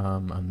flying,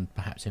 and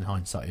perhaps in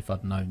hindsight, if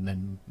I'd known,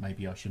 then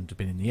maybe I shouldn't have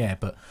been in the air,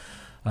 but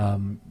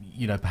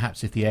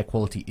perhaps if the air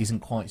quality isn't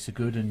quite so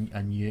good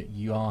and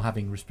you are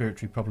having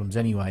respiratory problems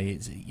anyway,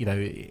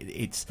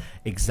 it's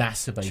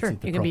exacerbated the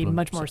problem. You can be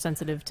much more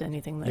sensitive to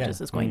anything that just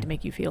is going to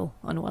make you feel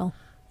unwell.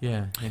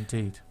 Yeah,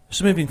 indeed.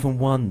 So moving from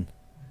one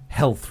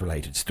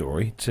health-related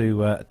story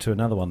to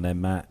another one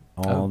then, Matt,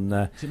 on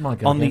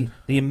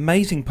the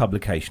amazing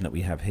publication that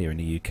we have here in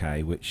the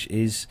UK, which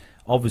is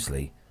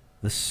obviously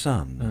The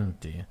Sun. Oh,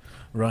 dear.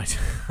 Right.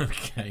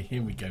 Okay,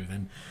 here we go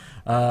then.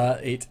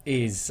 It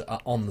is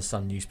on the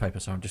Sun newspaper,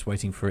 so I'm just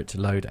waiting for it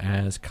to load,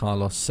 as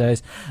Carlos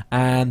says.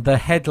 And the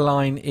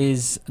headline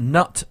is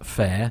Nut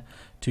Fair.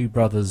 2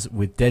 brothers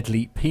with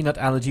deadly peanut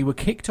allergy were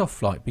kicked off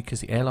flight because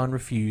the airline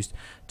refused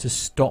to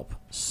stop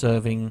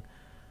serving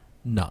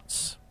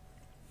nuts.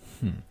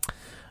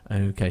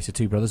 Okay, so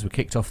 2 brothers were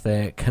kicked off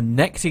their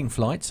connecting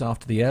flights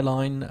after the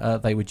airline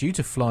they were due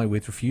to fly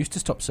with refused to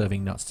stop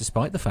serving nuts,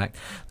 despite the fact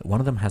that one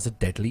of them has a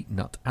deadly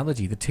nut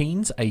allergy. The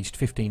teens, aged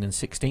 15 and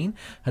 16,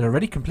 had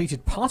already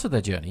completed part of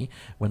their journey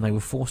when they were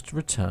forced to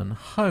return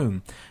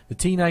home. The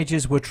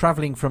teenagers were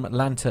travelling from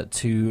Atlanta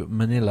to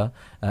Manila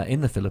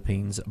in the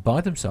Philippines by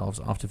themselves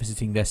after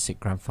visiting their sick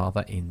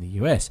grandfather in the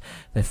US.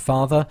 Their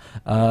father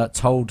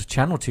told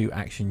Channel 2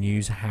 Action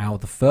News how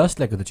the first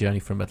leg of the journey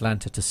from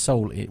Atlanta to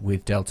Seoul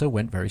with Delta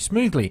went very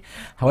smoothly.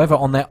 However,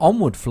 on their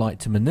onward flight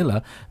to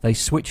Manila, they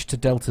switched to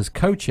Delta's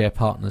co-chair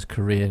partners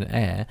Korean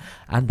Air,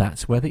 and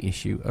that's where the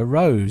issue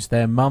arose.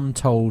 Their mum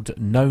told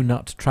No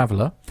Nut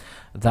Traveller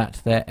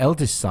that their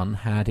eldest son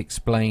had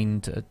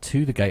explained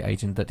to the gate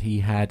agent that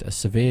he had a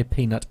severe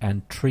peanut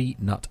and tree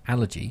nut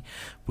allergy,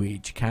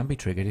 which can be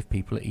triggered if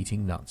people are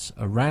eating nuts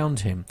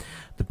around him.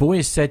 The boy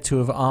is said to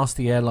have asked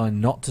the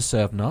airline not to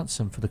serve nuts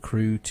and for the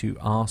crew to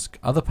ask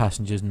other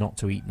passengers not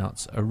to eat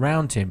nuts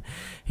around him.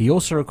 He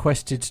also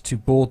requested to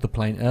board the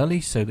plane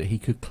early so that he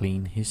could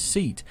clean his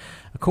seat.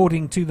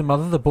 According to the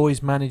mother, the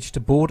boys managed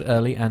to board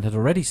early and had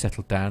already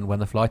settled down when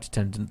the flight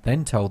attendant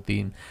then told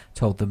them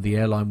the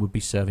airline would be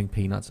serving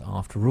peanuts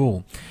after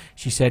all.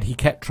 She said he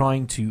kept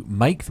trying to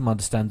make them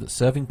understand that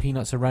serving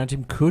peanuts around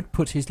him could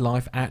put his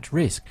life at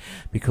risk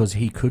because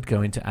he could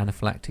go into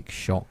anaphylactic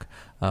shock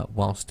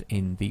whilst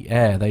in the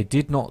air. They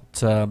did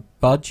not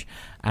budge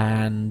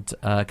and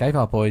gave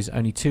our boys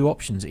only 2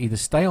 options: either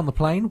stay on the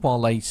plane while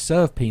they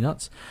serve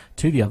peanuts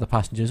to the other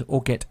passengers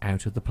or get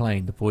out of the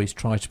plane. The boys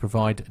tried to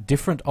provide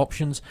different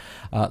options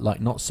like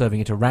not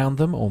serving it around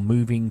them or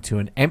moving to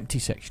an empty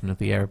section of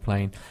the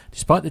aeroplane,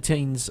 despite the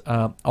teens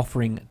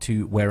offering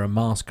to wear a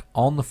mask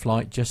on the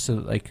flight just so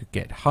that they could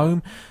get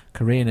home.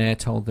 Korean Air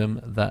told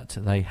them that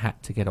they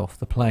had to get off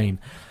the plane.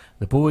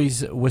 The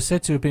boys were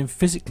said to have been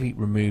physically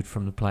removed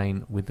from the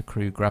plane, with the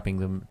crew grabbing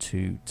them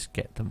to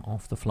get them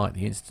off the flight.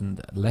 The incident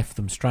left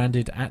them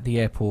stranded at the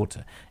airport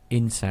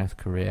in South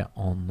Korea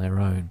on their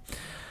own.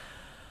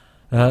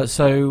 There are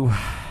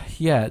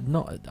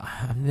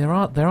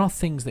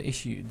things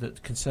that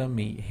concern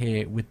me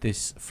here with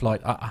this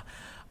flight.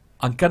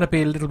 I'm going to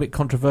be a little bit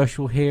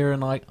controversial here,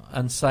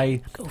 and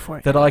say Go for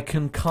it. that I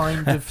can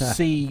kind of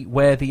see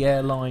where the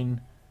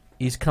airline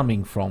is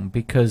coming from,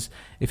 because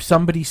if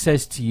somebody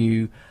says to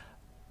you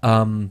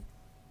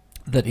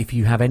that if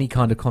you have any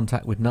kind of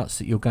contact with nuts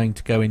that you're going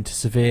to go into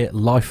severe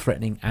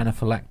life-threatening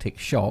anaphylactic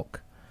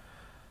shock,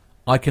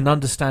 I can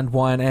understand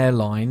why an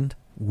airline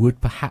would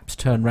perhaps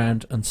turn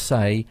around and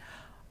say,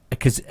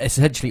 because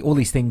essentially all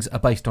these things are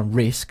based on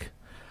risk,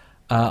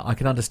 I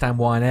can understand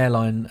why an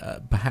airline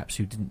perhaps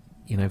who didn't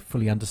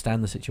fully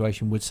understand the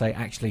situation would say,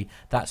 actually,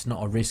 that's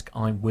not a risk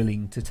I'm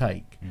willing to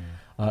take.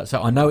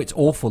 So I know it's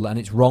awful and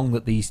it's wrong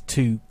that these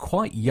 2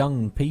 quite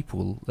young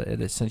people,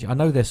 essentially, I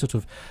know they're sort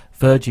of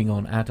verging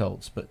on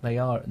adults, but they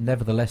are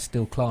nevertheless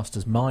still classed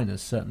as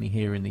minors, certainly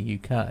here in the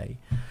UK.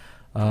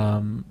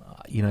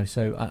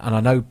 So, and I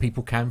know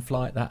people can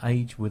fly at that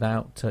age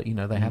without,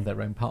 they have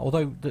their own part.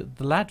 Although the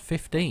lad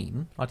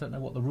 15, I don't know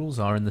what the rules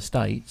are in the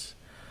States.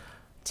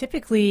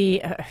 Typically,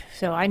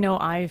 so I know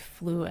I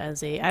flew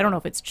as I don't know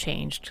if it's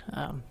changed.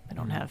 I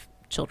don't have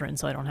children,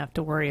 so I don't have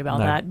to worry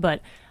about that.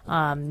 But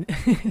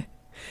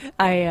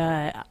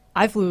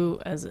I flew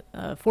as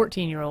a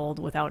 14-year-old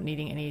without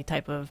needing any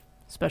type of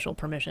special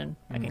permission.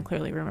 I can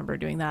clearly remember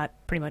doing that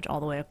pretty much all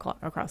the way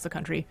across the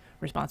country,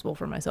 responsible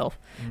for myself.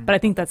 But I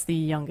think that's the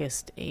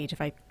youngest age.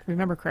 If I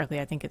remember correctly,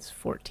 I think it's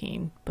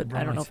 14, but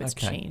I don't know if it's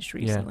changed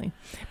recently.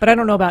 But I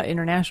don't know about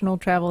international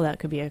travel. That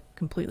could be a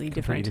completely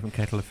different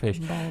kettle of fish.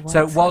 ball of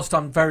So wax. whilst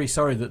I'm very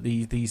sorry that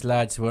these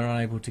lads were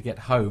unable to get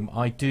home,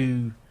 I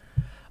do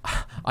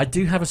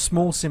have a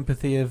small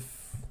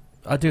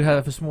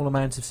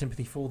amount of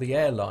sympathy for the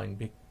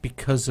airline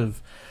because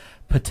of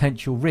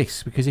potential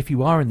risks. Because if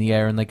you are in the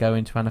air and they go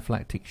into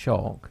anaphylactic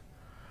shock,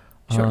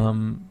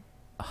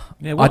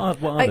 Yeah, what are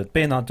the,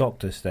 being our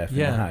doctor, Steph, in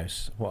the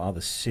house, what are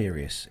the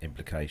serious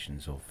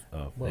implications of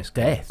this?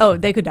 death. Oh,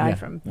 they could die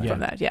from Yeah.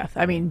 that. Yeah,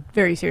 I mean,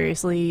 very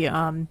seriously.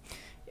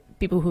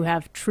 People who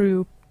have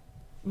true,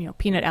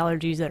 peanut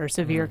allergies that are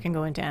severe can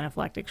go into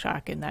anaphylactic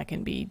shock, and that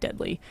can be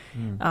deadly.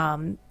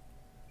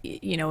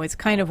 It's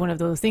kind of one of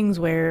those things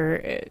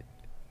where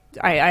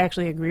I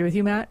actually agree with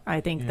you, Matt.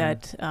 I think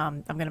that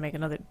I'm going to make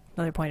another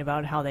point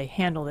about how they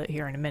handled it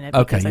here in a minute.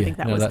 Because I think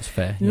that was that's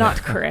fair. not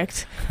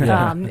correct.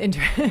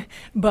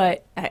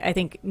 But I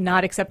think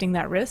not accepting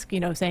that risk,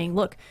 saying,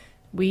 look,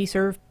 we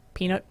serve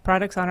peanut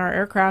products on our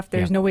aircraft.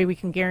 There's no way we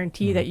can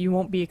guarantee that you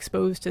won't be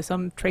exposed to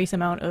some trace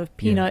amount of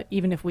peanut,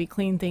 even if we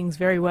clean things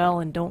very well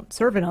and don't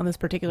serve it on this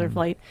particular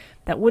flight.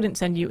 That wouldn't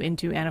send you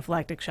into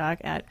anaphylactic shock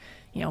at,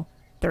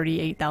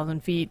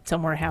 38,000 feet,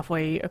 somewhere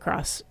halfway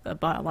across a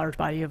large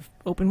body of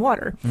open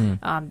water.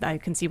 I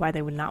can see why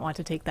they would not want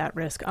to take that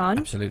risk on.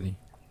 Absolutely.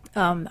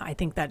 I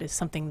think that is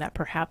something that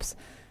perhaps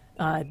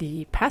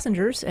the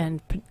passengers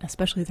and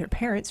especially their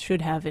parents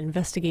should have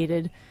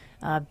investigated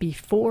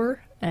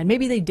before, and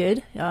maybe they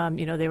did.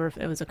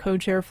 It was a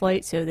code share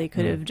flight, so they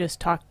could have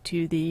just talked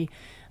to the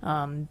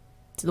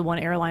one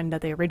airline that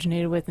they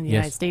originated with in the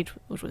United States,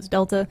 which was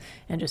Delta,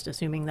 and just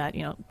assuming that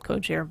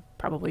code share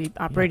probably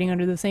operating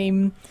under the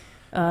same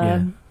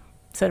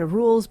set of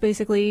rules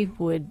basically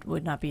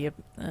would not be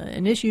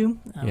an issue.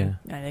 I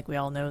think we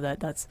all know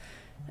that that's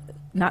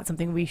not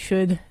something we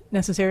should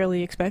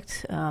necessarily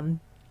expect.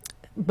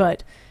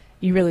 But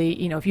you really,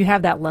 if you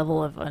have that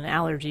level of an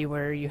allergy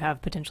where you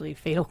have potentially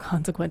fatal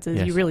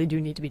consequences, you really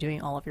do need to be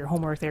doing all of your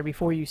homework there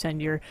before you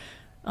send your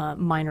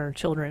minor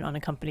children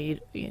unaccompanied,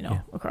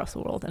 across the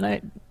world. And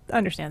I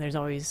understand there's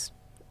always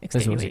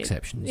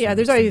exceptions. Yeah,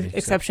 there's always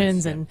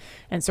exceptions and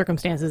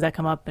circumstances that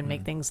come up and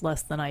make things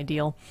less than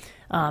ideal.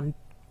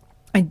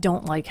 I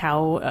don't like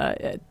how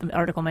the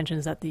article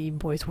mentions that the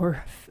boys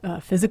were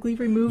physically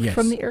removed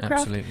from the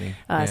aircraft. Absolutely.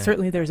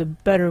 Certainly there's a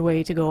better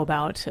way to go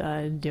about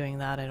doing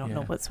that. I don't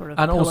know what sort of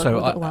and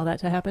also would allow that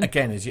to happen.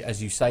 Again,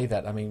 as you say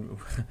that, I mean,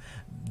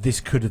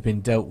 this could have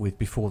been dealt with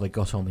before they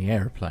got on the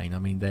aeroplane. I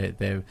mean,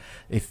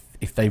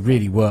 if they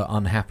really were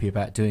unhappy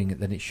about doing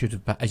it, then it should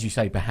have, as you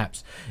say,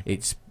 perhaps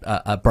it's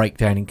a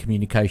breakdown in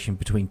communication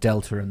between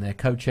Delta and their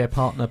co-chair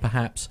partner,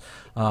 perhaps.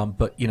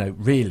 But,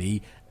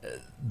 really,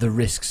 the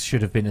risks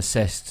should have been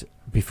assessed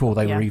before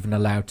they were even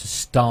allowed to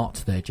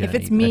start their journey. If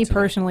it's me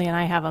personally and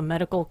I have a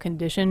medical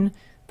condition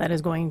that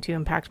is going to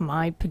impact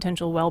my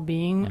potential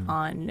well-being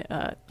on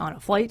a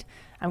flight,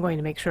 I'm going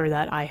to make sure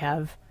that I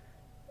have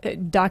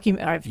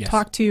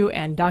talked to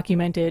and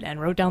documented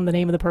and wrote down the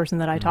name of the person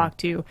that I talked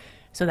to,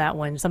 so that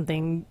when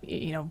something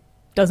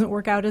doesn't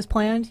work out as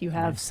planned, you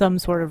have some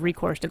sort of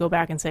recourse to go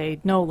back and say,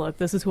 no, look,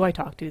 this is who I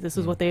talked to, this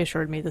is what they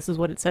assured me, this is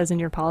what it says in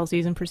your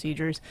policies and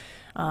procedures.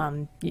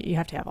 You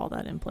have to have all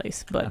that in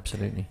place. But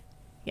absolutely,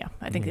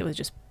 I think it was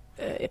just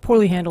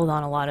poorly handled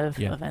on a lot of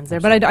events there.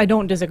 But I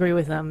don't disagree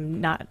with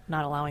them not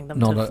allowing them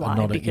to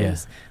fly,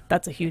 because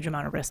that's a huge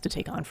amount of risk to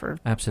take on for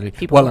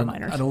people who are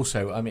minors. And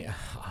also, I mean,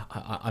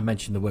 I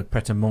mentioned the word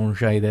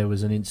pret-a-manger. There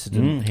was an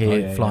incident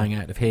flying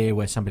out of here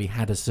where somebody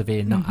had a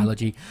severe nut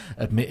allergy.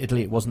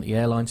 Admittedly, it wasn't the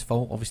airline's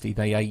fault. Obviously,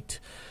 they ate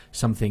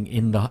something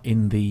in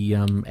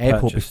the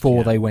airport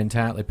before they went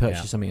out. They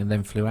purchased something and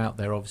then flew out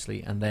there,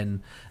 obviously, and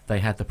then they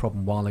had the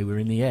problem while they were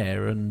in the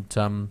air. And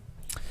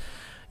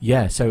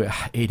so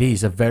it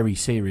is a very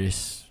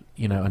serious,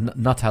 and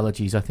nut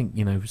allergies. I think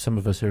some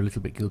of us are a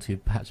little bit guilty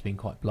of perhaps being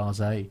quite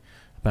blasé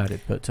about it,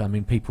 but I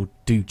mean, people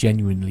do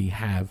genuinely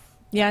have.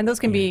 Yeah, and those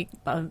can be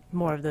one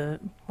of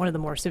the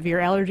more severe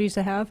allergies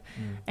to have.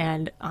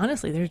 And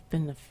honestly, there's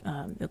been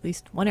at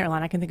least one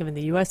airline I can think of in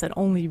the U.S. that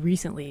only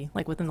recently,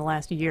 like within the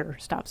last year,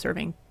 stopped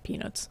serving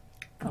peanuts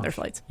on their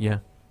flights. Yeah.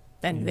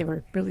 And they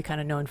were really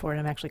kind of known for it.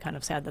 I'm actually kind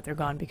of sad that they're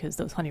gone, because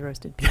those honey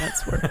roasted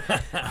peanuts were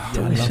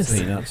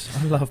delicious.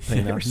 I love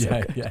peanuts.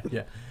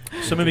 Yeah.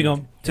 So moving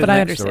on to the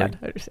next story.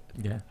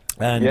 Yeah.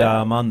 And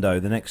Armando,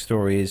 the next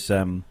story is bit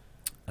of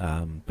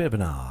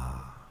an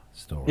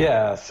story.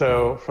 Yeah,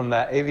 so from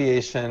that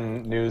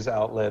aviation news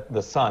outlet,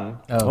 The Sun.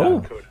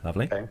 Oh,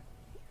 lovely.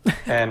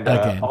 And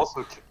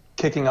also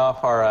kicking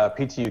off our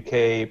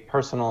PTUK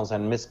Personals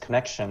and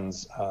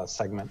Misconnections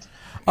segment.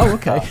 Oh,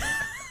 okay.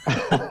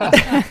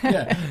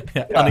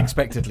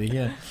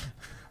 Unexpectedly,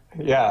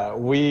 Yeah,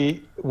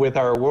 with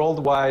our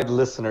worldwide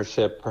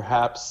listenership,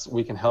 perhaps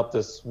we can help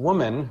this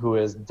woman who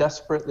is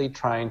desperately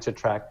trying to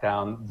track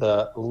down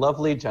the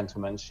lovely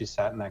gentleman she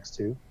sat next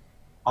to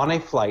on a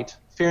flight,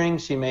 fearing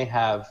she may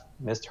have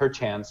missed her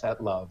chance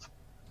at love.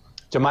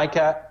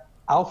 Jamaica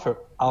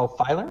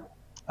Alfiler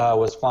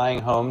was flying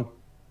home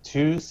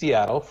to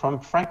Seattle from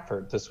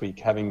Frankfurt this week,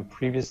 having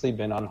previously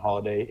been on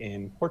holiday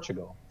in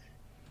Portugal.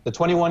 The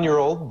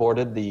 21-year-old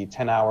boarded the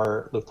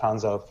 10-hour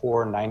Lufthansa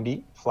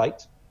 490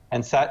 flight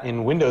and sat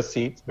in window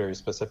seat, very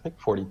specific,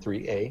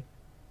 43A,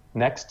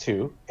 next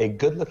to a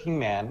good-looking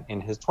man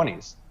in his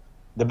 20s.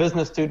 The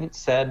business student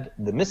said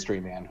the mystery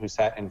man who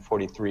sat in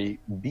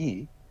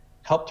 43B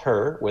helped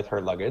her with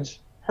her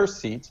luggage, her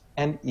seat,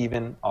 and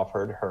even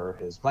offered her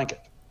his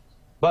blanket.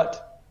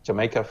 But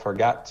Jamaica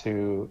forgot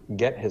to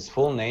get his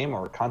full name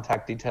or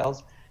contact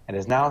details and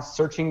is now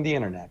searching the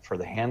internet for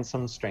the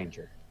handsome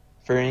stranger,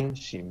 fearing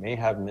she may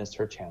have missed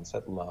her chance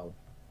at love.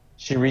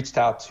 She reached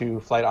out to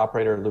flight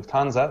operator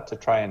Lufthansa to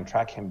try and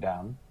track him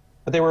down,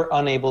 but they were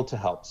unable to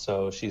help,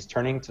 so she's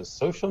turning to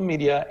social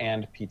media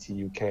and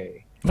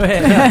PTUK.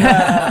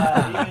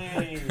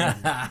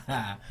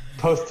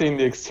 Posting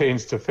the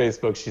exchange to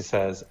Facebook, she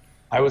says,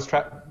 I was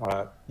trapped.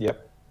 Kind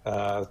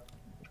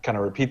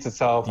of repeats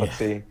itself. Let's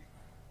see.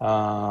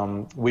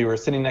 We were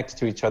sitting next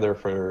to each other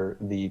for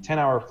the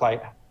 10-hour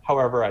flight.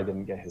 However, I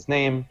didn't get his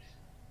name,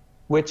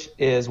 which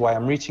is why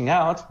I'm reaching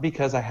out,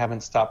 because I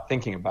haven't stopped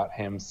thinking about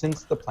him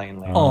since the plane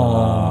landed.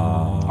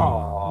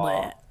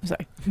 Aww.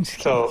 Sorry.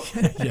 So,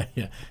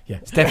 yeah.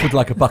 Steph would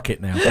like a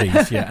bucket now,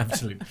 please. Yeah,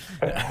 absolutely.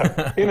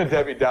 in a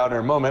Debbie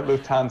Downer moment,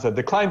 Lufthansa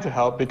declined to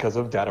help because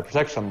of data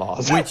protection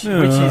laws. Which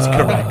is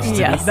correct.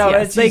 Yes,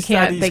 they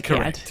can't. They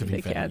can't.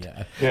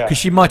 Because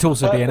she might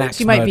also be an axe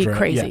She might be murderer.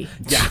 crazy.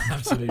 Yeah,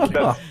 absolutely.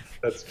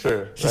 That's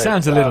true. She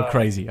sounds a little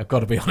crazy, I've got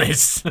to be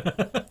honest.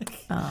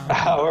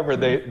 However,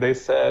 they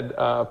said,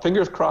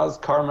 fingers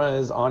crossed, karma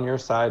is on your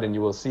side and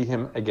you will see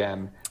him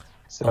again.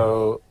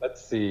 So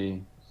let's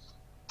see.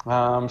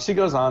 She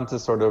goes on to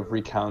sort of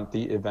recount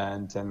the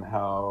event and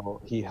how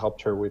he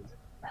helped her with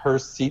her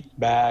seat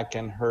back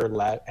and her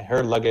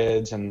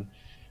luggage, and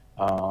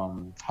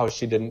how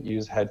she didn't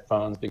use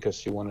headphones because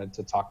she wanted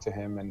to talk to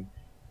him, and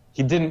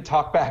he didn't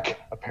talk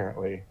back,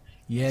 apparently.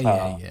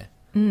 Yeah.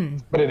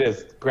 But it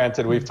is,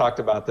 granted, we've talked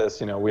about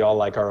this, we all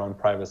like our own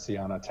privacy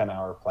on a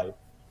 10-hour flight.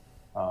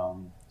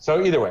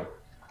 So either way,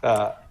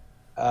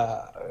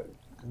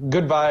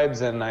 good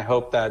vibes, and I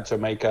hope that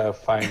Jamaica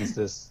finds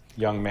this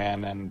young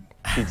man and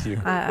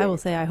PTU. I will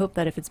say, I hope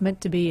that if it's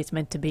meant to be, it's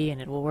meant to be,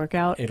 and it will work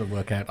out. It'll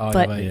work out.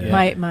 But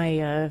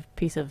my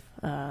piece of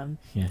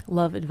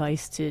love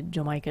advice to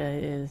Jamaica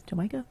is,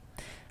 Jamaica,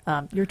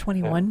 you're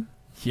 21.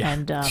 Yeah.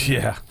 And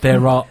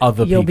there are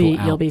other you'll people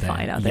be you'll be there.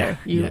 fine out there.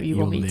 You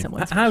will meet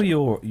someone. How are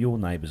your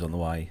neighbours on the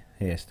way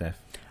here, Steph?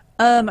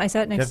 I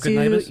sat next good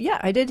neighbours? Yeah,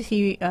 I did.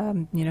 He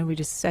we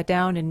just sat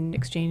down and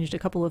exchanged a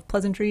couple of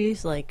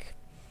pleasantries, like,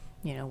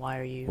 why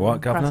are you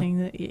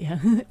crossing the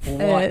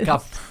What,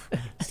 Gov?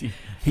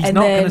 He's And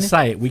not then- going to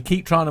say it. We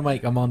keep trying to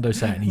make Armando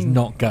say it, and he's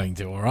not going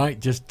to, all right?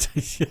 Just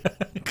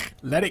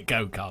let it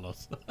go,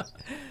 Carlos.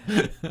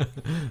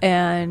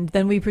 And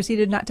then we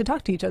proceeded not to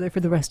talk to each other for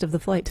the rest of the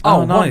flight.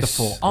 Oh, nice.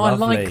 Wonderful. I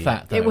Lovely. like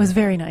that, though. It was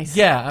very nice.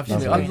 Yeah,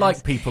 absolutely. Lovely. I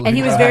like people And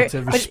who he was know very, how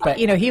to respect.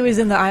 but, he was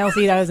in the aisle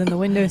seat. I was in the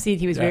window seat.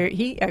 He was Yeah.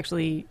 he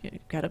actually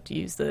got up to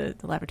use the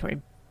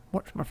lavatory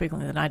more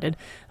frequently than I did.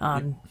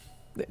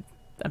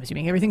 I'm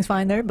assuming everything's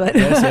fine there, but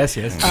Yes.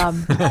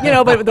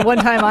 but the one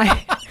time I'm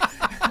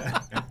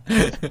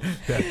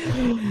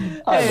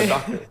a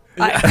doctor.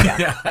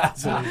 Yeah,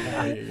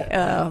 absolutely. but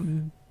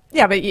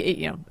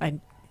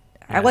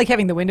I like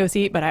having the window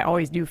seat, but I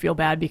always do feel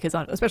bad because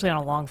especially on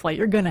a long flight,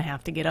 you're gonna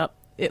have to get up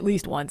at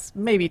least once,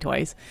 maybe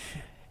twice.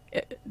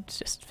 It's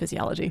just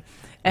physiology,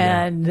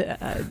 and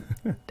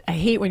I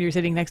hate when you're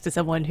sitting next to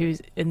someone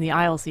who's in the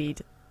aisle seat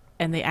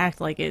and they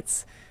act like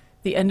it's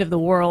the end of the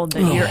world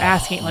that you're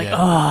asking, like, you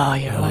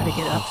want to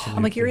get up. Absolutely.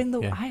 I'm like, you're in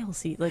the Yeah. aisle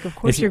seat. Like, of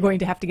course you're going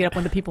to have to get up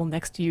when the people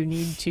next to you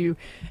need to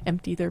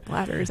empty their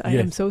bladders. I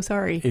Yes. am so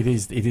sorry. It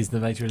is the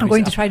nature of the I'm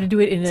going to beast. try to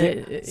do it in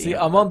a... See,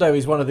 Armando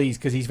is one of these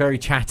because he's very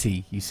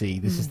chatty. You see,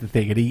 this is the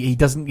thing, and he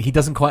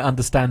doesn't quite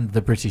understand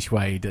the British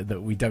way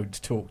that we don't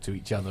talk to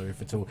each other,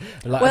 if at all.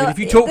 Like, Well, if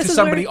you talk this to is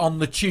somebody where- on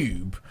the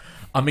tube,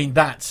 I mean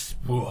that's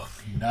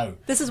no.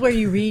 This is where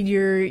you read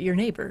your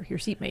neighbor, your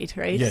seatmate,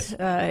 right? Yes.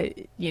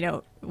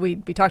 We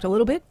talked a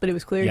little bit, but it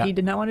was clear Yeah. he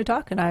did not want to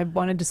talk, and I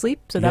wanted to sleep,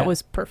 so Yeah. that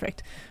was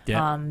perfect.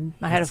 Yeah.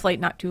 I had a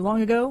flight not too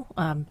long ago.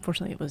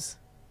 Fortunately, it was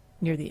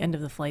near the end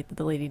of the flight that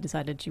the lady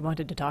decided she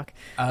wanted to talk.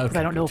 Because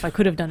I don't know if I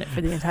could have done it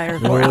for the entire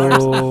 4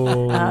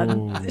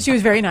 hours. She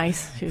was very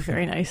nice.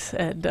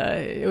 And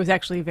it was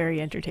actually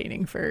very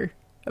entertaining for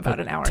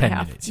about an hour and 10 a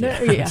half. minutes,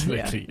 No,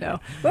 yeah. no.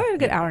 Well, a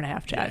good hour and a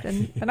half chat,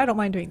 and I don't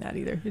mind doing that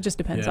either. It just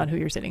depends Yeah. on who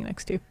you're sitting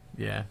next to.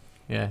 Yeah.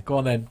 Go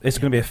on then. It's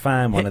going to be a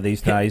fan one of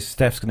these days.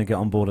 Steph's going to get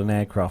on board an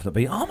aircraft and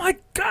be, oh my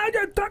God,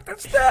 you're Dr.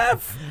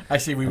 Steph!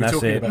 Actually, we And were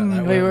that's talking it. about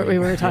that. We weren't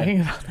were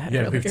talking about that.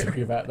 Yeah, we earlier. were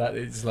talking about that.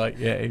 It's like,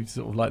 it's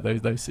sort of like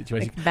those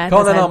situations. Like, Go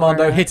on then, Van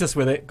Armando, Hazard- hit us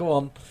with it. Go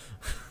on.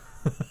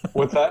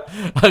 What's that?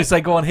 I would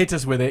say, go on, hit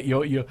us with it.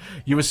 You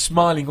were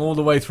smiling all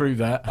the way through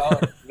that. Oh,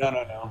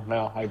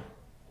 no. I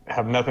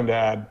have nothing to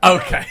add.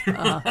 Okay.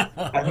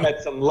 I've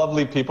met some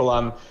lovely people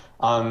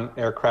on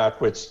aircraft,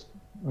 which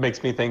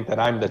makes me think that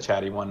I'm the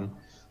chatty one.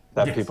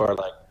 that Yes. people are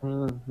like,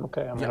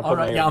 okay, I'm gonna All put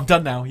right, my yeah, I'm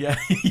done now. Yeah,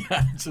 yeah,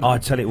 absolutely. I'll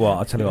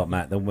tell you what,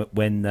 Matt.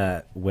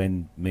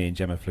 When me and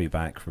Gemma flew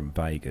back from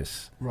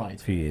Vegas a Right.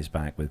 few years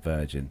back with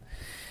Virgin,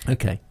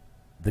 Okay.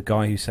 the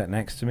guy who sat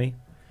next to me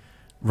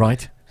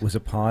Right. was a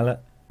pilot.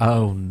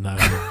 Oh no.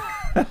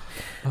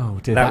 Oh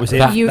dear. That was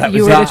it. You That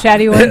you was were that- the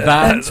chatty one.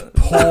 That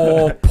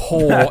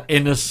poor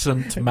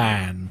innocent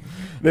man.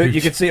 Look,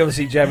 you could see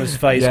obviously Gemma's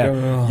face. Yeah,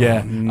 Going, oh,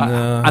 yeah.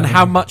 no. And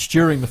how much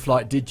during the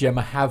flight did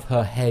Gemma have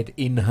her head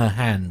in her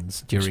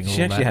hands during all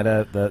She actually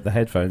that? had the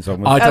headphones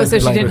on. I Oh, don't so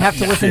she blame didn't her. have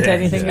to listen to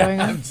anything Yeah,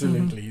 going on.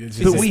 absolutely. It's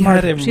She's But a we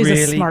smart- had a she's a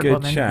really smart good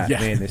woman. chat. Yeah.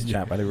 Me and this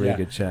chap had a really Yeah.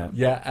 good chat.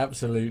 Yeah,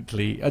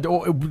 absolutely.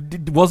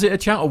 Was it a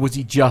chat, or was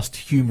he just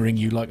humouring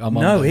you like I'm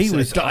on? No, this? he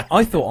was.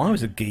 I thought I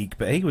was a geek,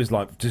 but he was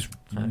like just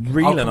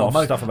reeling come on, off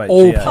most- stuff about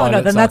all GA. Oh no,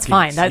 pilots then are that's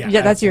fine. geeks. That, Yeah,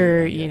 yeah, that's your,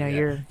 absolutely. you know, Yeah.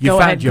 your You go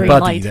found ahead your green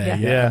buddy light. there. Yeah.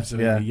 Yeah,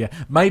 absolutely. Yeah.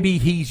 Maybe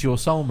he's your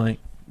soulmate.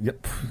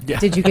 Yep. Yeah.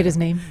 Did you get his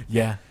name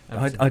Yeah.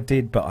 I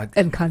did, but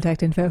and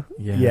contact info?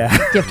 Yeah. yeah.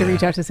 You have to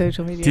reach out to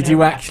social media. Did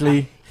you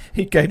actually?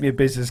 He gave me a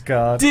business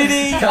card. Did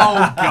he? Oh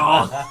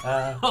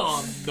God!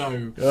 Oh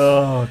no!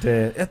 Oh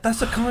dear. That's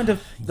the kind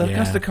of Yeah.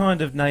 that's the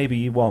kind of neighbour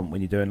you want when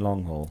you're doing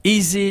long haul.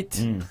 Is it?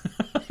 Mm.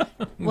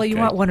 Well, you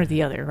Okay. want one or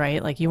the other,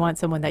 right? Like you want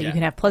someone that you Yeah.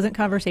 can have pleasant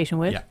conversation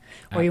with, Yeah,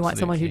 or you want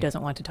someone who absolutely.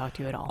 doesn't want to talk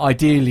to you at all.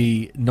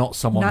 Ideally, not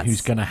someone Not who's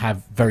s- going to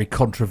have very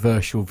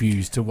controversial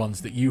views to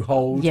ones that you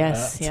hold.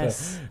 Yes, to-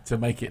 yes. To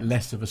make it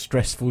less of a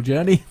stressful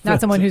journey. Not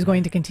But- someone who's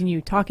going to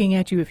continue talking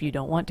at you if you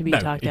don't want to be No,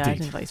 talked at,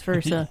 indeed. and vice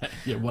versa.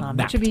 Yeah, one It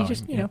nap should be time,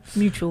 just yeah.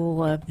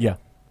 mutual Yeah,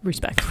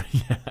 respect.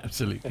 yeah,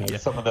 absolutely. Yeah.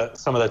 Some of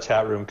the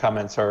chat room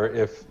comments are,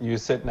 if you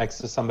sit next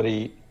to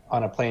somebody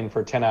on a plane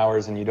for 10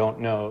 hours and you don't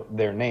know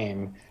their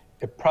name,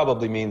 it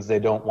probably means they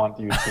don't want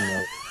you to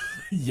know.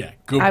 Yeah,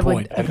 good I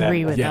point. would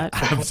agree with Yeah,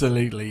 that.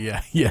 absolutely.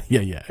 Yeah, yeah, yeah,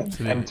 yeah.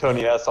 Absolutely. And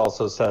Tony S.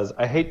 also says,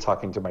 I hate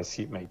talking to my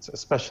seatmates,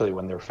 especially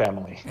when they're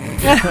family.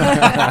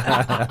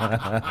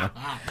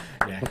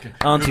 Yeah, good-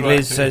 Auntie good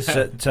Liz work. says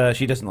that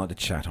she doesn't like to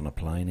chat on a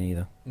plane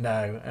either.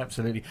 No,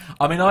 absolutely.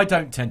 I mean, I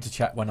don't tend to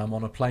chat when I'm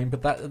on a plane,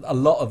 but that a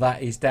lot of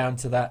that is down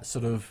to that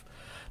sort of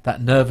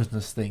that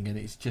nervousness thing, and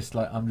it's just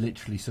like I'm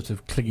literally sort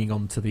of clinging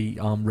onto the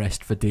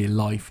armrest for dear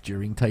life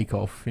during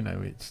takeoff. You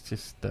know, it's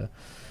just.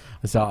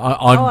 So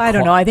I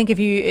don't know. I think if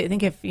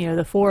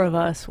the four of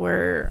us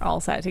were all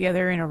sat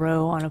together in a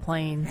row on a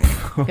plane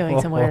going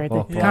somewhere,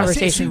 the Yeah.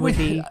 conversation See, would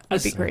be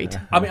great.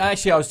 I mean,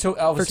 actually, I was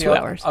obviously 2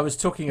 hours, I was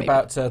talking maybe.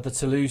 about the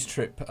Toulouse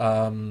trip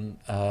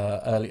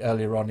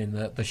earlier on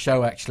in the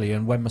show, actually,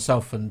 and when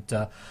myself and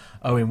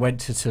Owen went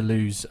to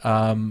Toulouse,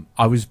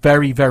 I was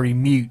very, very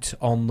mute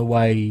on the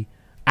way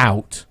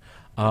out,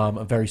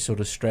 a very sort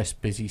of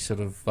stressed, busy, sort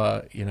of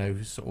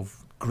sort of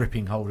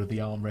gripping hold of the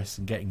armrests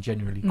and getting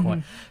genuinely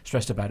quite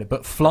stressed about it.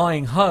 But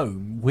flying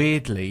home,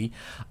 weirdly,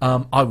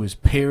 I was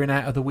peering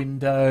out of the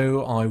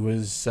window. I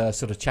was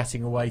sort of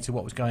chatting away to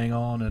what was going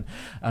on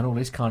and all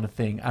this kind of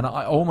thing. And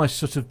I almost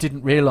sort of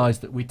didn't realise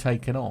that we'd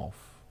taken off.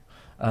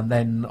 And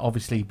then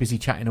obviously busy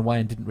chatting away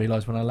and didn't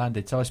realise when I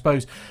landed. So I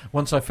suppose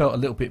once I felt a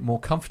little bit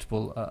more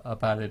comfortable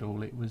about it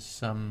all, it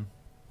was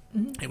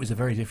a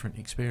very different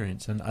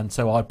experience. And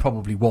so I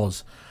probably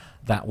was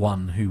that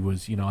one who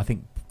was, I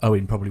think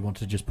Owen probably wanted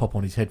to just pop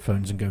on his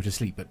headphones and go to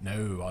sleep, but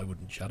no, I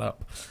wouldn't shut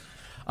up.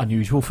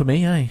 Unusual for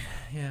me, eh?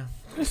 Yeah.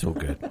 It's all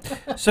good.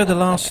 So the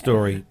last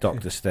story,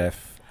 Dr.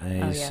 Steph,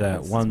 is this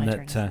is one my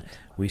that turn.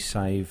 we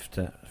saved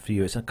for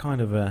you. It's a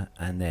kind of an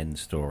end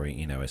story.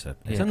 It's a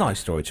Yeah. nice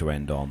story to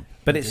end on,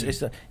 but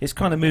it's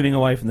kind of moving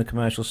away from the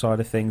commercial side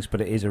of things. But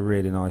it is a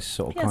really nice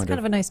sort of Yeah, it's kind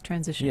of a nice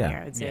transition Yeah.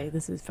 here, I'd say. Yeah.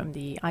 This is from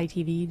the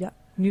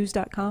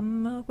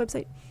itvnews.com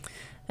website.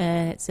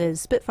 And it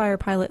says, Spitfire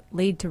pilot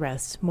laid to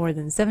rest more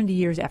than 70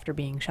 years after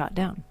being shot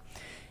down.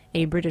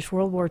 A British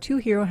World War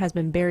II hero has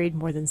been buried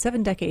more than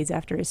 7 decades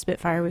after his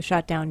Spitfire was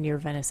shot down near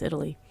Venice,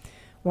 Italy.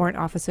 Warrant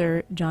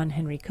Officer John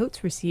Henry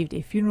Coates received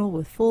a funeral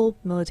with full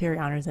military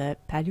honors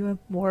at Padua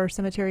War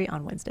Cemetery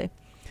on Wednesday.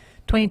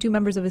 22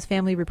 members of his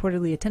family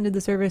reportedly attended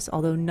the service,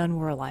 although none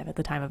were alive at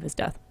the time of his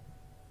death.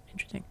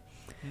 Interesting.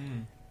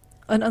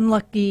 An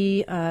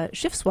unlucky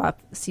shift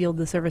swap sealed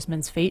the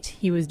serviceman's fate.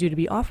 He was due to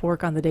be off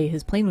work on the day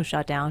his plane was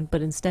shot down,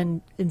 but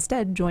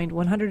instead joined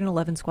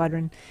 111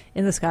 Squadron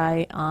in the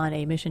sky on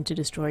a mission to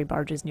destroy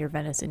barges near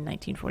Venice in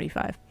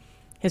 1945.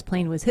 His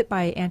plane was hit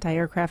by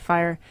anti-aircraft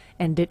fire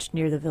and ditched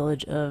near the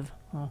village of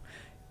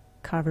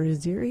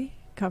Cavarziri?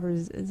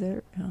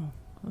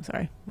 I'm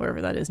sorry,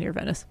 wherever that is near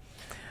Venice.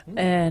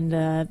 And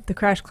the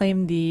crash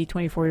claimed the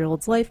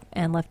 24-year-old's life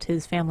and left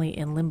his family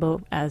in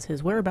limbo as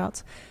his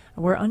whereabouts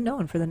were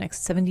unknown for the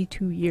next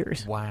 72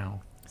 years.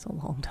 Wow. It's a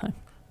long time.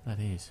 That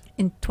is.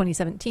 In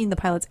 2017, the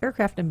pilot's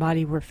aircraft and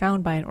body were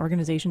found by an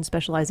organization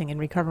specializing in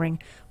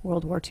recovering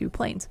World War II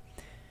planes.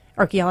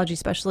 Archaeology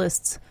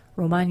specialists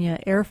Romagna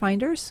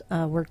Airfinders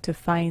worked to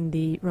find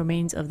the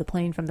remains of the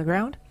plane from the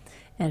ground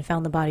and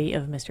found the body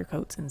of Mr.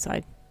 Coates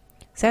inside.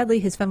 Sadly,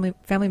 his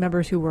family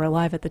members who were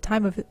alive at the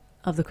time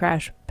of the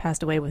crash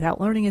passed away without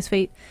learning his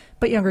fate,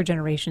 but younger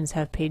generations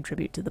have paid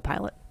tribute to the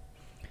pilot.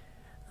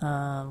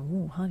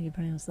 How do you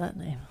pronounce that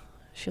name?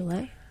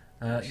 Chalet?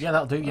 Yeah,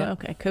 that'll do, yeah.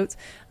 Okay, Coates,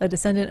 a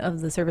descendant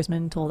of the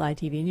serviceman, told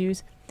ITV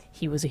News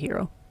he was a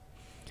hero.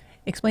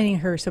 Explaining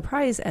her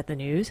surprise at the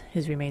news,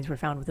 his remains were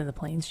found within the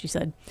planes, she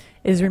said,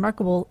 "It is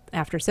remarkable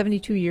after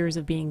 72 years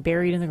of being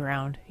buried in the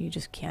ground. You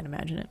just can't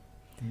imagine it."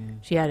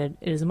 She added,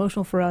 "It is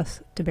emotional for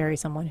us to bury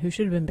someone who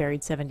should have been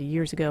buried 70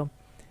 years ago,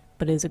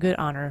 but it is a good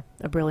honor,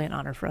 a brilliant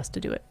honor for us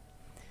to do it."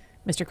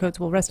 Mr. Coates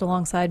will rest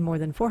alongside more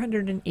than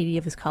 480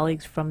 of his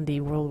colleagues from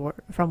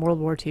World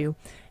War II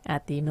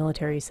at the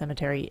military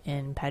cemetery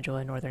in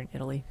Padua, northern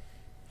Italy.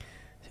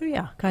 So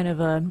yeah, kind of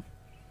a...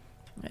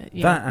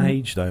 that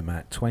age though,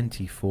 Matt,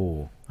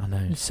 24. I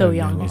know, it's so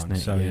young, isn't it?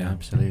 So yeah, young.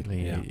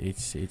 absolutely. Yeah.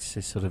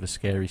 It's sort of a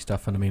scary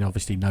stuff, and I mean,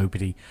 obviously,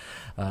 nobody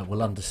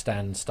will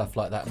understand stuff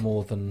like that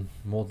more than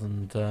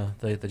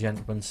the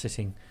gentleman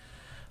sitting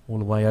all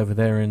the way over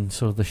there in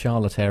sort of the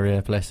Charlotte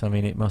area. Bless. I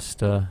mean, it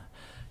must.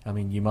 I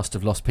mean, you must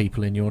have lost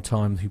people in your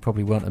time who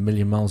probably weren't a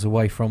million miles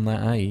away from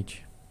that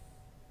age.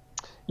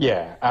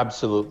 Yeah,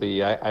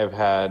 absolutely. I've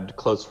had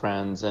close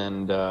friends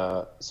and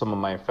some of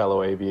my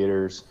fellow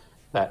aviators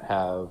that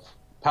have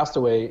passed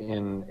away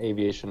in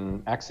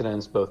aviation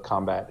accidents, both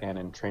combat and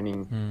in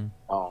training.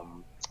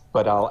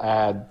 But I'll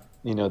add,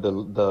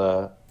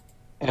 the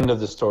end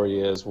of the story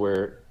is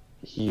where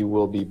he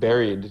will be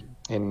buried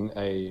in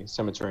a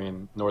cemetery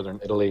in northern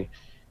Italy.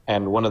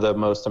 And one of the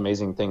most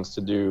amazing things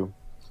to do,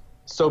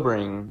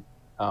 sobering,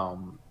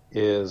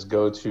 is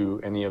go to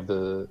any of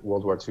the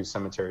World War II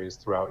cemeteries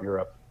throughout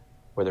Europe,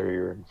 whether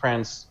you're in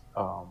France,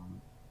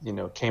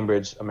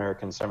 Cambridge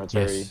American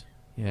Cemetery. Yes.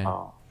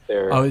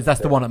 Yeah.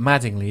 That's the one at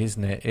Madingley,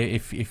 isn't it?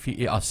 If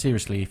you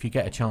seriously, if you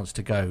get a chance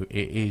to go,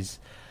 it is.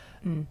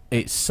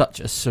 It's such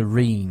a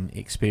serene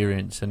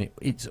experience, and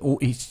it's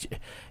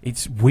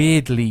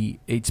weirdly,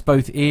 it's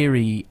both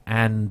eerie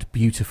and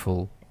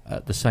beautiful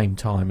at the same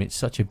time. It's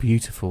such a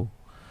beautiful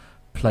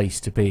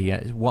place to be.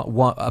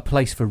 What a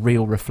place for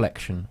real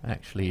reflection,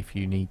 actually, if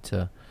you need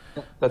to.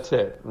 That's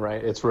it,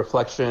 right? It's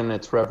reflection,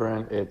 it's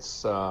reverent,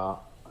 it's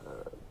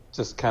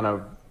just kind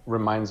of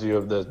reminds you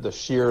of the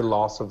sheer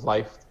loss of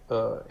life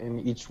in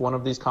each one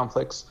of these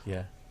conflicts.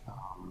 Yeah.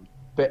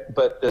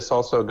 But this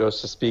also goes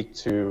to speak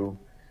to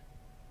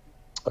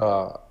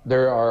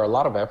there are a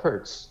lot of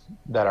efforts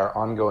that are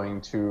ongoing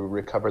to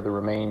recover the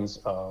remains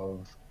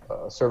of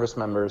service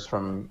members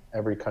from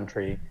every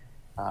country.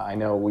 I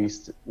know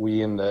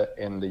we in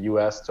the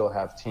U.S. still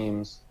have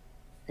teams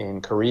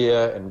in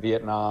Korea and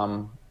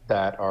Vietnam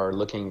that are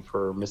looking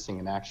for missing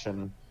in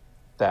action,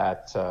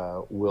 that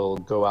will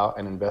go out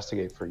and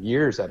investigate for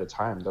years at a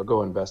time. They'll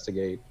go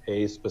investigate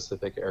a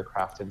specific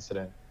aircraft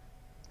incident,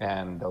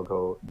 and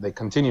they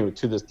continue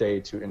to this day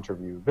to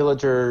interview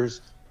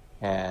villagers,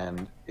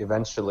 and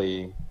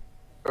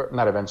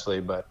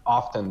but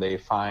often they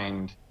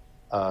find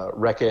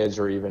wreckage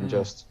or even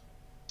just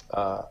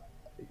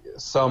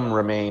some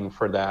remain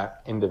for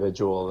that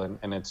individual,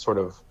 and it's sort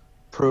of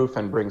proof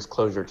and brings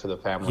closure to the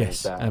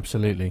families. Yes,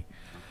 absolutely.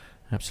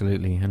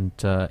 Absolutely, and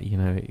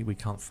we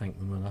can't thank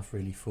them enough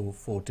really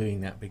for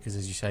doing that, because,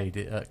 as you say,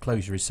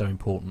 closure is so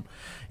important.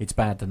 It's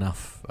bad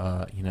enough,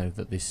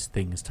 that this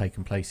thing has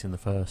taken place in the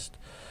first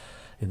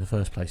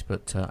place,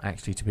 but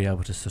actually to be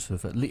able to sort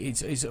of,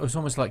 it's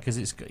almost like,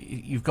 because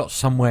you've got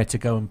somewhere to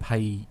go and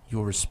pay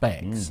your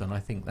respects, and I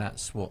think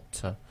that's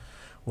what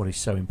is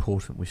so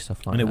important with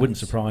stuff like that. And it wouldn't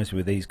surprise me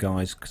with these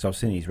guys, because I've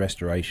seen these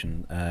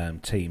restoration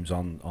teams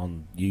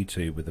on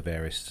YouTube with the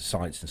various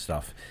sites and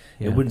stuff.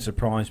 Yeah. It wouldn't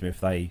surprise me if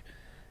they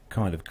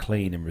kind of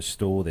clean and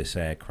restore this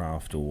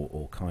aircraft,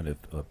 or kind of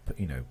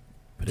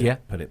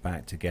put it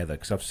back together,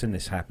 because I've seen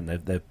this happen.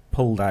 They've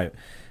pulled out,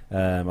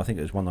 I think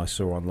it was one I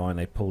saw online,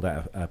 they pulled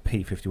out a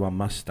P-51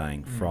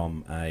 Mustang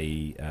from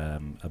a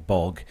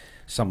bog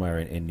somewhere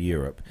in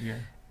Europe,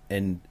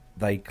 and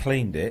they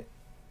cleaned it.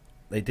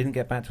 They didn't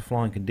get back to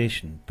flying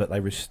condition, but they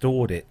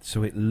restored it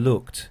so it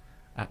looked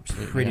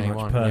absolutely pretty A1,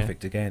 much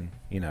perfect again,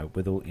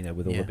 with all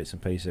the bits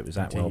and pieces. It was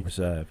that Indeed. well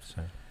preserved.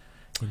 So.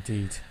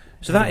 Indeed.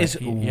 So that is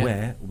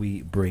where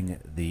we bring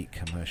the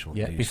commercial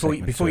news before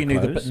you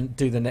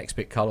do the next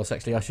bit, Carlos,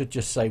 actually, I should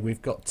just say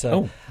we've got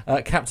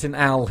Captain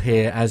Al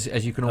here, as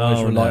you can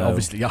always rely. No.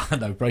 Obviously, I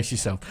know, brace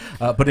yourself.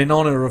 But in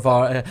honour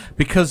of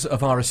because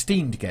of our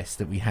esteemed guest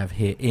that we have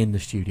here in the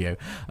studio,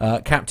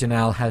 Captain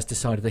Al has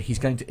decided that he's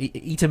going to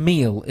eat a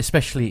meal,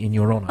 especially in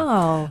your honour.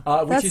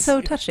 Oh, that's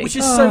so touching. Which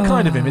is so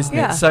kind of him, isn't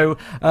Yeah. it? So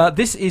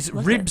this is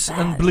ribs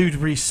and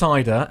blueberry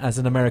cider as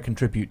an American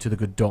tribute to the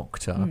Good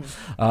Doctor.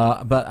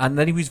 And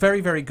then he was very,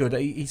 very good.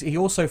 He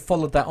also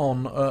followed that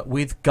on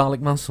with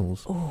garlic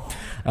mussels.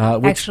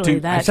 Actually,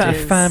 is that a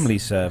family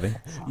serving?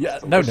 Yeah,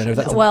 no.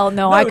 That's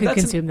I could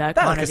consume that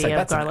quantity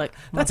of garlic.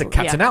 That's a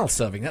Captain Al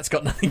serving. That's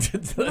got nothing to.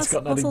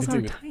 Mussels do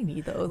are with it.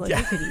 tiny though. Like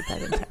you could eat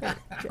that entire.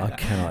 I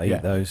cannot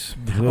eat those.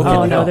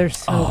 Oh no, they're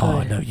so good.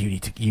 Oh no, you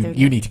need to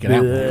get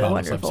out. Carlos. I'm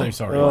Wonderful. so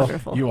sorry.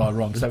 Wonderful. You are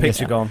wrong. So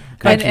Picture gone.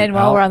 And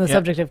while we're on the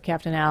subject of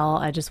Captain Al,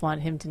 I just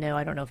want him to know,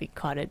 I don't know if he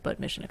caught it, but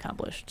mission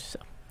accomplished. So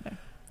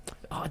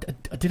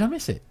did I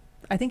miss it?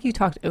 I think you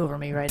talked over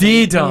me, right?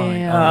 Did I?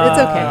 Yeah, it's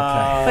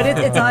okay. But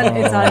it's on.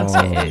 It's on.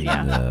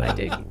 Yeah, no. I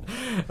did.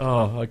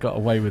 Oh, I got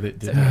away with it,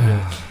 didn't I?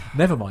 Yeah.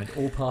 Never mind.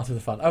 All part of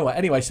the fun. Oh,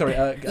 anyway, sorry.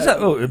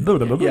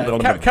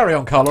 Carry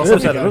on, Carlos.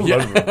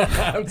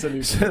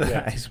 Absolutely. So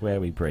that is where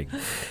we bring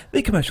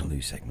the commercial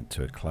news segment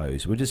to a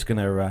close. We're just going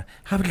to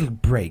have a little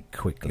break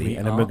quickly,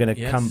 and then we're going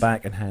to come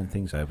back and hand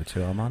things over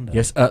to Armando.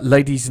 Yes,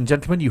 ladies and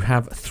gentlemen, you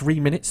have 3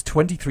 minutes,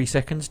 23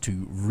 seconds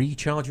to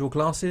recharge your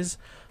glasses,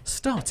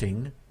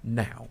 starting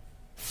now.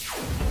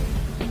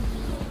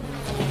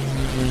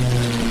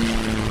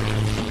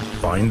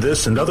 Find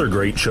this and other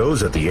great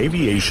shows at the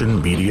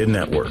Aviation Media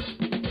Network.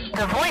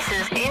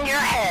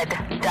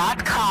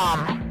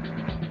 TheVoicesInYourHead.com.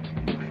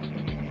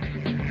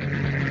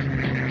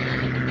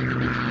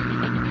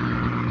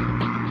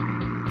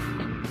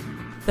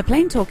 The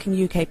Plain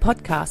Talking UK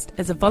podcast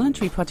is a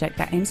voluntary project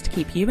that aims to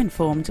keep you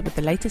informed with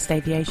the latest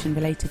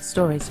aviation-related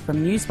stories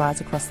from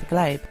newswires across the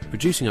globe.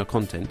 Producing our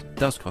content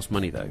does cost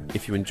money though.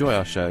 If you enjoy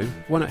our show,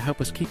 why not help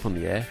us keep on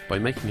the air by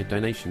making a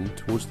donation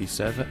towards the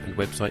server and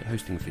website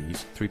hosting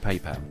fees through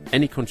PayPal.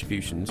 Any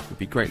contributions would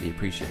be greatly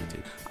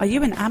appreciated. Are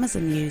you an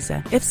Amazon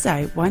user? If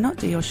so, why not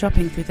do your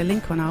shopping through the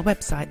link on our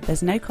website?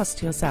 There's no cost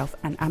to yourself,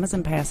 and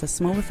Amazon pay us a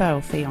small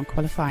referral fee on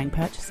qualifying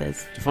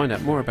purchases. To find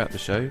out more about the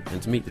show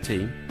and to meet the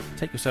team,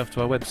 take yourself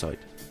to our website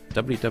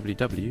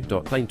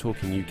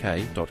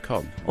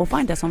www.plaintalkinguk.com, or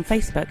find us on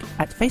Facebook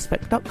at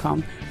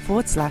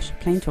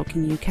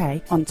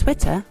facebook.com/plaintalkinguk, on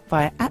Twitter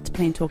via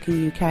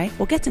 @plaintalkinguk,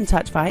 or get in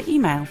touch via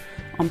email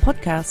on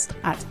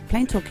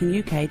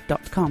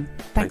podcast@plaintalkinguk.com.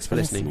 Thanks for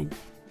listening.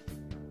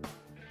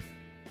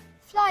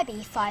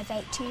 Flybe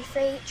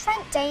 5823,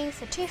 Trent Dane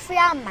for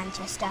 23-hour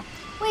Manchester,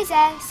 Wizz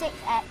Air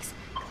 6X,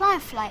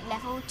 climb flight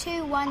level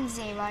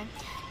 210,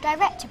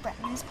 direct to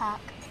Bretlands Park.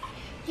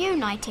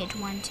 United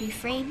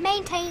 123,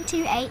 maintain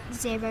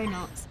 280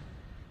 knots.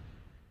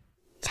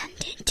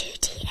 London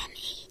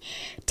 2TME,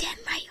 turn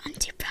right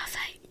onto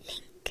Bravo,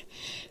 link,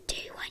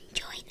 21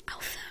 join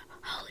Alpha,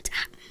 hold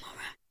at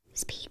Mora,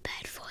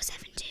 Speedbird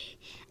 472,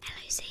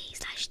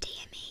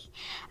 LOC/DME,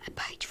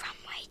 approach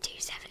runway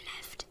 27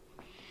 left,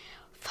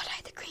 follow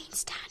the green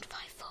stand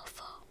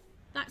 544.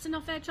 That's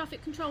enough air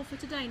traffic control for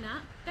today,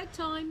 Nat.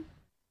 Bedtime.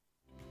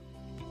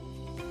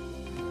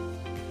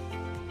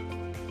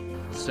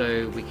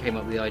 So we came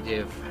up with the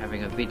idea of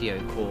having a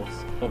video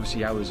course.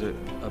 Obviously ours are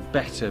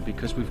better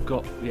because we've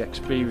got the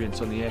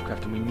experience on the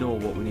aircraft and we know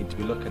what we need to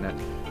be looking at.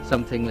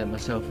 Something that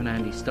myself and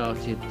Andy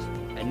started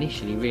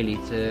initially really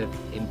to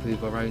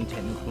improve our own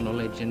technical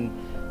knowledge and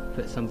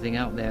put something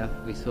out there.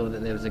 We saw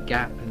that there was a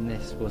gap and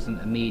this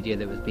wasn't a media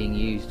that was being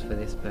used for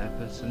this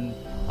purpose, and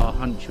our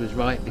hunch was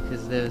right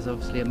because there's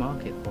obviously a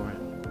market for it.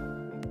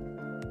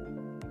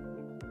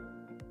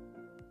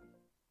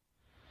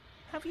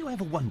 Have you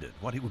ever wondered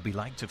what it would be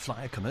like to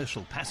fly a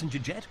commercial passenger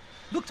jet?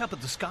 Looked up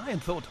at the sky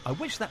and thought, I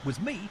wish that was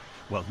me?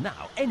 Well,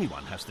 now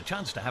anyone has the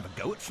chance to have a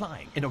go at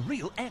flying in a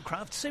real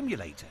aircraft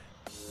simulator.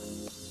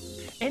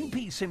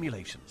 NP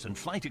Simulations and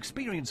Flight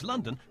Experience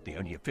London, the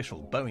only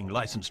official Boeing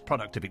licensed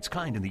product of its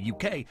kind in the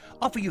UK,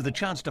 offer you the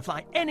chance to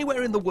fly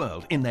anywhere in the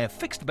world in their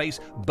fixed-base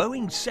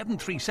Boeing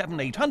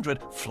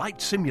 737-800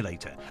 flight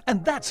simulator.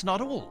 And that's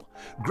not all.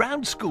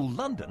 Ground School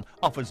London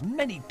offers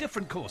many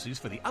different courses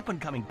for the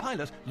up-and-coming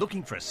pilot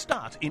looking for a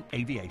start in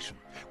aviation.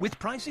 With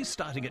prices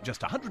starting at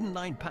just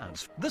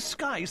 £109, the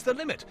sky's the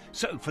limit.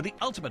 So for the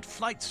ultimate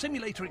flight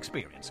simulator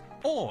experience,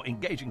 or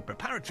engaging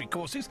preparatory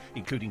courses,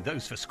 including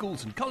those for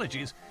schools and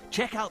colleges,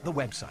 check out the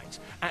websites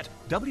at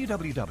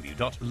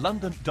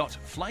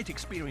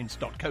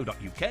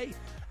www.london.flightexperience.co.uk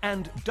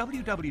and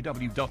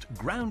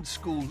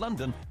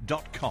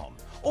www.groundsschoollondon.com,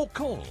 or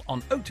call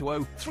on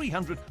 020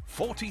 300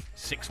 40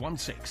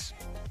 616.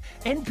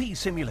 NP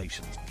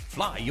Simulations.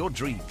 Fly your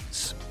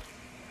dreams.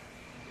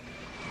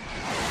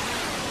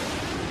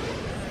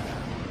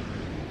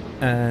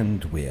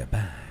 And we're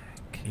back.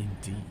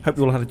 Indeed. Hope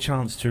you all had a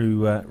chance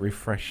to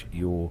refresh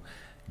your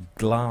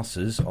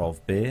glasses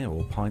of beer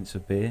or pints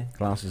of beer,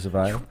 glasses of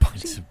ale.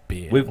 Pints of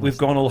beer. We've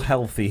gone all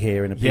healthy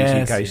here in a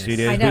PCK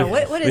studio. I know.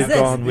 What is we've this?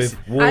 Gone with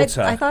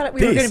water. I thought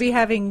we were going to be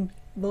having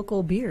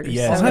local beers.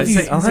 Yes. So.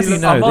 I'll have you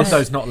know,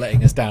 Armando's not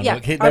letting us down. Yeah,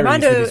 Look, there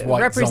Armando he is with his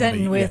white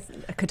representing zombie. with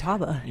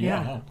Catawba.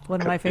 Yeah.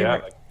 One of my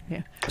favorite.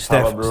 Yeah.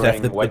 Steph,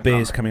 the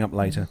beer's coming up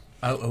later.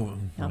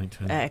 Right.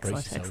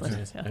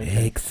 Excellent.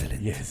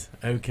 Excellent. Yes.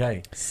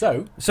 Okay.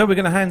 So we're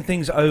going to hand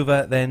things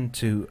over then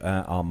to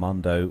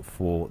Armando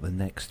for the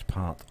next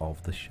part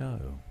of the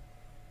show.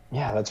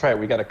 Yeah, that's right.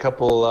 We got a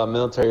couple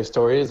military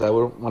stories. I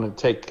wouldn't want to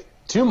take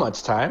too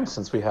much time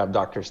since we have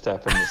Dr.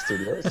 Steph in the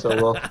studio. So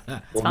we'll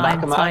knock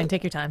them out. Fine.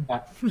 Take your time.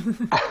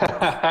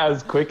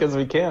 As quick as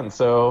we can.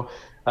 So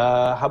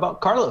how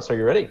about Carlos? Are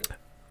you ready?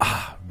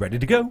 Ready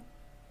to go.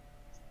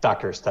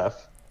 Dr.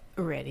 Steph.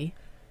 Ready.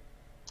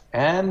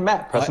 And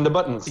Matt, pressing the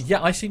buttons.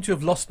 Yeah, I seem to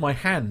have lost my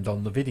hand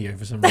on the video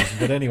for some reason.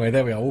 But anyway,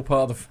 there we are. All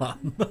part of the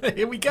fun.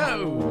 Here we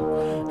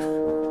go.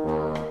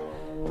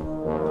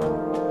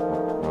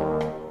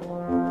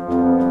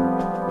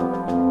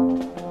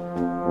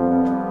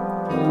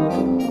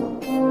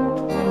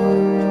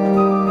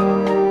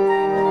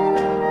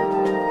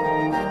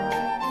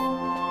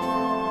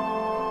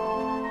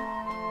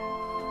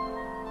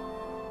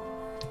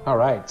 All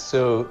right,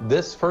 so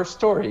this first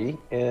story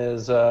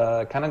is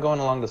kind of going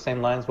along the same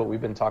lines what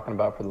we've been talking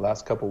about for the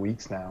last couple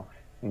weeks now.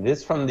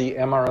 This from the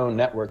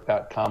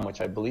MROnetwork.com,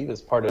 which I believe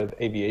is part of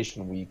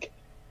Aviation Week.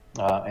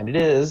 And it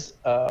is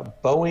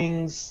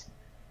Boeing's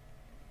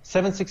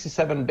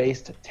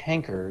 767-based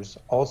tankers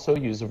also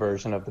use a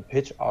version of the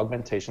pitch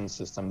augmentation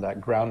system that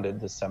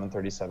grounded the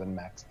 737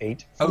 MAX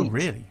 8 fleet. Oh,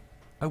 really?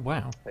 Oh,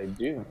 wow. They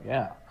do,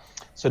 yeah.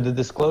 So the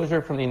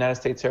disclosure from the United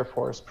States Air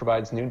Force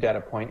provides new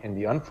data point in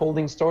the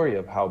unfolding story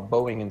of how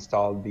Boeing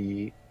installed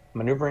the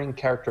Maneuvering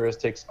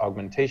Characteristics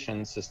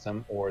Augmentation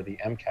System, or the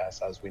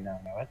MCAS as we now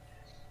know it,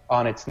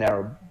 on its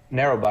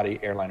narrow-body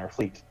airliner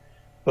fleet.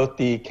 Both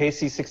the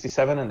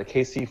KC-67 and the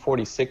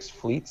KC-46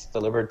 fleets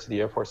delivered to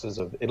the air forces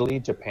of Italy,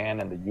 Japan,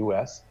 and the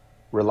U.S.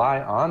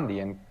 rely on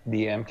the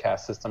MCAS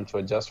system to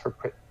adjust for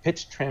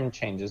pitch trim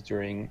changes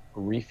during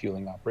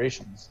refueling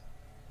operations.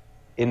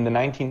 In the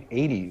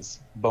 1980s,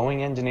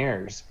 Boeing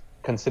engineers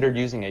considered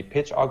using a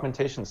pitch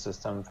augmentation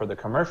system for the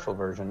commercial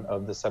version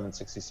of the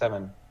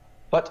 767,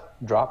 but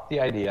dropped the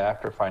idea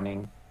after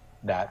finding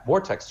that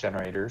vortex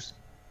generators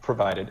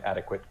provided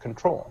adequate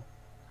control.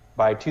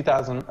 By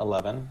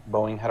 2011,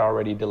 Boeing had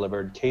already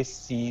delivered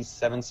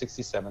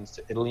KC-767s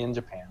to Italy and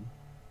Japan,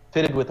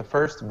 fitted with the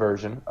first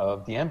version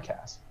of the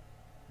MCAS.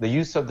 The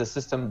use of the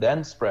system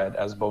then spread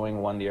as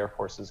Boeing won the Air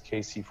Force's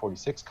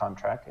KC-46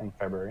 contract in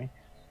February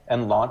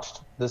and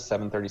launched the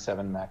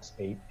 737 MAX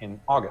 8 in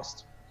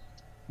August.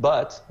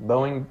 But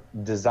Boeing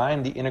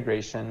designed the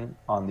integration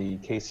on the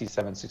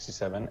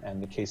KC-767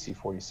 and the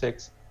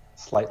KC-46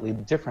 slightly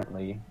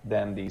differently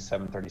than the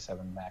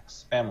 737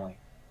 MAX family.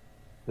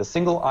 The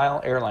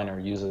single-aisle airliner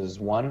uses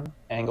one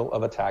angle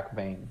of attack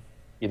vane,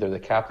 either the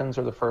captain's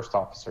or the first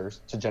officer's,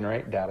 to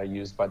generate data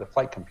used by the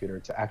flight computer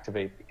to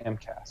activate the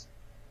MCAS.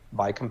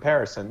 By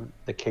comparison,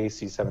 the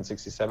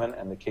KC-767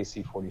 and the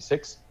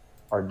KC-46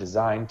 are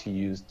designed to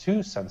use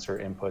two sensor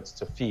inputs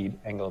to feed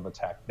angle of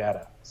attack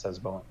data, says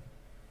Boeing.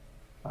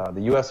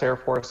 The U.S. Air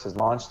Force has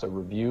launched a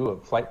review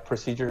of flight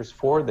procedures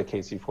for the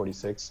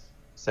KC-46,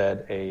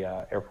 said a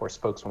Air Force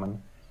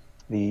spokeswoman.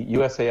 The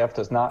USAF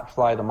does not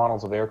fly the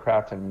models of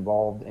aircraft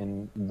involved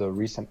in the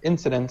recent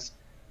incidents,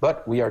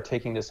 but we are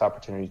taking this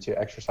opportunity to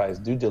exercise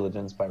due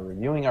diligence by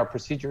reviewing our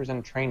procedures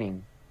and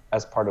training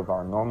as part of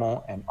our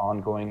normal and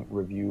ongoing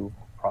review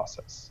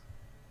process.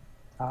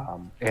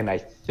 And I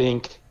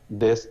think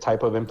this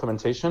type of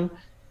implementation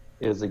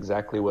is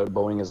exactly what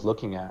Boeing is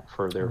looking at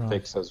for their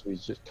fix, as we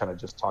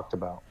just talked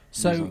about.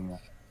 So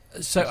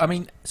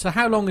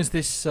how long has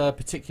this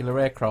particular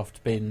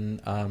aircraft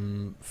been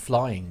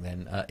flying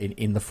then,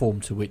 in the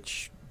form to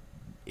which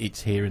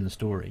it's here in the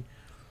story?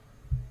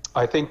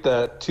 I think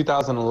that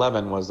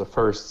 2011 was the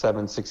first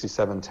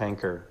 767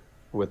 tanker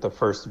with the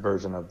first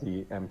version of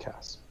the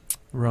MCAS.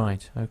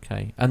 Right.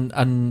 Okay.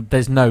 And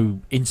there's no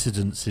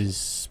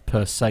incidences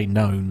per se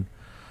known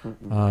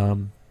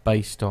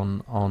based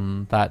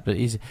on that, but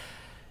is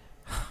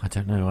I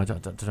don't know. I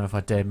don't know if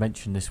I dare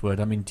mention this word.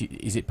 I mean,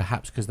 is it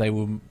perhaps because they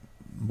were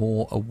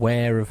more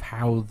aware of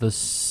how the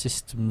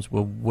systems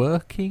were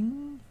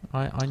working?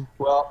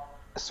 Well,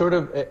 sort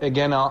of.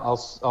 Again,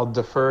 I'll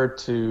defer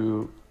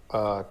to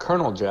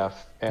Colonel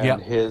Jeff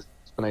and his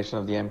explanation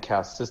of the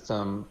MCAS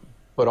system,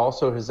 but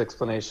also his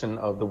explanation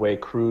of the way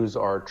crews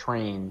are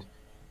trained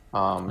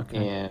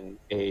in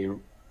a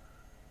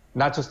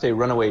not just a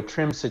runaway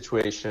trim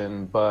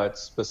situation, but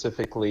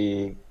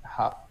specifically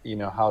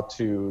how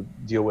to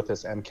deal with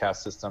this MCAS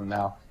system.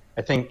 Now,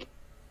 I think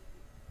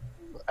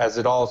as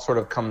it all sort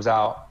of comes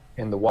out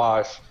in the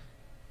wash,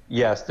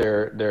 yes,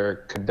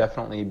 there could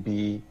definitely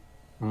be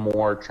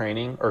more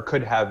training, or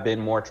could have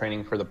been more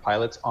training for the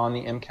pilots on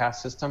the MCAS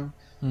system.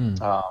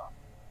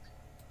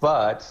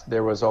 But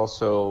there was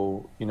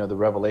also, the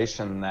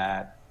revelation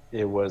that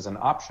it was an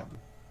option.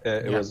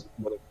 It was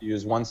whether to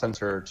use one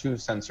sensor or two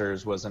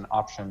sensors was an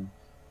option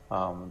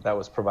that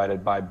was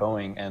provided by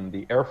Boeing, and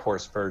the Air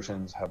Force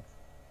versions have,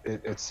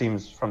 it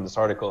seems from this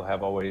article,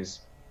 have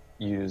always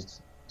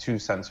used two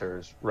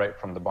sensors right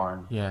from the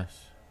barn.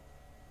 Yes,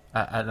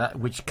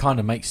 which kind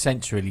of makes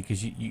sense really,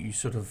 because you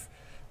sort of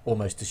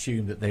almost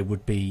assume that there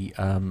would be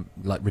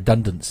like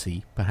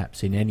redundancy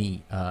perhaps in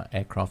any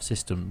aircraft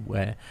system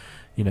where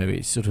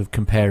it's sort of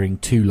comparing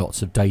two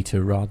lots of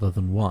data rather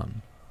than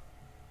one.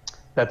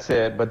 That's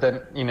it. But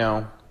then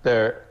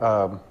there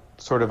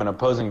sort of an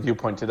opposing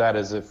viewpoint to that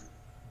is, if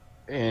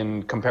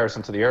in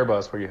comparison to the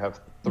Airbus where you have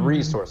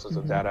three sources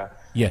of data,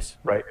 yes,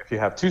 right, if you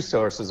have two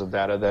sources of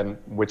data, then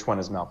which one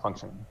is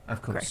malfunctioning?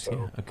 Of course.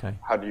 So okay,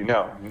 how do you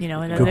know?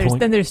 And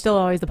then there's still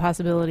always the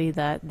possibility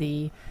that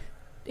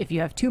if you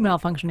have two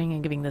malfunctioning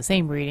and giving the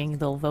same reading,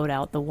 they'll vote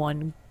out the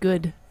one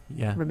good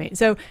remain.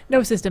 So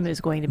no system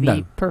is going to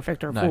be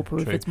perfect or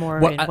foolproof. True. It's more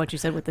in what you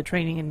said with the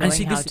training and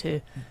knowing how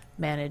to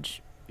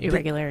manage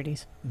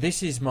irregularities.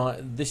 This is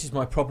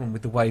my problem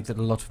with the way that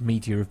a lot of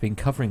media have been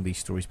covering these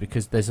stories,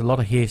 because there's a lot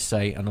of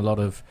hearsay and a lot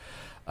of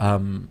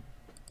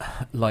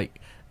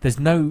there's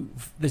no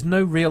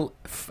real,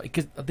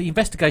 because the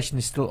investigation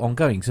is still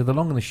ongoing. So the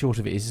long and the short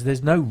of it is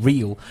there's no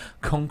real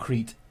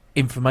concrete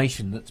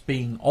information that's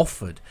being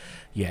offered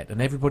yet,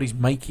 and everybody's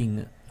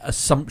making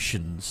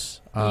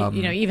assumptions.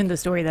 Even the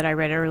story that I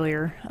read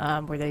earlier,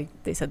 where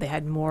they said they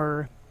had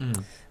more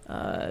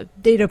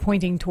data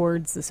pointing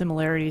towards the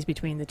similarities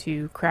between the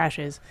two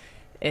crashes.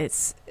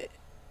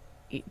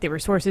 There were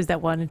sources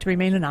that wanted to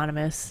remain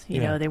anonymous.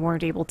 You know, they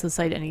weren't able to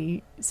cite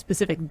any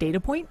specific data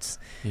points.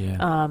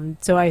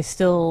 So I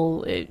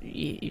still,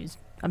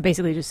 I'm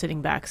basically just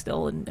sitting back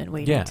still and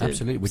waiting. Yeah, to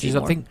absolutely. Which see is,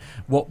 more. I think,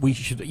 what we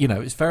should.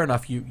 It's fair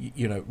enough.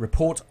 You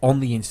report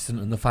on the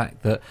incident and the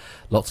fact that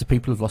lots of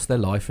people have lost their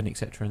life and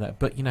etc. and that.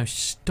 But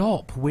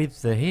stop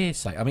with the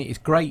hearsay. I mean, it's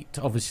great.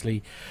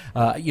 Obviously,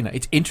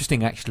 it's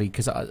interesting actually,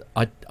 because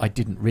I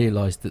didn't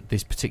realise that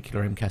this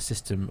particular MCAS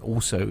system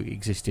also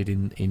existed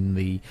in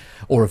the,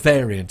 or a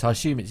variant. I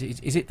assume is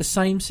it the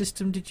same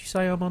system? Did you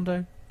say,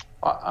 Armando?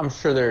 I'm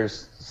sure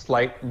there's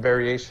slight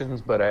variations,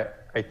 but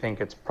I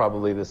think it's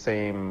probably the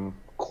same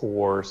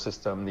core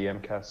system, the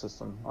MCAS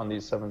system, on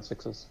these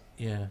 7.6s.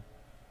 Yeah.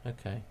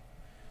 Okay.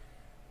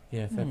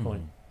 Yeah, fair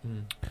point.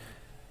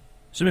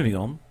 So moving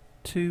on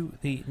to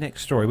the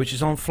next story, which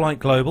is on Flight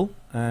Global,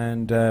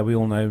 and we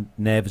all know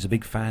Nev is a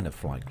big fan of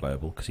Flight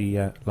Global because he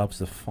loves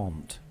the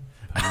font.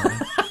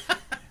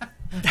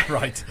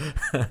 Right.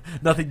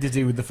 Nothing to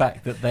do with the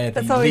fact that they're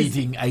the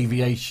leading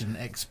aviation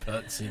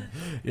experts in...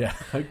 Yeah,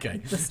 okay.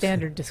 The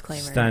standard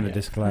disclaimer. Standard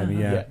disclaimer,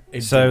 yeah.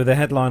 So the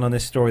headline on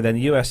this story then,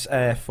 US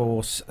Air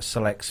Force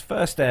selects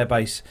first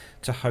airbase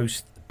to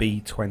host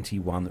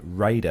B-21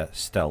 Raider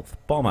stealth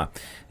bomber.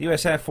 The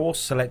US Air Force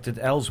selected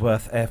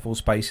Ellsworth Air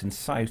Force Base in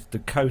South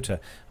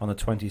Dakota on the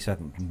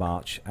 27th of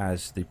March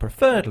as the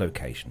preferred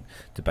location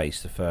to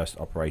base the first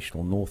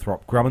operational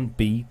Northrop Grumman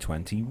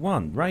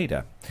B-21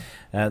 Raider,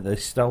 the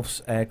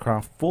stealth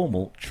aircraft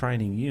formal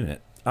training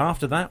unit.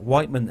 After that,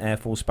 Whiteman Air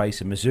Force Base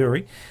in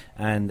Missouri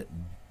and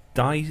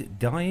you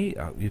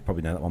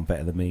probably know that one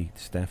better than me,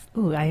 Steph.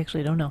 Ooh, I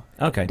actually don't know.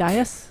 Okay.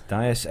 Dias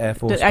Air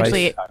Force Base.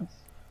 Actually,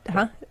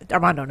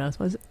 Armando knows,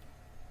 was it?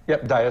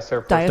 Yep, Dias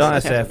Air Force.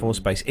 Dias Air Force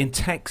Base in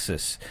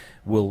Texas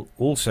will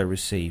also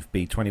receive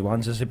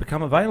B-21s as they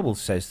become available,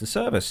 says the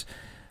service.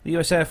 The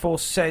US Air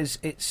Force says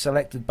it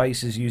selected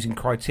bases using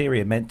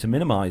criteria meant to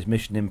minimise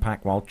mission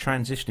impact while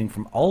transitioning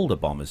from older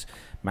bombers,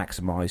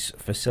 maximise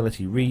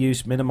facility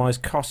reuse, minimise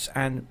costs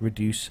and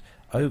reduce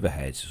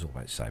overheads. It's all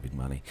about saving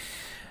money.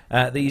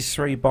 These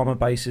three bomber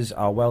bases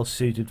are well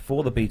suited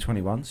for the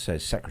B-21,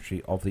 says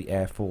Secretary of the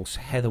Air Force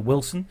Heather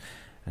Wilson.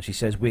 And she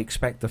says, we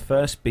expect the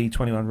first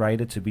B-21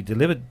 Raider to be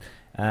delivered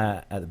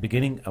at the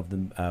beginning of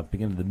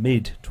the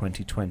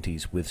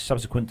mid-2020s, with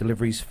subsequent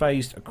deliveries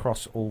phased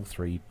across all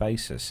three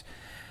bases.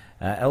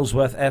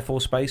 Ellsworth Air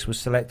Force Base was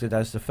selected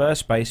as the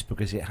first base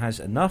because it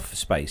has enough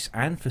space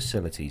and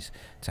facilities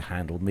to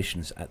handle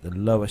missions at the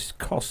lowest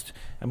cost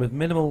and with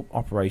minimal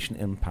operation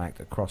impact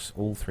across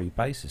all three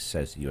bases,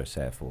 says the US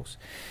Air Force.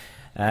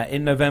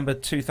 In November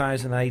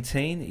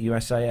 2018,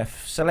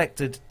 USAF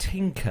selected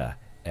Tinker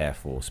Air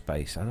Force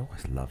Base. I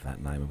always love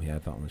that name when we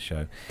have that on the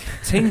show.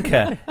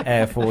 Tinker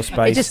Air Force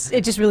Base.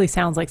 It just really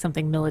sounds like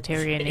something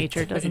military in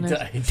nature, doesn't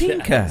it?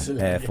 Tinker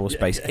Air Force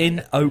Base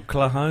in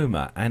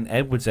Oklahoma and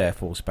Edwards Air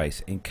Force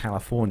Base in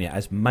California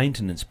as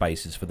maintenance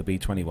bases for the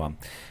B-21.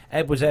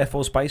 Edwards Air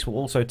Force Base will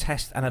also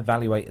test and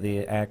evaluate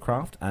the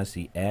aircraft, as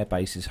the air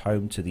base is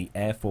home to the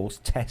Air Force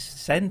Test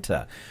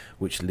Center,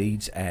 which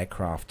leads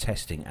aircraft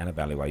testing and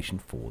evaluation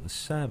for the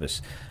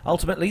service.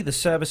 Ultimately, the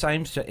service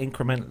aims to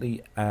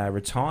incrementally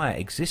retire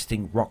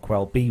existing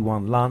Rockwell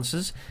B-1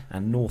 Lancers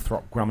and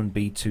Northrop Grumman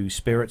B-2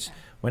 Spirits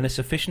when a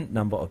sufficient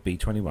number of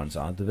B-21s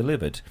are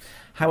delivered.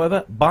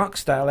 However,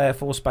 Barksdale Air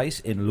Force Base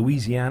in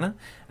Louisiana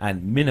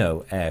and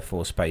Minnow Air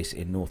Force Base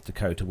in North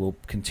Dakota will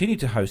continue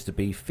to host the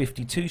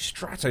B-52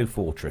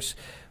 Stratofortress,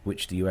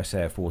 which the US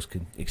Air Force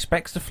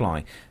expects to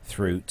fly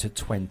through to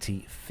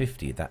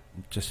 2050. That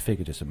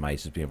figure just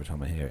amazes me every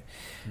time I hear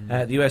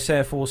it. The US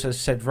Air Force has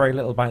said very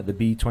little about the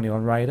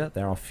B-21 Raider.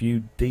 There are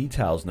few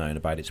details known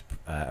about its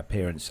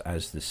appearance,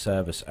 as the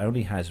service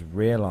only has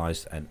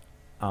realised an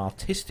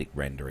artistic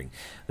rendering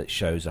that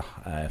shows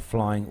a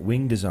flying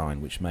wing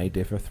design which may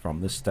differ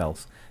from the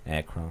stealth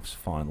aircraft's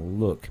final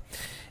look.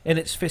 In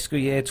its fiscal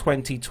year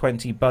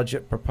 2020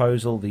 budget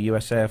proposal, the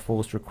US Air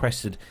Force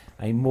requested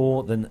a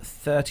more than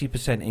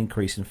 30%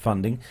 increase in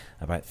funding,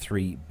 about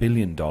 $3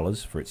 billion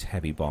for its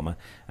heavy bomber,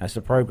 as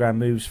the program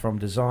moves from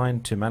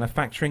design to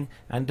manufacturing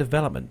and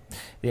development.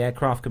 The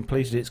aircraft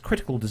completed its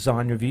critical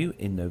design review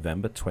in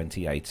November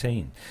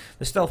 2018.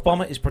 The stealth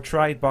bomber is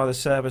portrayed by the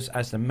service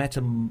as the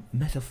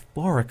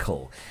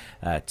metaphorical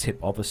tip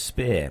of a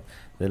spear,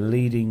 the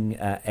leading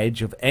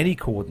edge of any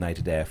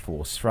coordinated air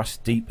force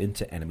thrust deep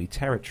into enemy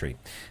territory.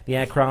 The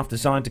aircraft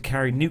designed to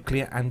carry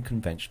nuclear and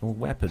conventional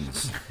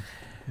weapons.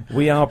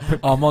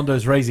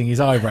 Armando's raising his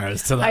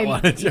eyebrows to that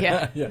one.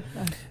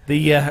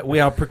 We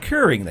are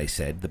procuring, they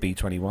said, the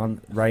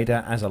B-21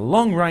 Raider as a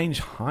long-range,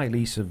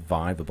 highly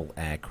survivable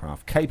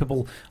aircraft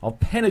capable of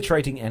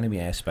penetrating enemy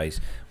airspace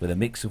with a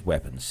mix of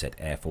weapons, said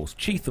Air Force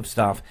Chief of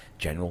Staff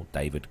General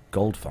David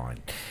Goldfein,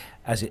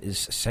 as it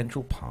is a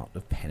central part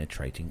of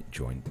penetrating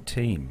joint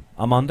team.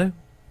 Armando,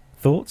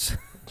 thoughts?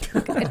 I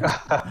think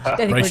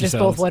we're Brace just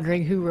yourselves. both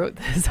wondering who wrote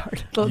this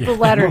article, the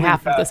latter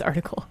half of this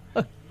article.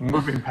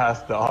 Moving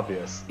past the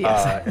obvious,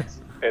 Yes.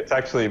 it's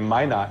actually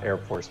Minot Air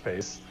Force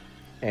Base,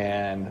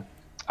 and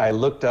I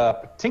looked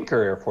up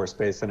Tinker Air Force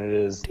Base, and it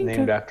is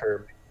named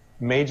after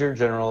Major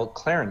General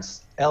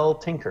Clarence L.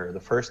 Tinker, the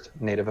first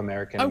Native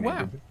American. Oh,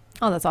 wow.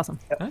 Oh, that's awesome.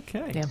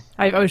 Okay. Yeah,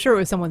 I was sure it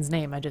was someone's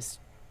name.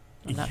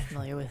 I'm not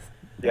familiar with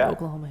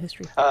Oklahoma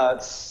history.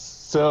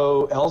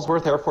 So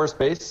Ellsworth Air Force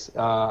Base,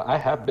 I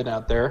have been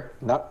out there,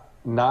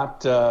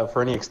 not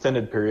for any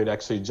extended period,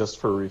 actually just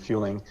for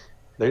refueling.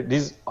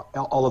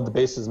 All of the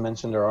bases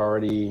mentioned are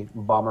already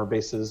bomber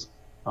bases.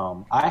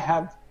 I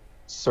have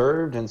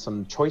served in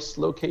some choice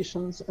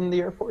locations in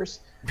the Air Force.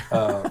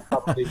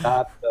 Probably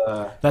not.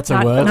 That's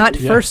a word. Not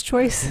Yeah. first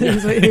choice.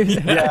 Is what you're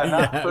saying.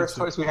 Not first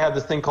choice. We have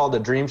this thing called a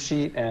dream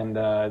sheet, and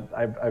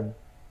I've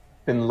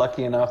been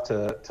lucky enough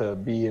to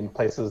be in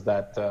places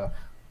that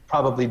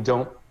probably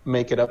don't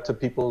make it up to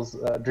people's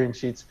dream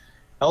sheets.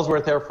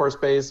 Ellsworth Air Force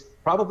Base,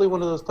 probably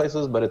one of those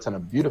places, but it's in a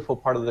beautiful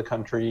part of the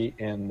country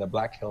in the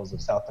Black Hills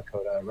of South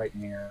Dakota, right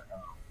near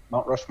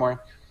Mount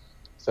Rushmore.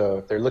 So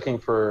if they're looking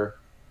for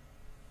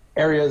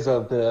areas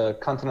of the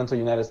continental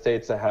United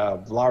States that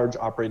have large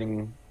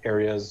operating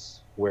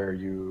areas where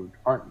you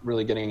aren't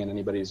really getting in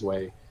anybody's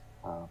way,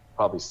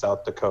 probably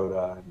South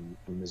Dakota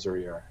and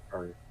Missouri are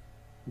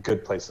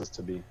good places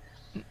to be.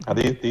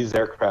 These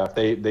aircraft,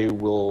 they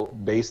will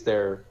base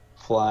their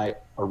fly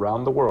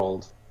around the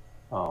world,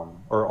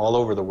 or all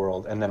over the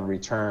world, and then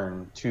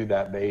return to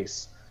that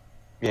base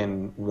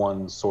in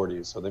one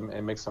sortie. So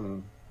it makes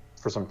them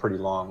for some pretty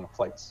long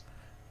flights.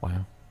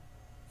 Wow.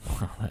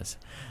 Wow,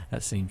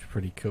 that seems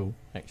pretty cool,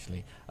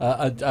 actually.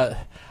 I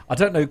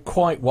don't know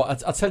quite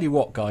what. I'll tell you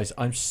what, guys.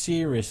 I'm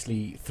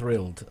seriously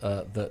thrilled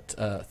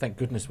that thank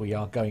goodness we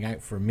are going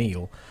out for a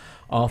meal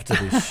after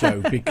this show,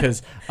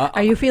 because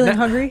Are you feeling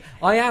hungry?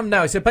 I am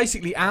now. So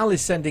basically, Al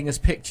is sending us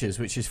pictures,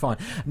 which is fine.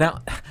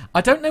 Now,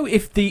 I don't know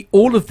if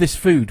all of this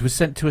food was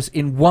sent to us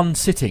in one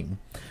sitting.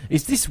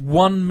 Is this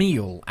one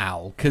meal,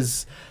 Al?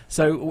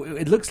 So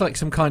it looks like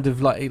some kind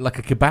of like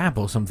a kebab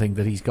or something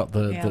that he's got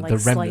the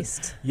remnant.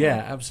 Sliced. Yeah,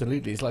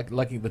 absolutely. It's like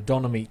the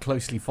doner meat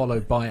closely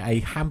followed by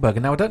a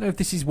hamburger. Now I don't know if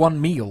this is one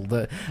meal.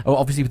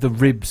 Obviously with the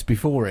ribs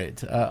before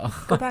it.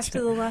 Go back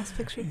to the last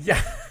picture.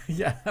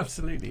 Yeah,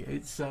 absolutely.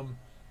 It's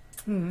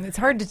It's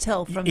hard to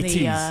tell from the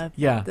table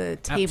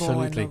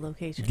absolutely. and the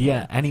location.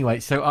 Yeah. Anyway,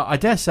 so I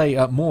dare say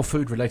more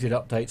food-related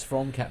updates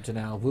from Captain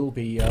Al will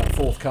be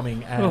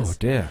forthcoming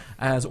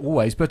as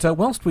always. But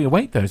whilst we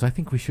await those, I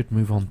think we should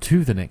move on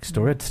to the next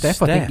story.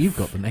 Steph, I think you've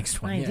got the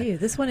next one. I do.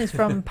 This one is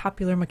from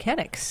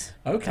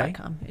popularmechanics.com. Okay.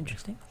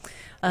 Interesting.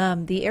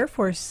 The Air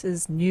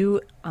Force's new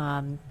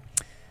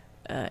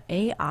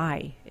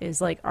AI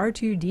is like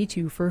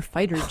R2-D2 for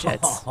fighter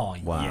jets. Oh,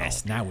 wow.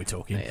 Yes, now we're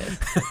talking.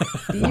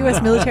 The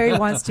U.S. military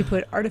wants to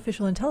put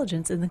artificial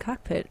intelligence in the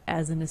cockpit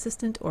as an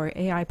assistant or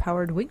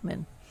AI-powered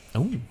wingman.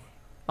 Oh,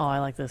 I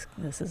like this.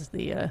 This is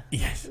the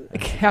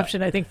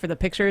caption, I think, for the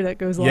picture that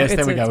goes along. Yes, it's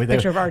there we go. a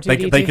picture of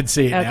R2-D2. They can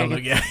see it okay, now.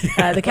 good.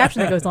 Look, the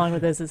caption that goes along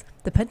with this is,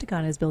 the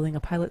Pentagon is building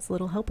a pilot's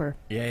little helper.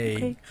 Yay.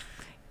 Okay.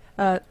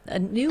 A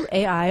new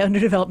AI under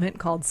development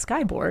called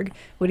Skyborg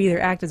would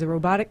either act as a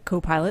robotic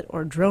co-pilot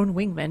or drone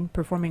wingman,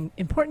 performing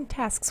important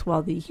tasks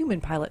while the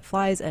human pilot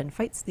flies and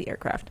fights the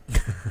aircraft.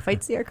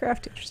 Fights the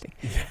aircraft? Interesting.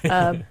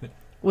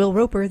 Will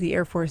Roper, the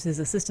Air Force's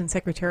Assistant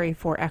Secretary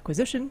for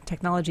Acquisition,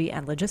 Technology,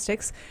 and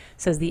Logistics,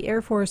 says the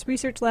Air Force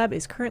Research Lab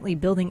is currently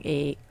building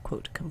a,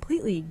 quote,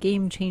 completely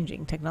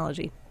game-changing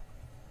technology.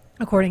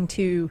 According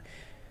to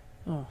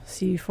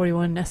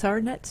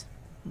C41SRNet.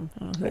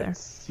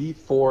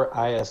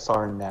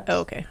 C4ISRNet. Oh,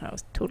 okay. I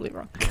was totally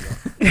wrong.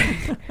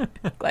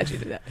 Glad you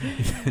did that.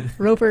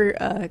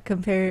 Roper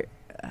compared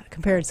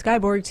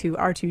Skyborg to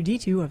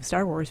R2-D2 of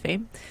Star Wars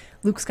fame,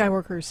 Luke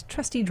Skywalker's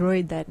trusty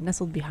droid that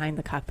nestled behind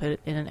the cockpit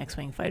in an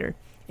X-Wing fighter.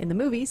 In the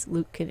movies,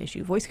 Luke can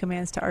issue voice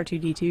commands to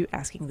R2-D2,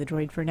 asking the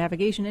droid for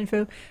navigation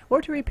info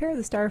or to repair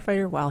the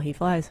starfighter while he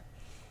flies.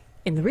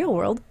 In the real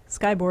world,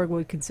 Skyborg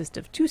would consist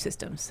of two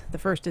systems. The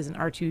first is an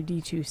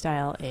R2-D2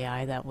 style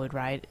AI that would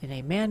ride in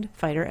a manned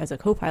fighter as a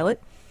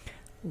co-pilot.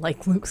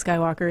 Like Luke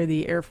Skywalker,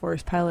 the Air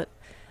Force pilot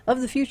of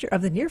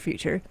the near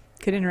future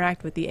could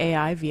interact with the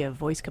AI via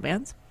voice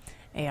commands.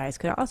 AIs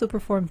could also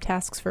perform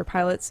tasks for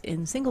pilots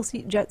in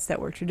single-seat jets that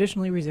were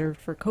traditionally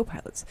reserved for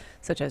co-pilots,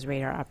 such as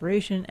radar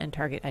operation and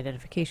target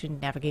identification,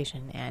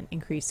 navigation, and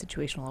increased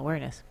situational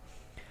awareness.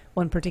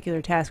 One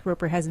particular task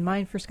Roper has in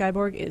mind for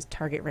Skyborg is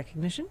target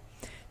recognition,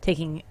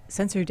 taking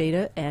sensor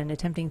data and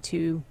attempting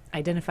to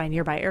identify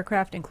nearby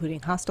aircraft, including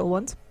hostile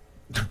ones.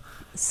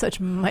 Such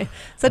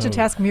a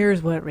task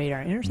mirrors what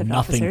radar intercept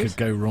Nothing officers...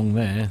 could go wrong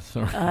there.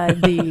 Sorry.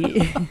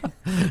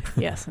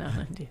 Yes, no,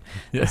 indeed.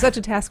 Yeah. Such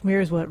a task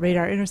mirrors what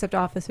radar intercept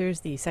officers,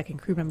 the second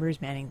crew members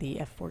manning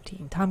the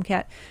F-14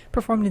 Tomcat,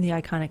 performed in the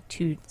iconic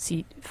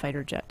two-seat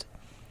fighter jet.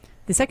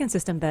 The second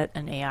system that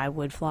an AI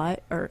would fly,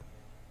 or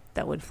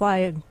that would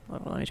fly.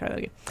 Well, let me try that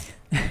again.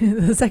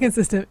 The second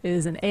system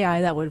is an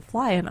AI that would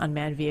fly an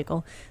unmanned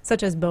vehicle,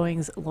 such as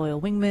Boeing's Loyal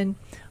Wingman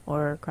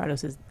or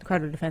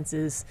Crowder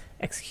Defense's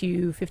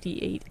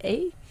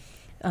XQ-58A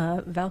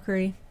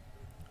Valkyrie.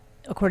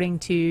 According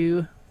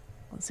to,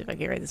 let's see if I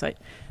can write this right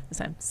this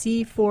time,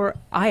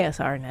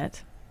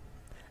 C4ISRnet,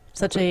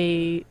 such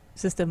a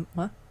system.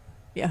 Huh?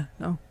 Yeah,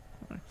 no.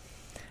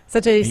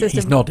 Such a system.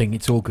 He's nodding.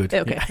 It's all good.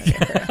 Okay.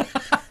 Yeah.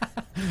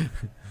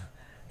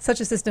 Such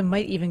a system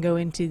might even go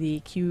into the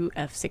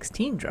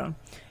QF-16 drone,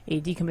 a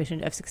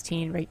decommissioned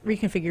F-16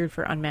 reconfigured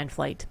for unmanned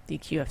flight. The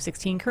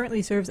QF-16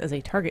 currently serves as a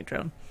target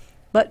drone,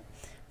 but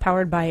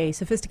powered by a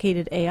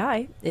sophisticated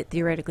AI, it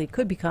theoretically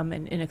could become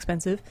an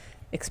inexpensive,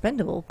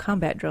 expendable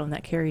combat drone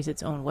that carries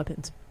its own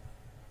weapons.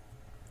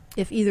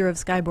 If either of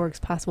Skyborg's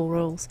possible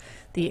roles,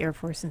 the Air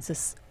Force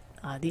insists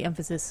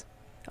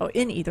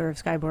in either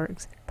of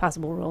Skyborg's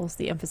possible roles,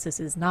 the emphasis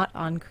is not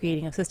on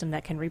creating a system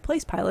that can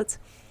replace pilots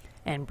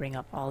and bring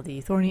up all the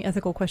thorny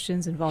ethical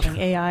questions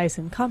involving AIs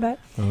in combat.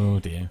 Oh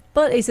dear.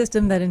 But a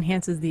system that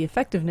enhances the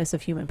effectiveness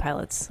of human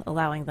pilots,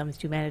 allowing them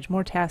to manage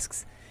more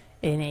tasks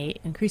in an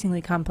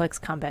increasingly complex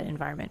combat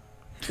environment.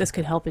 This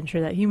could help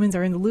ensure that humans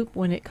are in the loop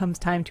when it comes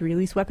time to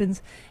release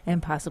weapons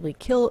and possibly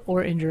kill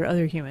or injure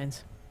other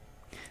humans.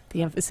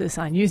 The emphasis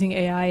on using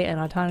AI and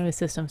autonomous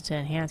systems to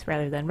enhance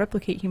rather than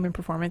replicate human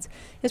performance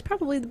is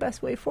probably the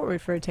best way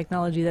forward for a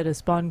technology that has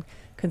spawned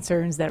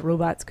concerns that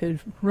robots could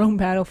roam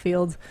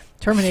battlefields,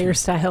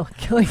 Terminator-style,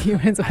 killing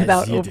humans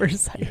without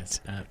oversight. Yes,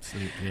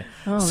 absolutely. Yeah.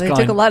 Oh, they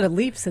took a lot of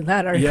leaps in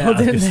that article,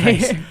 didn't they?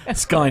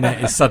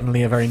 Skynet is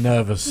suddenly a very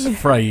nervous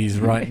phrase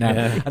right now.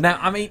 Yeah. And now,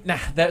 I mean,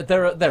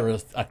 there are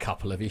a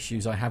couple of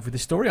issues I have with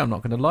this story, I'm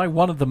not going to lie.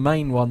 One of the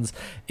main ones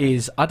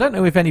is, I don't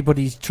know if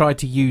anybody's tried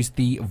to use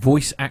the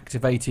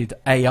voice-activated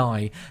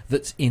AI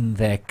that's in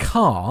their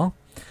car.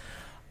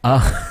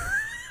 I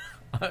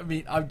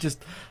mean, I'm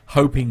just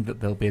hoping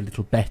that they'll be a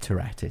little better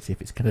at it if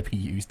it's going to be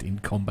used in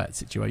combat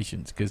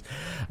situations, because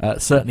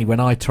certainly when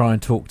I try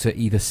and talk to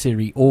either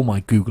Siri or my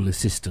Google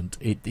Assistant,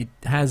 it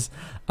has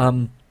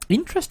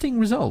interesting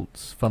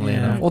results, funnily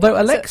enough.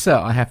 Although Alexa,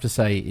 I have to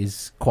say,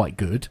 is quite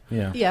good.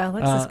 Yeah,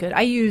 Alexa's good.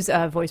 I use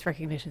voice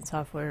recognition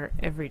software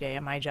every day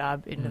at my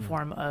job in the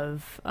form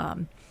of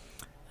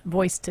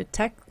voice to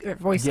text,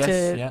 for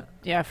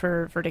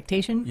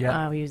dictation.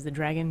 We use the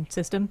Dragon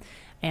system,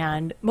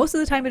 and most of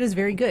the time it is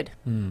very good.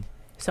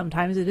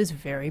 Sometimes it is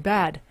very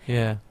bad.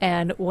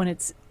 And when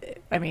it's,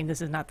 I mean,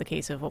 this is not the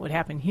case of what would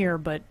happen here,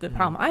 but the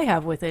problem I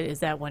have with it is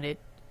that when it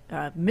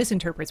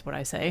misinterprets what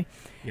I say,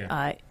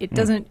 it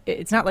doesn't.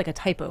 It's not like a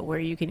typo where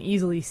you can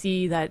easily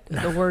see that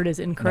the word is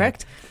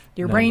incorrect.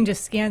 Your brain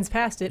just scans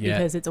past it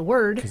because it's a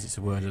word. Because it's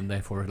a word, and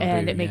therefore it'll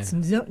and it makes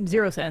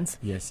zero sense.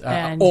 Yes,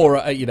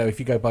 or you know, if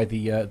you go by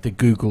the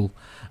Google,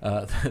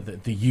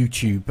 the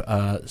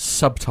YouTube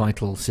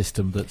subtitle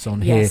system that's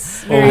on here,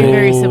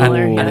 very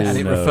similar. And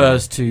it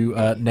refers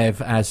to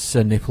Nev as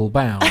Sir Nipple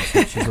Bound,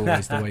 which is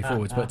always the way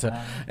forwards. But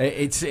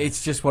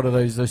it's just one of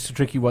those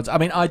tricky ones. I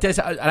mean,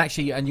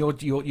 and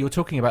you're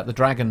talking about the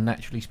Dragon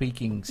naturally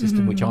speaking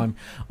system, which I'm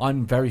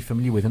very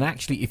familiar with. And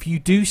actually, if you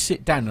do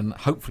sit down, and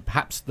hopefully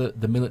perhaps the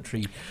military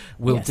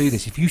will do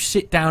this, if you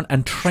sit down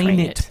and train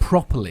it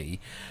properly,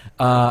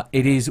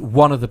 it is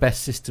one of the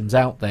best systems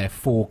out there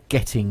for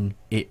getting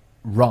it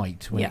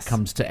right when it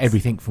comes to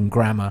everything from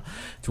grammar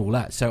to all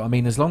that. So I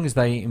mean, as long as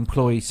they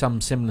employ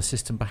some similar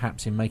system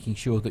perhaps in making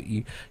sure that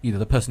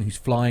the person who's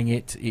flying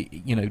it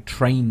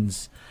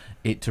trains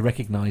it to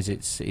recognise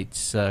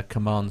its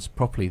commands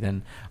properly,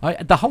 then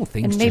the whole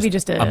thing's maybe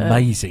just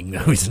amazing,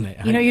 though, isn't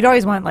it? You'd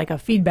always want like a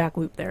feedback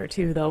loop there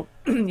too, though.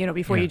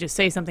 Before you just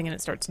say something and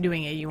it starts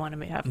doing it, you want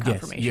to have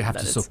confirmation. Yes, you have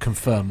to sort of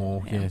confirm,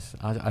 or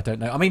I don't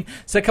know. I mean,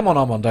 so come on,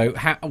 Armando,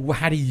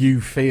 how do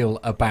you feel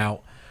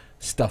about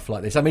stuff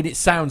like this? I mean, it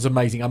sounds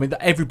amazing. I mean,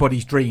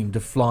 everybody's dreamed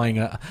of flying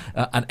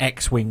an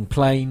X-wing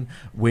plane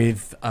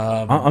with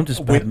I'm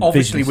just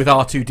obviously with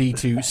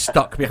R2-D2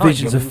 stuck behind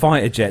visions of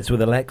fighter jets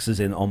with Alexas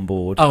on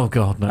board. Oh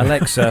God, no!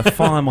 Alexa,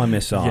 fire my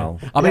missile.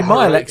 I mean,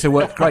 my Alexa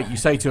works great. You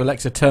say to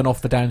Alexa, turn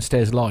off the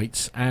downstairs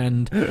lights,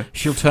 and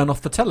she'll turn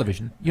off the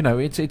television.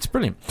 It's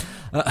brilliant.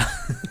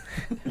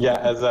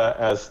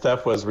 As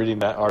Steph was reading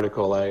that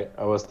article, I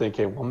was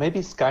thinking, well, maybe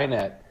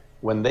Skynet,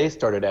 when they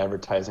started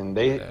advertising,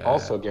 they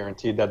also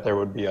guaranteed that there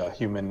would be a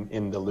human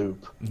in the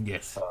loop.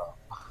 Yes.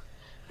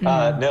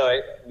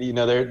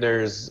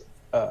 There's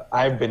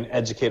I've been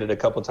educated a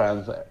couple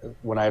times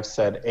when I've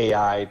said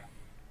AI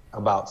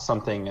about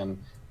something, and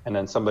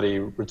then somebody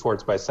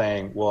retorts by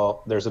saying,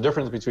 well, there's a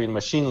difference between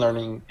machine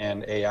learning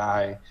and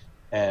AI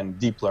and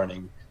deep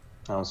learning.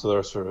 So there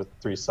are sort of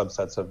three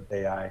subsets of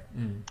AI.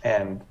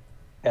 And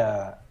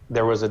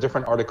there was a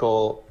different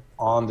article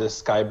on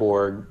this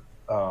Skyborg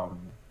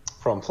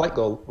from Flight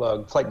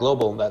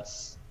Global.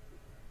 That's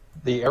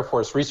the Air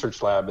Force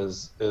Research Lab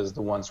is the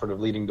one sort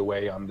of leading the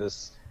way on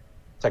this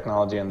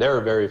technology, and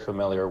they're very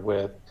familiar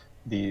with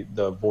the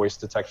voice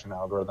detection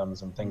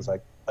algorithms and things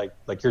like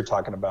you're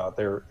talking about.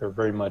 They're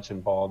very much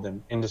involved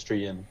in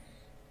industry and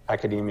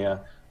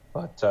academia.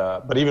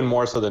 But even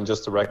more so than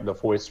just the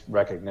voice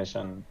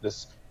recognition,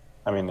 it's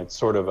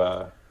sort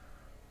of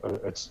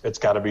it's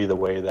got to be the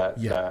way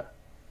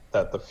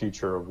that the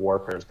future of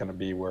warfare is going to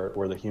be,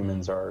 where the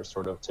humans are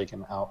sort of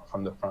taken out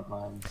from the front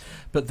lines.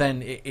 But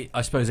then,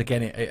 I suppose,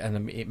 again,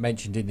 it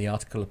mentioned in the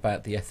article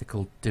about the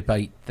ethical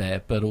debate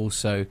there, but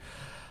also,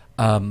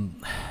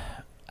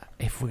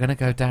 if we're going to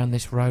go down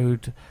this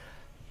road,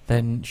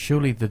 then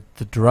surely the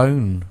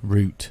drone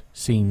route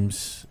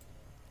seems...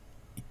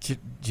 Do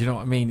you know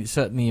what I mean?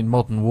 Certainly in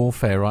modern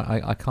warfare,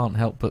 I can't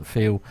help but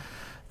feel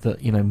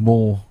that,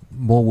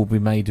 more will be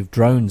made of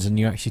drones, and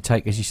you actually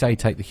take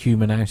the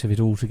human out of it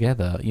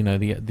altogether.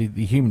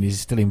 The human is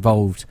still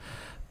involved,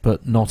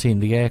 but not in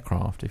the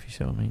aircraft, if you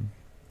see what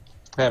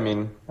I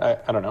mean. I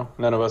don't know.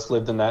 None of us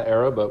lived in that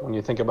era, but when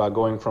you think about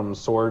going from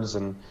swords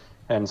and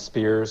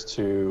spears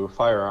to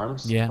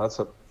firearms, that's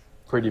a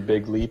pretty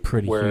big leap.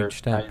 Pretty huge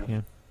step,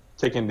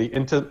 taking the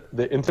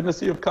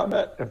intimacy of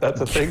combat, if that's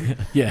a thing.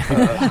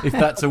 If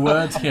that's a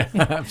word,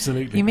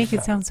 absolutely. You make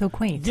it sound so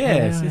quaint.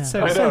 Yes, it's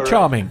so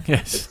charming. Right?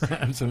 Yes,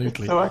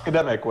 absolutely. It's so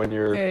academic when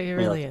you're it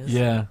really is.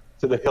 To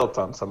the hilt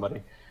on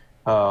somebody.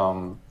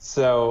 I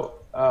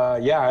don't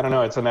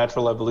know. It's a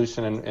natural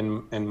evolution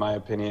in my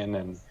opinion,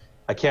 and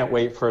I can't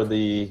wait for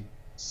the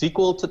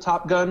sequel to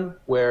Top Gun,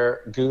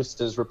 where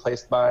Goose is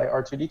replaced by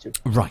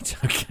R2-D2. Right.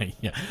 Okay.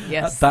 Yeah.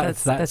 Yes.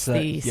 That's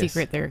the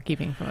secret they're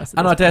keeping from us.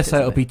 And I dare say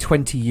it'll be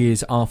 20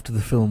 years after the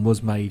film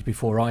was made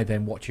before I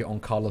then watch it on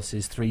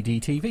Carlos's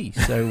 3D TV.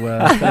 So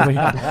there we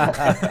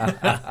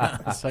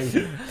are. So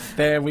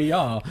there we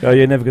are. Oh,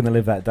 you're never going to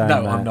live that down.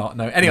 No, I'm not.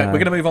 No. Anyway, we're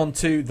going to move on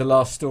to the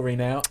last story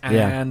now,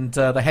 and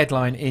the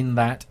headline in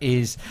that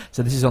is,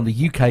 so this is on the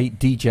UK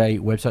DJ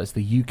website. It's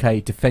the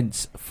UK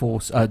Defence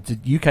Force,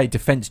 UK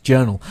Defence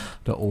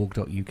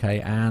Journal.org.uk,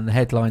 and the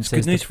headline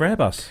says... Good news for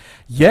Airbus.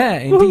 Yeah,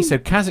 indeed. Woo-hoo. So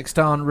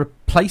Kazakhstan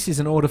replaces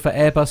an order for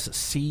Airbus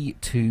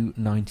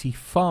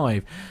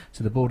C295.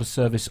 So the Border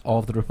Service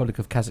of the Republic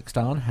of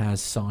Kazakhstan has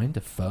signed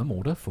a firm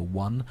order for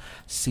one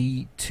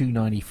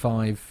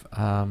C295,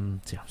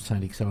 I'm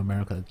sounding so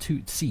American,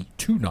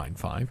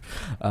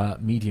 C295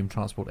 medium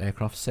transport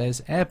aircraft,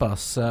 says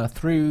Airbus.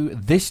 Through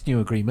this new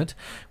agreement,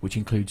 which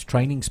includes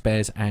training,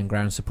 spares and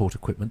ground support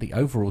equipment, the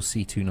overall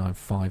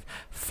C295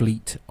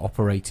 fleet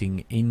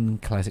operating in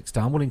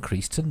Kazakhstan will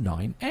increase to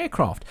 9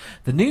 aircraft.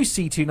 The new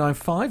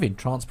C295 in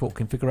transport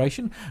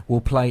configuration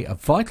will play a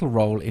vital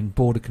role in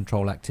border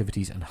control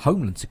activities and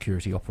homeland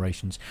security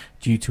operations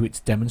due to its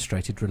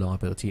demonstrated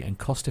reliability and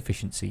cost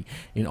efficiency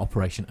in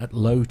operation at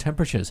low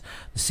temperatures.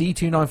 The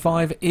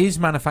C295 is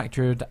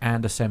manufactured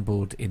and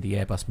assembled in the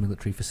Airbus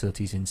military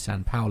facilities in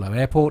San Paulo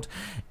Airport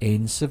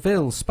in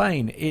Seville,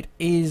 Spain. It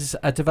is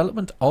a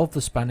development of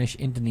the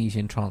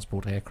Spanish-Indonesian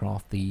transport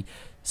aircraft, the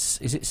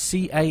is it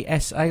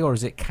CASA or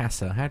is it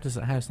CASA? How's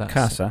that?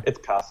 CASA. It's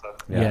CASA.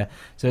 Yeah.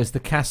 So it's the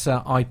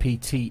CASA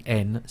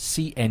IPTN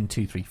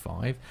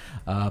CN235,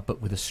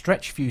 but with a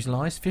stretch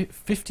fuselage,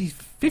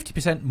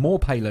 50% more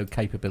payload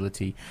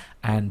capability,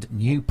 and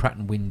new Pratt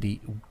 & Whitney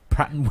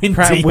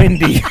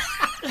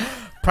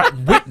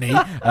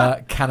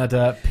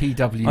Canada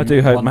PW. I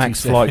do hope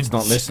Max Flight's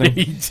not listening.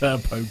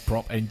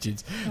 Turboprop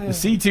engines. The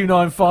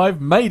C295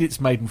 made its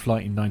maiden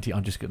flight in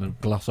I'm just going to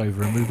gloss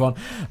over and move on.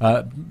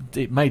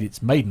 It made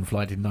its maiden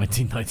flight in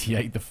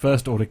 1998. The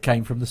first order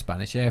came from the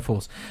Spanish Air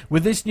Force.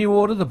 With this new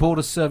order, the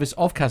Border Service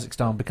of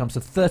Kazakhstan becomes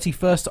the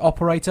 31st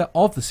operator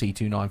of the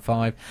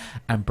C295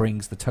 and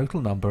brings the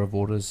total number of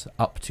orders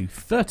up to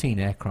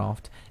 13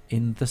 aircraft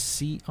in the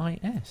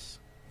CIS.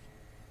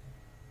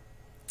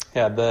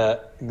 Yeah,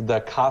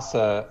 the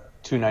CASA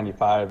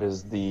 295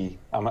 is I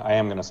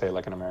am going to say it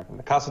like an American.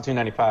 The CASA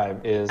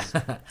 295 is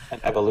an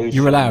evolution.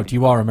 You're allowed.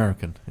 You are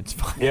American. It's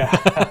fine. Yeah.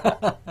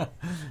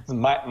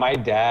 My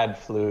dad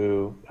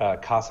flew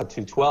CASA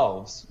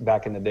 212s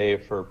back in the day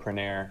for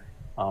Pranair.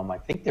 I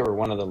think they were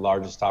one of the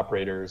largest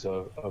operators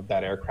of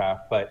that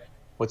aircraft. But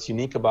what's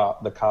unique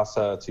about the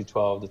CASA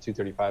 212, the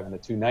 235, and the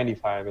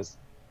 295 is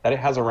that it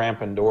has a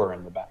ramp and door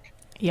in the back.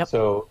 Yep.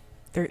 So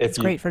it's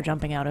great for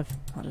jumping out of.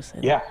 I'll just say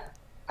that. Yeah.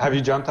 Have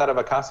you jumped out of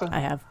a CASA? I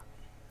have.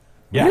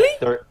 Yeah, really?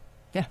 They're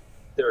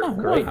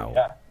great. Wow.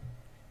 Yeah.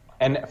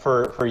 And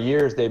for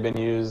years they've been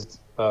used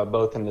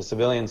both in the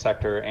civilian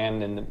sector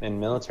and in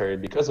military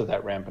because of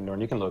that ramp and door.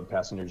 And you can load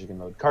passengers, you can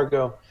load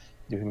cargo,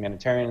 do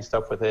humanitarian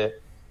stuff with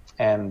it.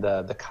 And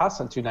the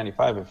CASA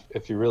 295,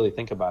 if you really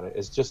think about it,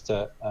 is just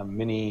a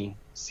mini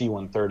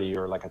C-130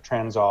 or like a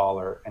Transall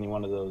or any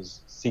one of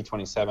those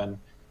C-27,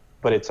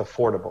 but it's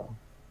affordable.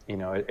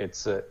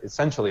 It's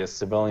essentially a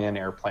civilian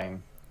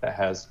airplane that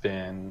has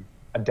been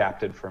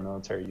adapted for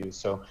military use.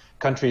 So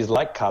countries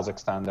like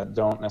Kazakhstan that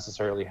don't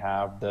necessarily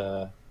have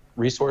the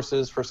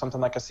resources for something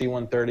like a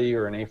C-130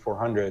 or an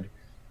A-400,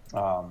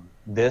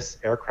 this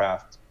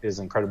aircraft is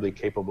incredibly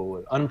capable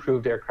with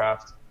unimproved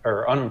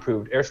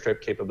airstrip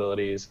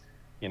capabilities.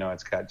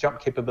 It's got jump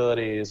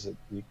capabilities.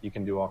 You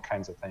can do all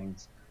kinds of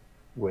things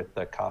with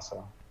the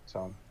CASA.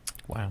 So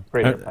Wow.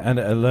 Great And, airplane. and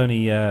it'll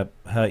only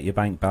hurt your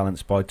bank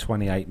balance by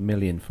 28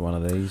 million for one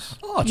of these.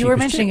 Oh, You were cheap as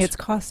mentioning chips. its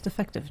cost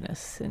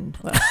effectiveness in,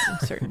 well, in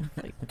certain.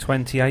 Like,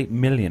 28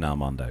 million,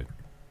 Armando.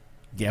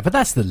 Yeah, but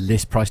that's the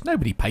list price.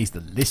 Nobody pays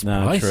the list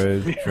No, price.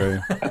 true.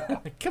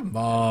 Come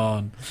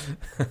on.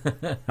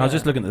 I was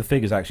just looking at the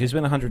figures, actually. There's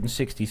been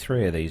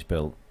 163 of these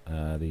built,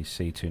 these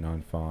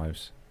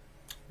C295s.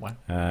 Wow.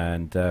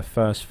 And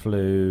first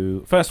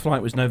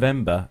flight was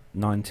November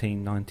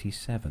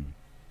 1997.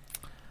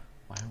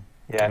 Wow.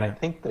 Yeah, and I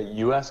think the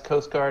U.S.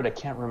 Coast Guard, I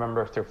can't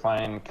remember if they're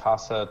flying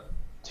CASA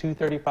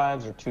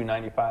 235s or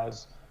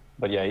 295s,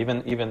 but yeah,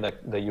 even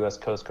the U.S.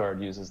 Coast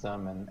Guard uses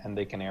them, and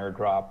they can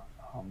airdrop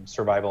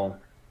survival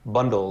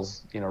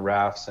bundles,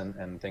 rafts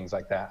and things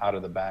like that out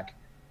of the back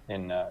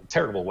in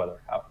terrible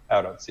weather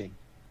out at sea.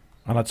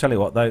 And I'll tell you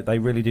what, they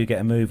really do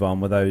get a move on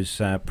with those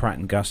Pratt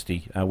and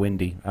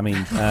Windy. I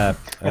mean,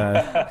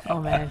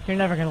 oh man, you're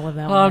never going to live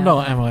that Oh, one. I'm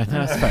not, am I?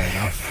 That's fair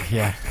enough.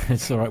 Yeah,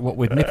 it's all right. What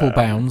with nipple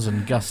bounds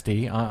and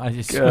gusty, I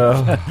just.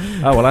 oh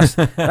well, that's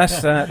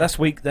this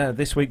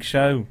week's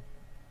show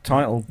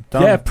title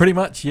done. Yeah, pretty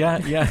much.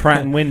 Yeah. Pratt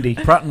and Windy.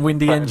 Pratt and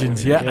Windy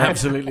engines. Yeah, Yeah.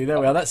 absolutely. There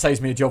we are. That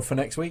saves me a job for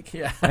next week.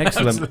 Yeah,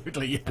 Excellent.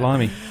 Absolutely. Yeah.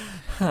 Blimey.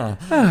 Huh.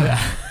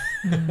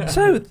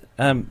 So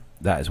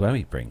that is where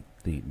we bring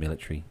the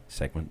military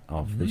segment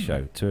of the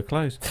show to a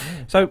close.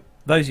 So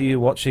those of you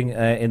watching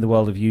in the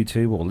world of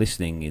YouTube or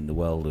listening in the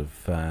world of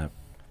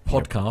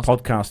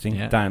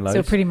podcasting, downloads.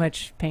 So pretty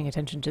much paying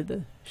attention to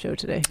the show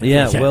today.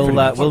 Yeah, pretty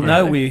much. we'll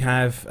know we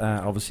have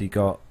obviously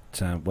got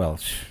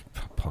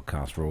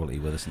podcast royalty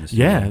with us in the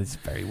studio. Yeah, it's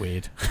very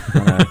weird.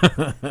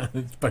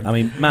 I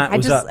mean, Matt, I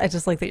was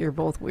just like that you're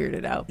both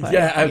weirded out by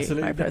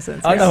absolutely. my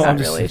presence. I know, I'm I'm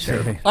not just really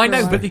saying. sure. I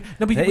know, but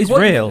it's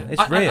real.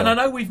 It's real. And I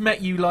know we've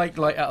met you like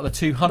out of the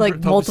 200,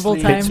 Like multiple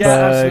obviously. times. Yeah,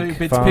 absolutely.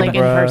 Pittsburgh, Bits- Like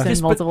in person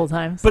Yes, but- multiple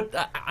times.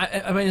 But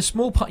I mean, a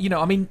small part.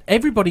 I mean,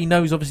 everybody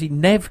knows. Obviously,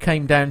 Nev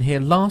came down here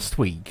last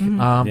week.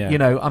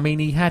 Yeah. I mean,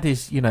 he had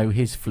his,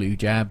 his flu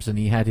jabs, and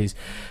he had his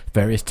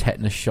various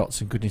tetanus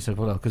shots, and goodness knows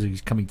what else, because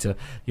he's coming to,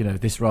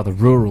 this rather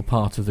rural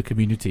part of the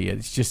community.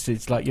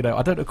 It's like,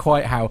 I don't know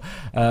quite how,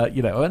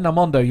 and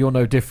Armando, you're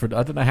no different.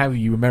 I don't know how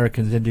you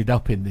Americans ended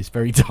up in this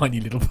very tiny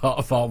little part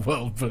of our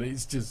world, but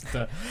it's just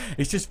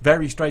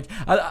very strange.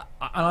 And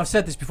I've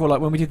said this before,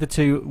 like when we did the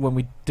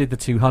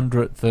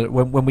 200th,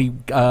 when we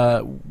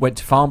went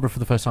to Farnborough for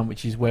the first time,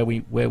 which is where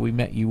we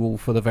met you all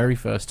for the very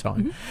first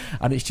time,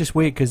 and it's just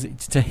weird because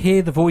to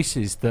hear the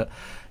voices that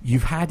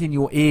you've had in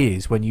your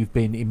ears when you've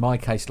been, in my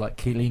case, like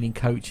cleaning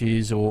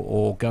coaches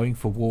or going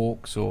for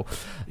walks or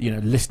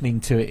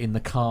listening to it in the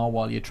car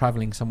while you're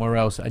traveling somewhere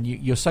else, and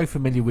you're so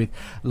familiar with,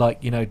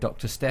 like,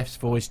 Dr. Steph's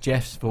voice,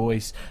 Jeff's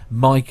voice,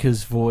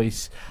 Micah's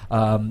voice,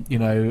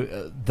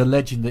 the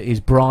legend that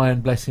is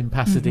Brian, bless him,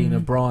 Pasadena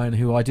Brian,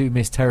 who I do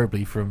miss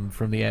terribly from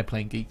the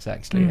Airplane Geeks,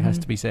 actually, it has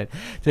to be said.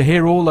 To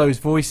hear all those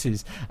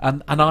voices,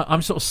 and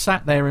I'm sort of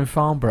sat there in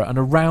Farnborough, and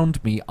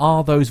around me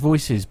are those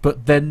voices,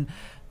 but then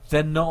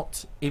they're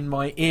not in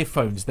my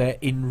earphones, they're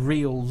in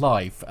real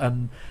life,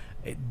 and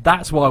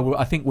that's why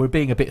I think we're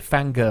being a bit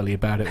fangirly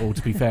about it all,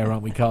 to be fair,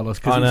 aren't we, Carlos?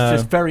 Because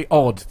it's just very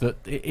odd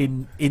that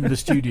in the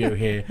studio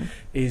here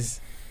is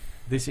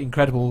this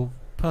incredible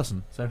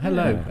person. So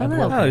hello and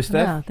welcome. Hello,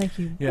 Steph. Yeah, thank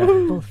you. Yeah,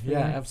 both for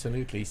yeah, your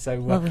absolutely. So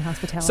lovely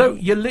hospitality. so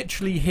you're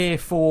literally here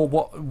for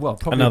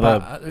probably Another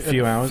about,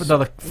 few hours. for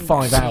another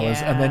 5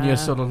 hours, and then you're Yeah.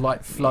 sort of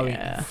like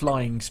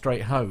flying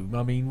straight home.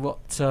 I mean,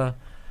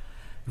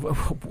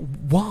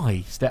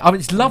 why, Steph? I mean,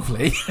 it's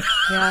lovely.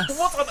 Yes.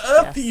 What on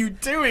earth Yes. are you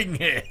doing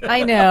here?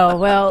 I know.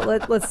 Well,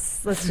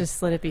 let's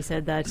just let it be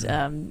said that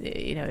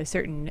a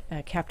certain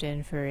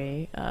captain for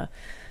a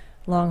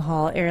long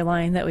haul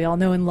airline that we all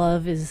know and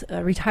love is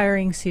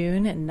retiring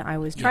soon, and I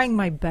was trying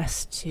my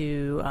best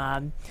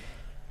to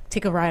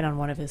take a ride on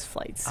one of his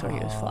flights where he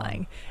was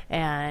flying,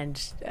 and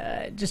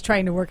just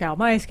trying to work out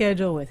my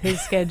schedule with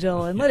his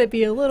schedule and let it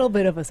be a little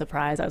bit of a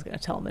surprise. I was going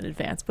to tell him in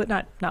advance, but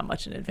not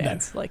much in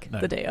advance,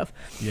 the day of.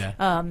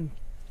 Yeah.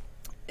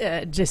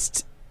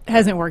 Just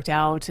hasn't worked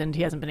out, and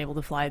he hasn't been able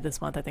to fly this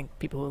month. I think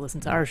people who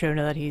listen to our show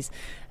know that he's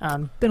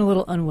been a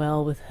little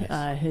unwell with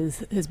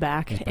his back, His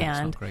back's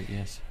and not great,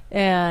 yes.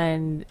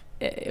 and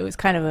it was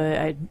kind of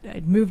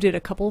I'd moved it a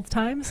couple of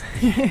times,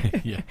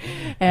 Yeah.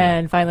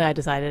 and finally I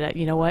decided,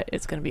 you know what,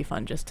 it's going to be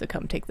fun just to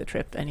come take the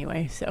trip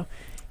anyway. So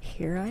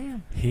here I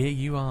am. Here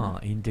you are,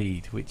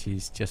 indeed, which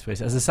is just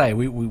as I say.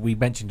 We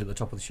mentioned at the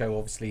top of the show,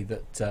 obviously,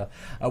 that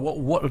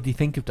what did you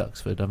think of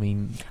Duxford? I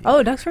mean,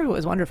 Duxford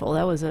was wonderful.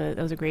 That was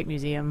a great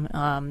museum.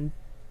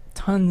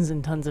 Tons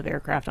and tons of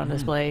aircraft on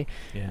display.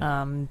 Yeah.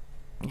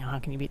 How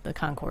can you beat the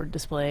Concorde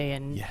display?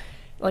 And Yeah.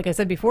 like I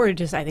said before, I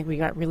think we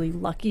got really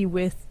lucky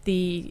with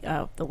the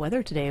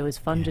weather today. It was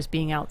fun just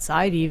being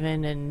outside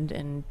even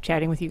and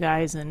chatting with you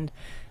guys and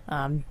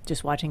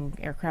just watching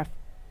aircraft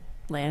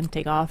land,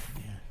 take off.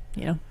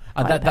 And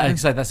fly like pattern. I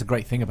say, that's a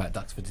great thing about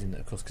Duxford, isn't it?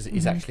 Of course, because it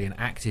is actually an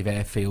active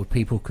airfield.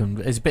 People can,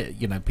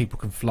 people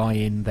can fly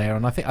in there,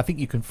 and I think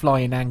you can fly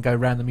in and go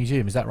around the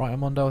museum. Is that right,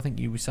 Armando? I think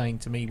you were saying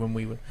to me when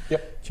we were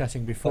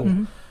chatting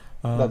before.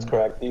 That's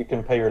correct. You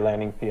can pay your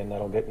landing fee, and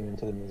that'll get you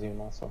into the museum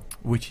also.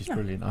 Which is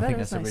brilliant. I think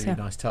that's nice, a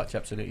really nice touch.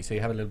 Absolutely. So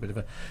you have a little bit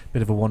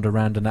of a wander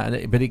around and that.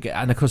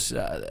 And of course,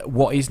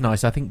 what is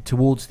nice, I think,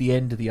 towards the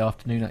end of the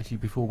afternoon, actually,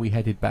 before we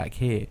headed back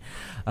here,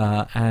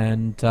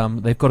 and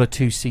they've got a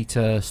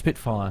 2-seater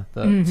Spitfire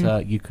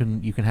that you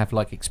can have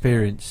like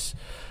experience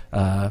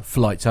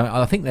flights.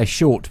 I think they're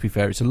short, to be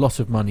fair. It's a lot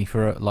of money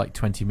for like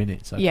 20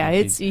 minutes.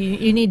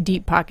 You need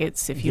deep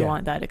pockets if you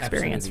want that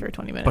experience for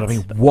 20 minutes. But I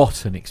mean,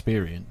 what an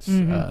experience,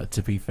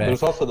 to be fair.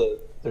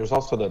 There's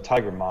also the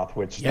Tiger Moth,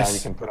 which now you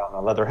can put on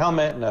a leather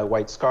helmet and a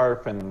white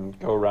scarf and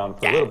go around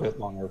for a little bit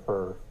longer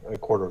for a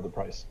quarter of the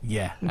price.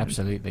 Yeah,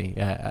 absolutely.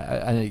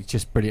 Yeah, and it's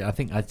just brilliant. I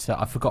think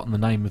I've forgotten the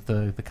name of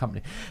the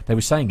company. They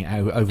were saying it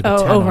over the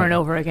over and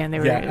over again. They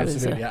were,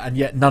 absolutely. And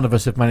yet none of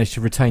us have managed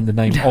to retain the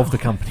name of the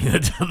company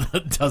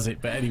that does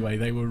it. But anyway,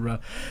 they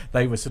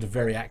were sort of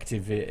very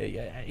active.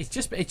 It's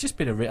just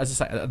been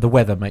as I say, the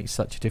weather makes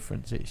such a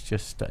difference. It's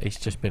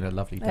just been a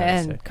lovely day.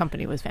 And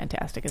company was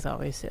fantastic as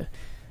always. So.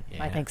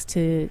 My thanks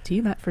to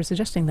you, Matt, for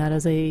suggesting that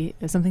as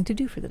something to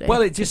do for the day.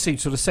 Well, it just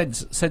seems sort of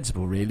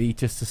sensible, really.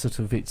 Just to sort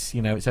of, it's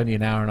only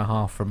an hour and a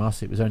half from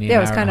us. It was only an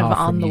hour and a half kind of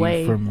on from the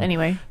way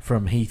anyway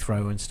from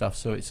Heathrow and stuff.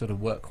 So it sort of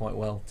worked quite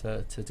well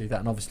to do that.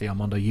 And obviously,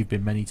 Armando, you've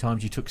been many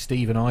times. You took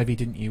Steve and Ivy,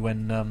 didn't you,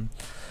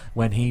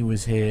 when he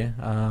was here?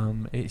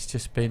 It's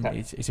just been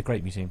it's a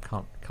great museum.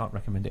 Can't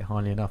recommend it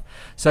highly enough.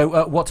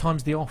 So, what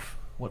time's the off?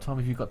 What time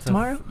have you got to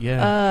tomorrow?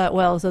 Yeah.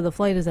 So the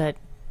flight is at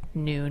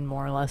noon,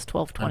 more or less,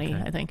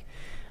 12:20, I think.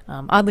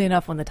 Oddly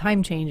enough, when the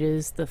time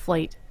changes, the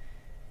flight,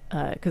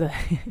 because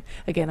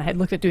again, I had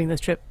looked at doing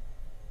this trip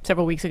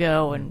several weeks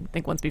ago, and I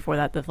think once before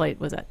that the flight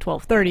was at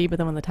 12:30, but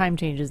then when the time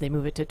changes, they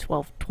move it to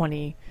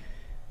 12:20,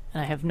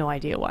 and I have no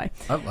idea why.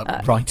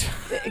 Right.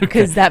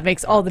 Because that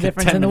makes all the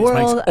difference in the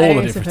world,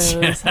 I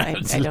suppose. Yeah,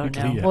 I don't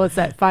know. Yeah. Well, it's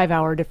that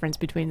 5-hour difference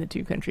between the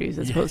two countries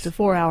as opposed to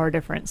 4-hour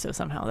difference, so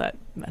somehow that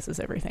messes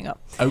everything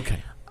up.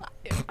 Okay.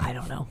 I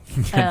don't know.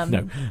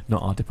 No,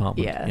 not our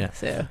department.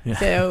 So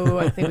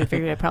I think we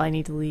figured I probably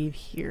need to leave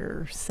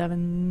here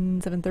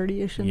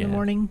 7:30ish in the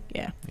morning.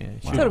 Yeah.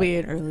 So it'll be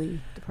an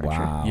early departure.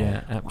 Wow.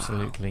 Yeah,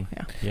 absolutely.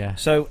 Wow. Yeah.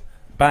 So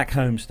back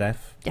home,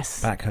 Steph.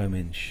 Yes. Back home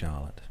in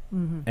Charlotte.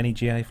 Any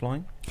GA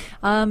flying?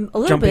 A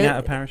little Jumping bit. out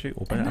of parachute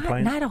or out of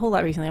plane? Not a whole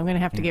lot recently. I'm going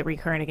to have to get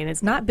recurrent again.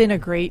 It's not been a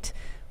great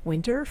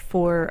winter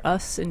for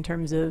us in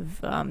terms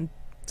of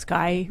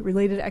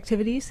sky-related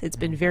activities. It's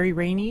been very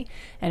rainy,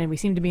 and we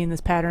seem to be in this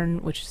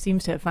pattern, which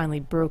seems to have finally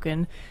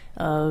broken,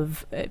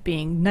 of it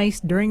being nice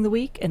during the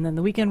week, and then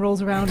the weekend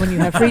rolls around when you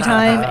have free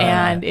time,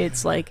 and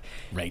it's like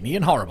rainy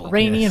and horrible.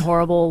 And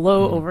horrible,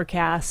 low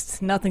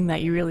overcast, nothing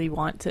that you really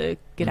want to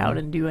get out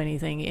and do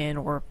anything in,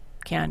 or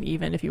can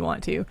even if you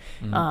want to.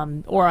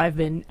 Or I've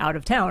been out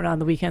of town on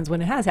the weekends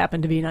when it has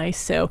happened to be nice,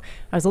 so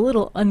I was a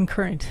little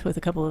uncurrent with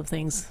a couple of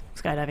things,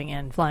 skydiving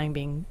and flying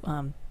being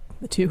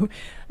the two,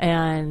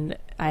 and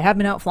I have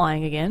been out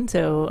flying again,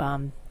 so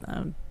I'm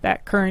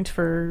back current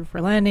for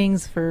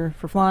landings, for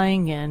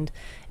flying, and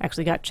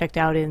actually got checked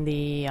out in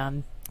the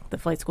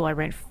flight school I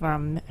rent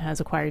from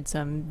has acquired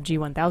some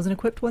G1000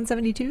 equipped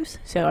 172s,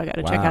 so I got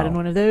to check out in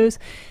one of those.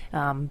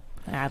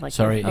 I like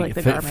the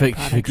Garmin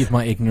products. Forgive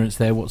my ignorance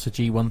there. What's a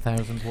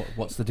G1000?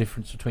 What's the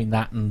difference between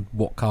that and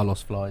what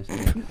Carlos flies?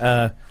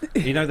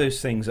 You know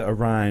those things that are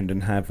round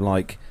and have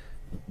like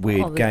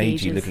weird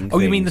gaugey looking things. Oh,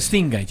 you mean the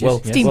steam gauges? Well,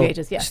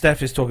 gauges, yeah.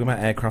 Steph is talking about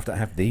aircraft that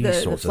have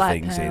these sorts of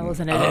things in.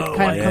 And it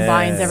kind of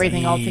combines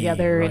everything all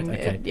together, and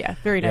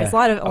very nice. A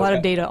lot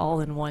of data all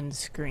in one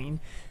screen.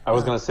 I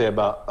was going to say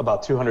about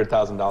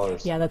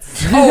 $200,000. Yeah,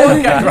 that's.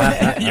 Okay,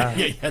 right.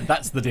 yeah,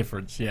 that's the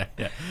difference. Yeah,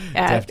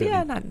 definitely.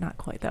 Yeah, not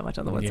quite that much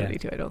on the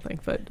 172, I don't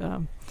think, but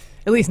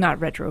at least not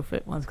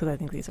retrofit ones, because I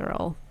think these are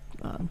all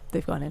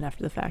they've gone in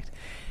after the fact.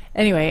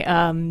 Anyway,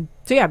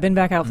 so yeah, I've been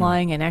back out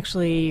flying, and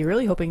actually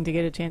really hoping to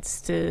get a chance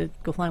to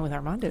go flying with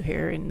Armando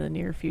here in the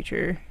near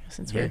future,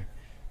 since we're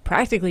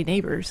practically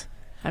neighbors.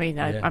 I mean,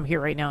 I'm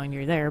here right now and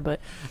you're there, but...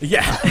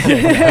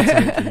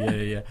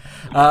 Absolutely,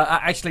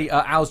 actually,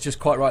 Al's just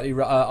quite rightly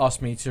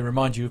asked me to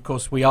remind you, of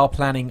course, we are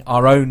planning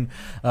our own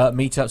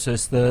meetup, so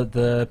it's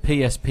the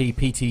PSP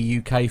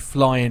PT UK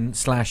fly-in /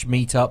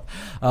 meetup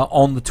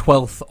on the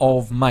 12th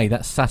of May.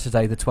 That's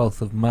Saturday, the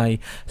 12th of May.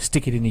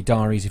 Stick it in your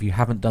diaries if you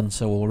haven't done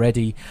so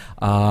already.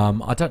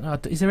 I don't know,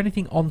 is there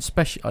anything on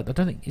special... I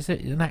don't think... Is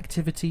it an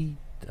activity...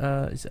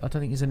 I don't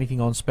think there's anything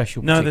on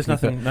special. No, there's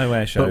nothing. No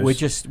air shows. But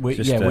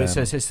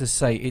so it's to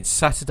say it's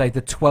Saturday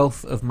the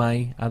 12th of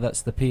May.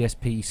 That's the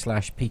PSP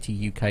 /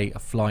 PT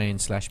UK fly-in /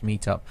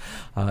 meetup.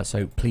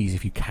 So please,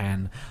 if you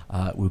can,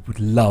 we would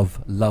love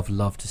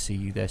to see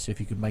you there. So if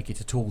you could make it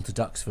at all to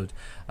Duxford,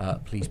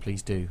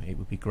 please do. It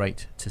would be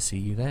great to see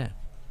you there.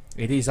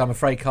 It is, I'm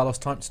afraid, Carlos,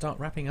 time to start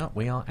wrapping up.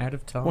 We are out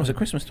of time. Was it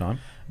Christmas time?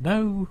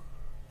 No,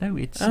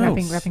 it's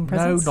wrapping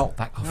presents. No, not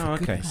that. Oh, for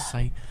goodness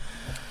sake.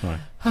 Right.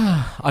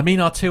 I mean,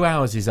 our 2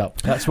 hours is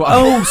up. That's what.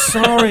 Oh,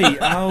 sorry.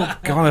 Oh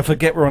God, I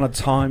forget we're on a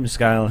time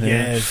scale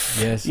here.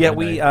 Yes. Yeah,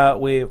 we're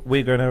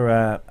going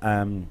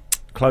to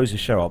close the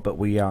show up, but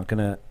we are going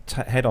to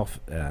head off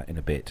in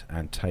a bit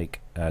and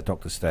take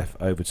Dr. Steph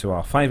over to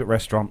our favourite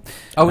restaurant.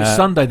 Oh, it's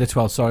Sunday the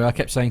 12th. Sorry, I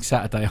kept saying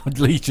Saturday.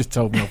 Lee just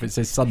told me off. It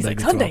says Sunday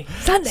the 12th.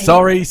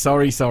 Sunday.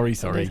 Sorry.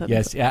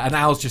 Yes, yeah, and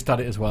Al's just done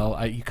it as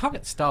well. You can't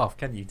get staff,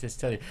 can you? Just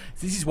tell you.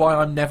 This is why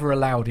I'm never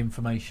allowed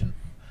information.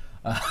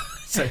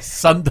 So it's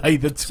Sunday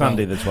the 12th.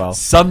 Sunday the 12th.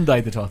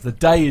 Sunday the 12th. The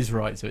day is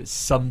right, so it's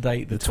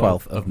Sunday the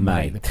 12th of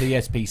May. May. The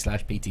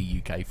PSP/PT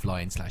UK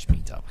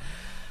fly-in/meetup.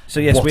 So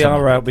yes, What we a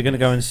are. month. We're going to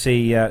go and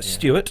see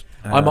Stuart.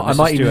 I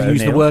might even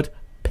use the word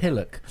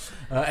pillock.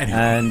 Anyway.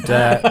 And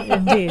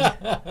Indeed.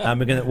 and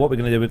what we're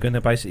going to do, we're going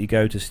to basically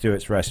go to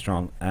Stuart's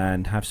restaurant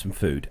and have some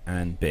food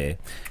and beer.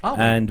 What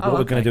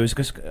we're going to do is,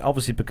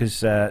 obviously,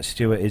 because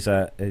Stuart is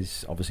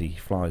obviously he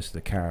flies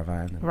the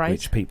caravan, Right.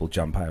 which people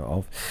jump out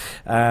of,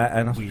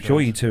 and I'm sure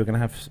you two are going to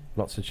have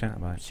lots to chat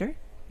about. Sure.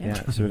 Yeah,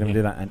 so we're going to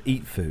do that and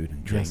eat food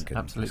and drink. Yes, and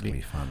absolutely.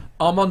 It's going to be fun.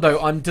 Armando,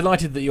 I'm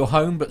delighted that you're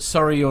home, but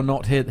sorry you're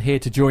not here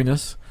to join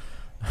us.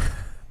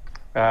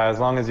 As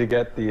long as you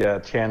get the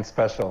Chan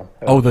special.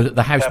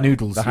 The house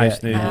noodles. The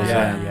house noodles.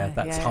 Yeah.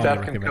 That's highly Steph can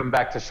recommended. come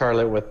back to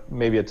Charlotte with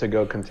maybe a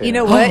to-go container. You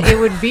know what? It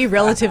would be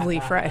relatively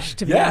fresh,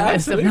 to be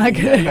honest. Absolutely. I'm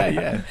not gonna.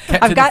 Yeah.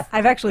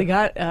 I've actually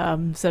got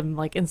some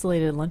like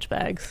insulated lunch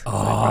bags.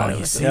 Oh,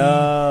 you see.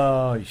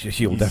 Oh,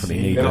 you'll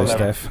definitely need It'll those,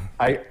 never- Steph.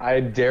 I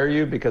dare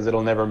you because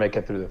it'll never make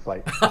it through the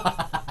flight.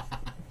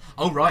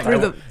 Oh, right.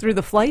 Through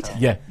the flight.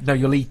 Yeah, no,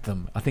 you'll eat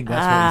them. I think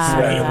that's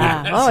what he's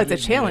saying. Oh, it's a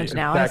challenge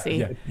now. I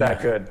see. It's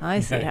that good. I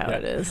see how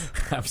it is.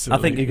 Absolutely.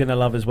 I think you're going to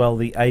love as well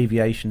the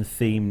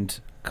aviation-themed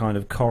kind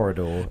of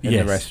corridor in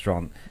the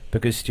restaurant,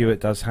 because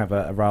Stuart does have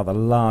a rather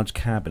large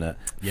cabinet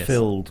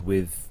filled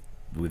with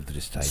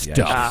just aviation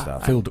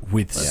stuff. Filled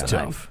with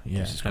stuff. Yeah,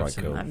 which is quite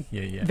cool. I'm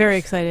Yeah. very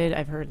excited.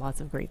 I've heard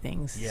lots of great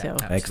things. Yeah, so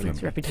excellent.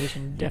 its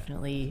reputation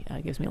definitely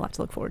gives me a lot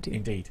to look forward to.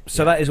 Indeed.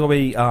 So that is where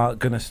we are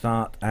going to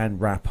start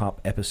and wrap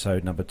up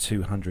episode number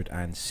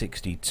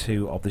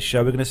 262 of the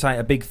show. We're going to say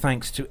a big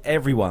thanks to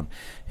everyone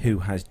who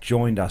has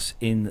joined us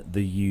in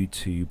the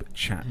YouTube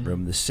chat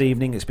room this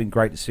evening. It's been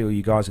great to see all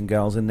you guys and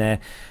girls in there,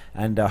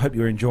 and I hope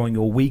you're enjoying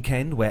your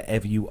weekend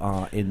wherever you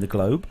are in the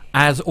globe.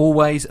 As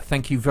always,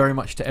 thank you very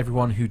much to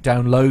everyone who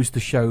downloads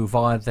the show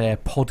via their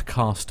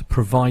podcast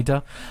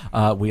provider.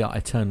 We are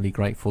eternally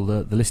grateful.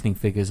 The listening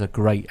figures are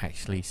great,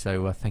 actually,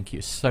 so thank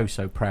you. So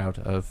proud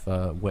of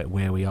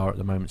where we are at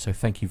the moment, so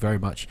thank you very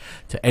much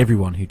to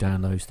everyone who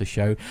downloads the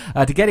show.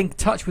 To get in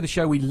touch with the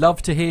show, we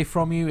love to hear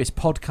from you. It's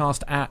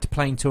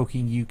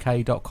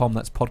podcast@planetalkinguk.com.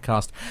 That's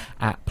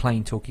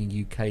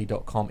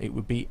podcast@planetalkinguk.com. It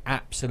would be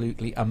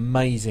absolutely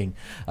amazing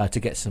to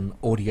get some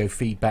audio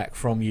feedback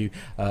from you.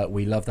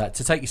 We love that.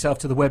 To take yourself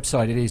to the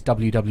website, it is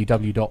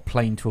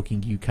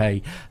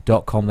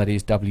www.planetalkinguk.com. That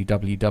is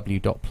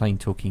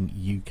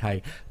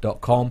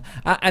www.planetalkinguk.com.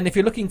 And if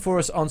you're looking for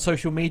us on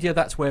social media,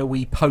 that's where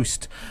we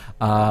post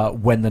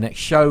when the next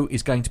show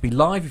is going to be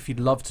live. If you'd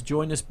love to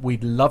join us,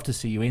 we'd love to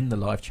see you in the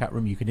live chat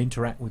room. You can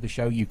interact with the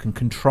show. You can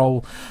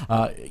control.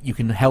 You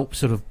can help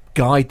sort of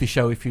guide the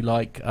show, if you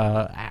like,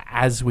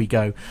 as we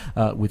go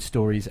with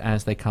stories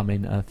as they come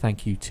in.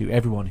 Thank you to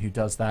everyone who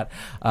does that.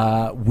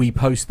 We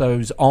post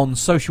those on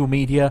social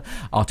media.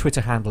 Our Twitter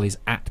handle is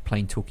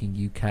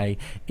 @PlaneTalkingUK.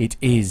 It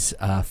is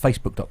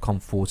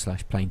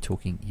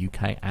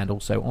facebook.com/PlaneTalkingUK, and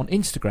also on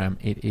Instagram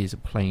it is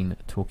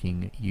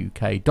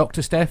PlaneTalkingUK.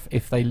 Dr. Steph,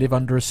 if they live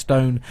under a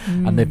stone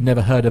and they've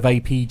never heard of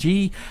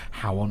APG,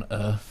 how on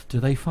earth do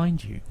they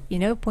find you?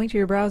 Point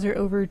your browser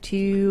over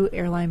to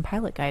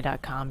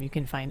airlinepilotguy.com. You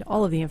can find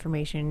all of the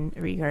information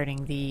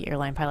regarding the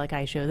Airline Pilot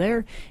Guy show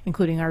there,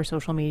 including our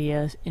social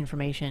media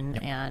information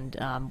and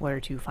where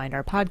to find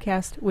our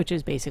podcast, which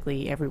is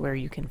basically everywhere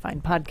you can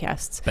find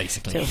podcasts.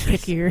 Basically. So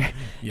pick your,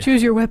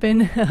 choose your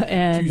weapon,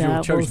 and choose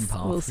your chosen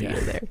path. we'll see you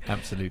there.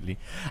 Absolutely.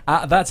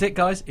 That's it,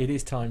 guys. It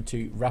is time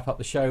to wrap up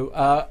the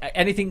show.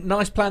 Anything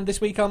nice planned this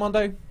week,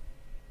 Armando?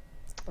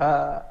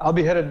 I'll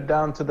be headed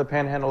down to the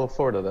Panhandle of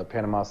Florida, the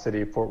Panama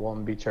City, Fort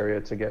Walton Beach area,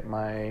 to get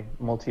my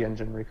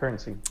multi-engine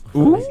recurrency.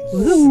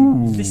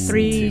 Ooh.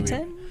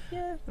 310?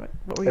 Yeah.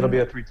 It'll be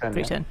a 310.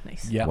 310.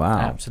 Nice. Yeah, wow.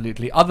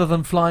 Absolutely. Other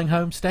than flying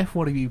home, Steph,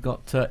 what have you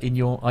got in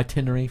your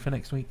itinerary for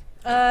next week?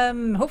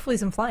 Hopefully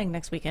some flying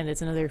next weekend.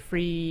 It's another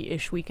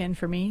free-ish weekend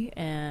for me,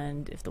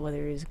 and if the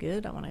weather is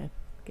good, I want to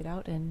get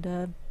out and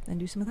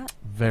do some of that.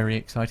 Very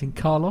exciting.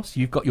 Carlos,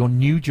 you've got your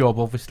new job,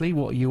 obviously.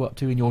 What are you up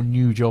to in your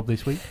new job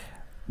this week?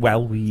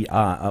 Well,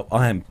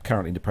 I am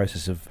currently in the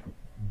process of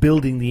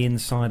building the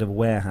inside of a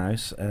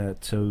warehouse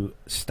to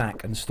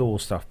stack and store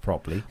stuff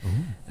properly.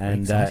 Ooh,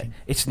 and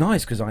it's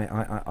nice because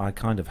I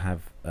kind of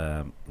have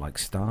like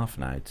staff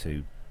now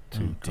to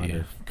kind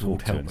of talk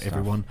to help and stuff,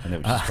 everyone, and it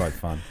was just quite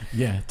fun.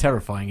 Yeah,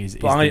 terrifying is.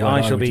 But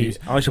I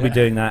shall be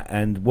doing that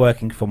and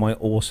working for my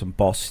awesome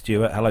boss,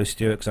 Stuart. Hello,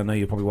 Stuart, because I know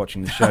you're probably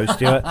watching the show,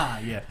 Stuart.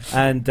 Yeah.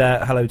 And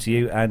hello to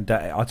you. And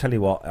I'll tell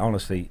you what,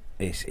 honestly,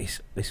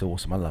 it's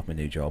awesome. I love my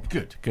new job.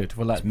 Good.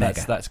 Well, It's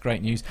mega. that's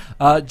great news.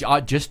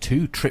 Just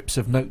 2 trips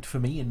of note for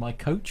me in my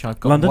coach. I've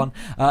got London?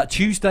 one.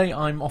 Tuesday,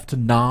 I'm off to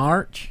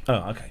Norwich.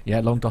 Oh, okay. Yeah,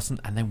 Long Dawson.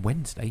 And then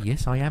Wednesday,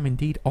 yes, I am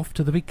indeed off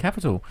to the big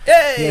capital.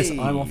 Yay! Yes,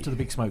 I'm off to the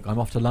big smoke. I'm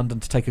off to London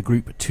to take a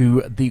group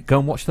to go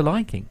and watch The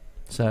Lion King.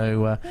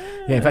 So,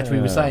 in fact, we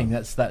were saying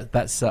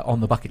that's on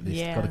the bucket list.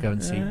 Yeah. Got to go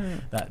and see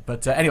that.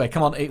 But anyway,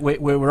 come on,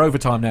 we're over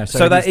time now.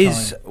 So that it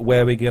is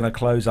where we're going to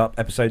close up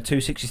episode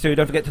 263.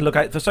 Don't forget to look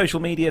out for social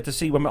media to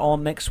see when we're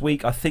on next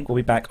week. I think we'll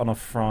be back on a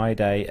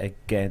Friday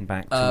again,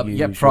 back to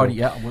usual. Yeah, Friday,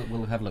 yeah,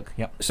 we'll have a look.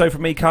 Yep. So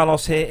from me,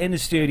 Carlos, here in the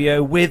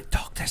studio with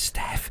Dr.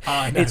 Steph,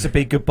 it's a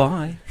big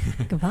goodbye.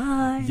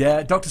 Goodbye.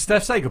 Yeah, Dr.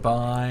 Steph, say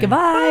goodbye.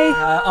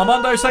 Goodbye.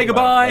 Armando, say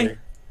goodbye.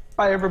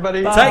 Bye,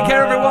 everybody. Take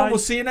care, everyone. We'll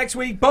see you next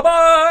week.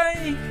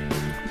 Bye-bye.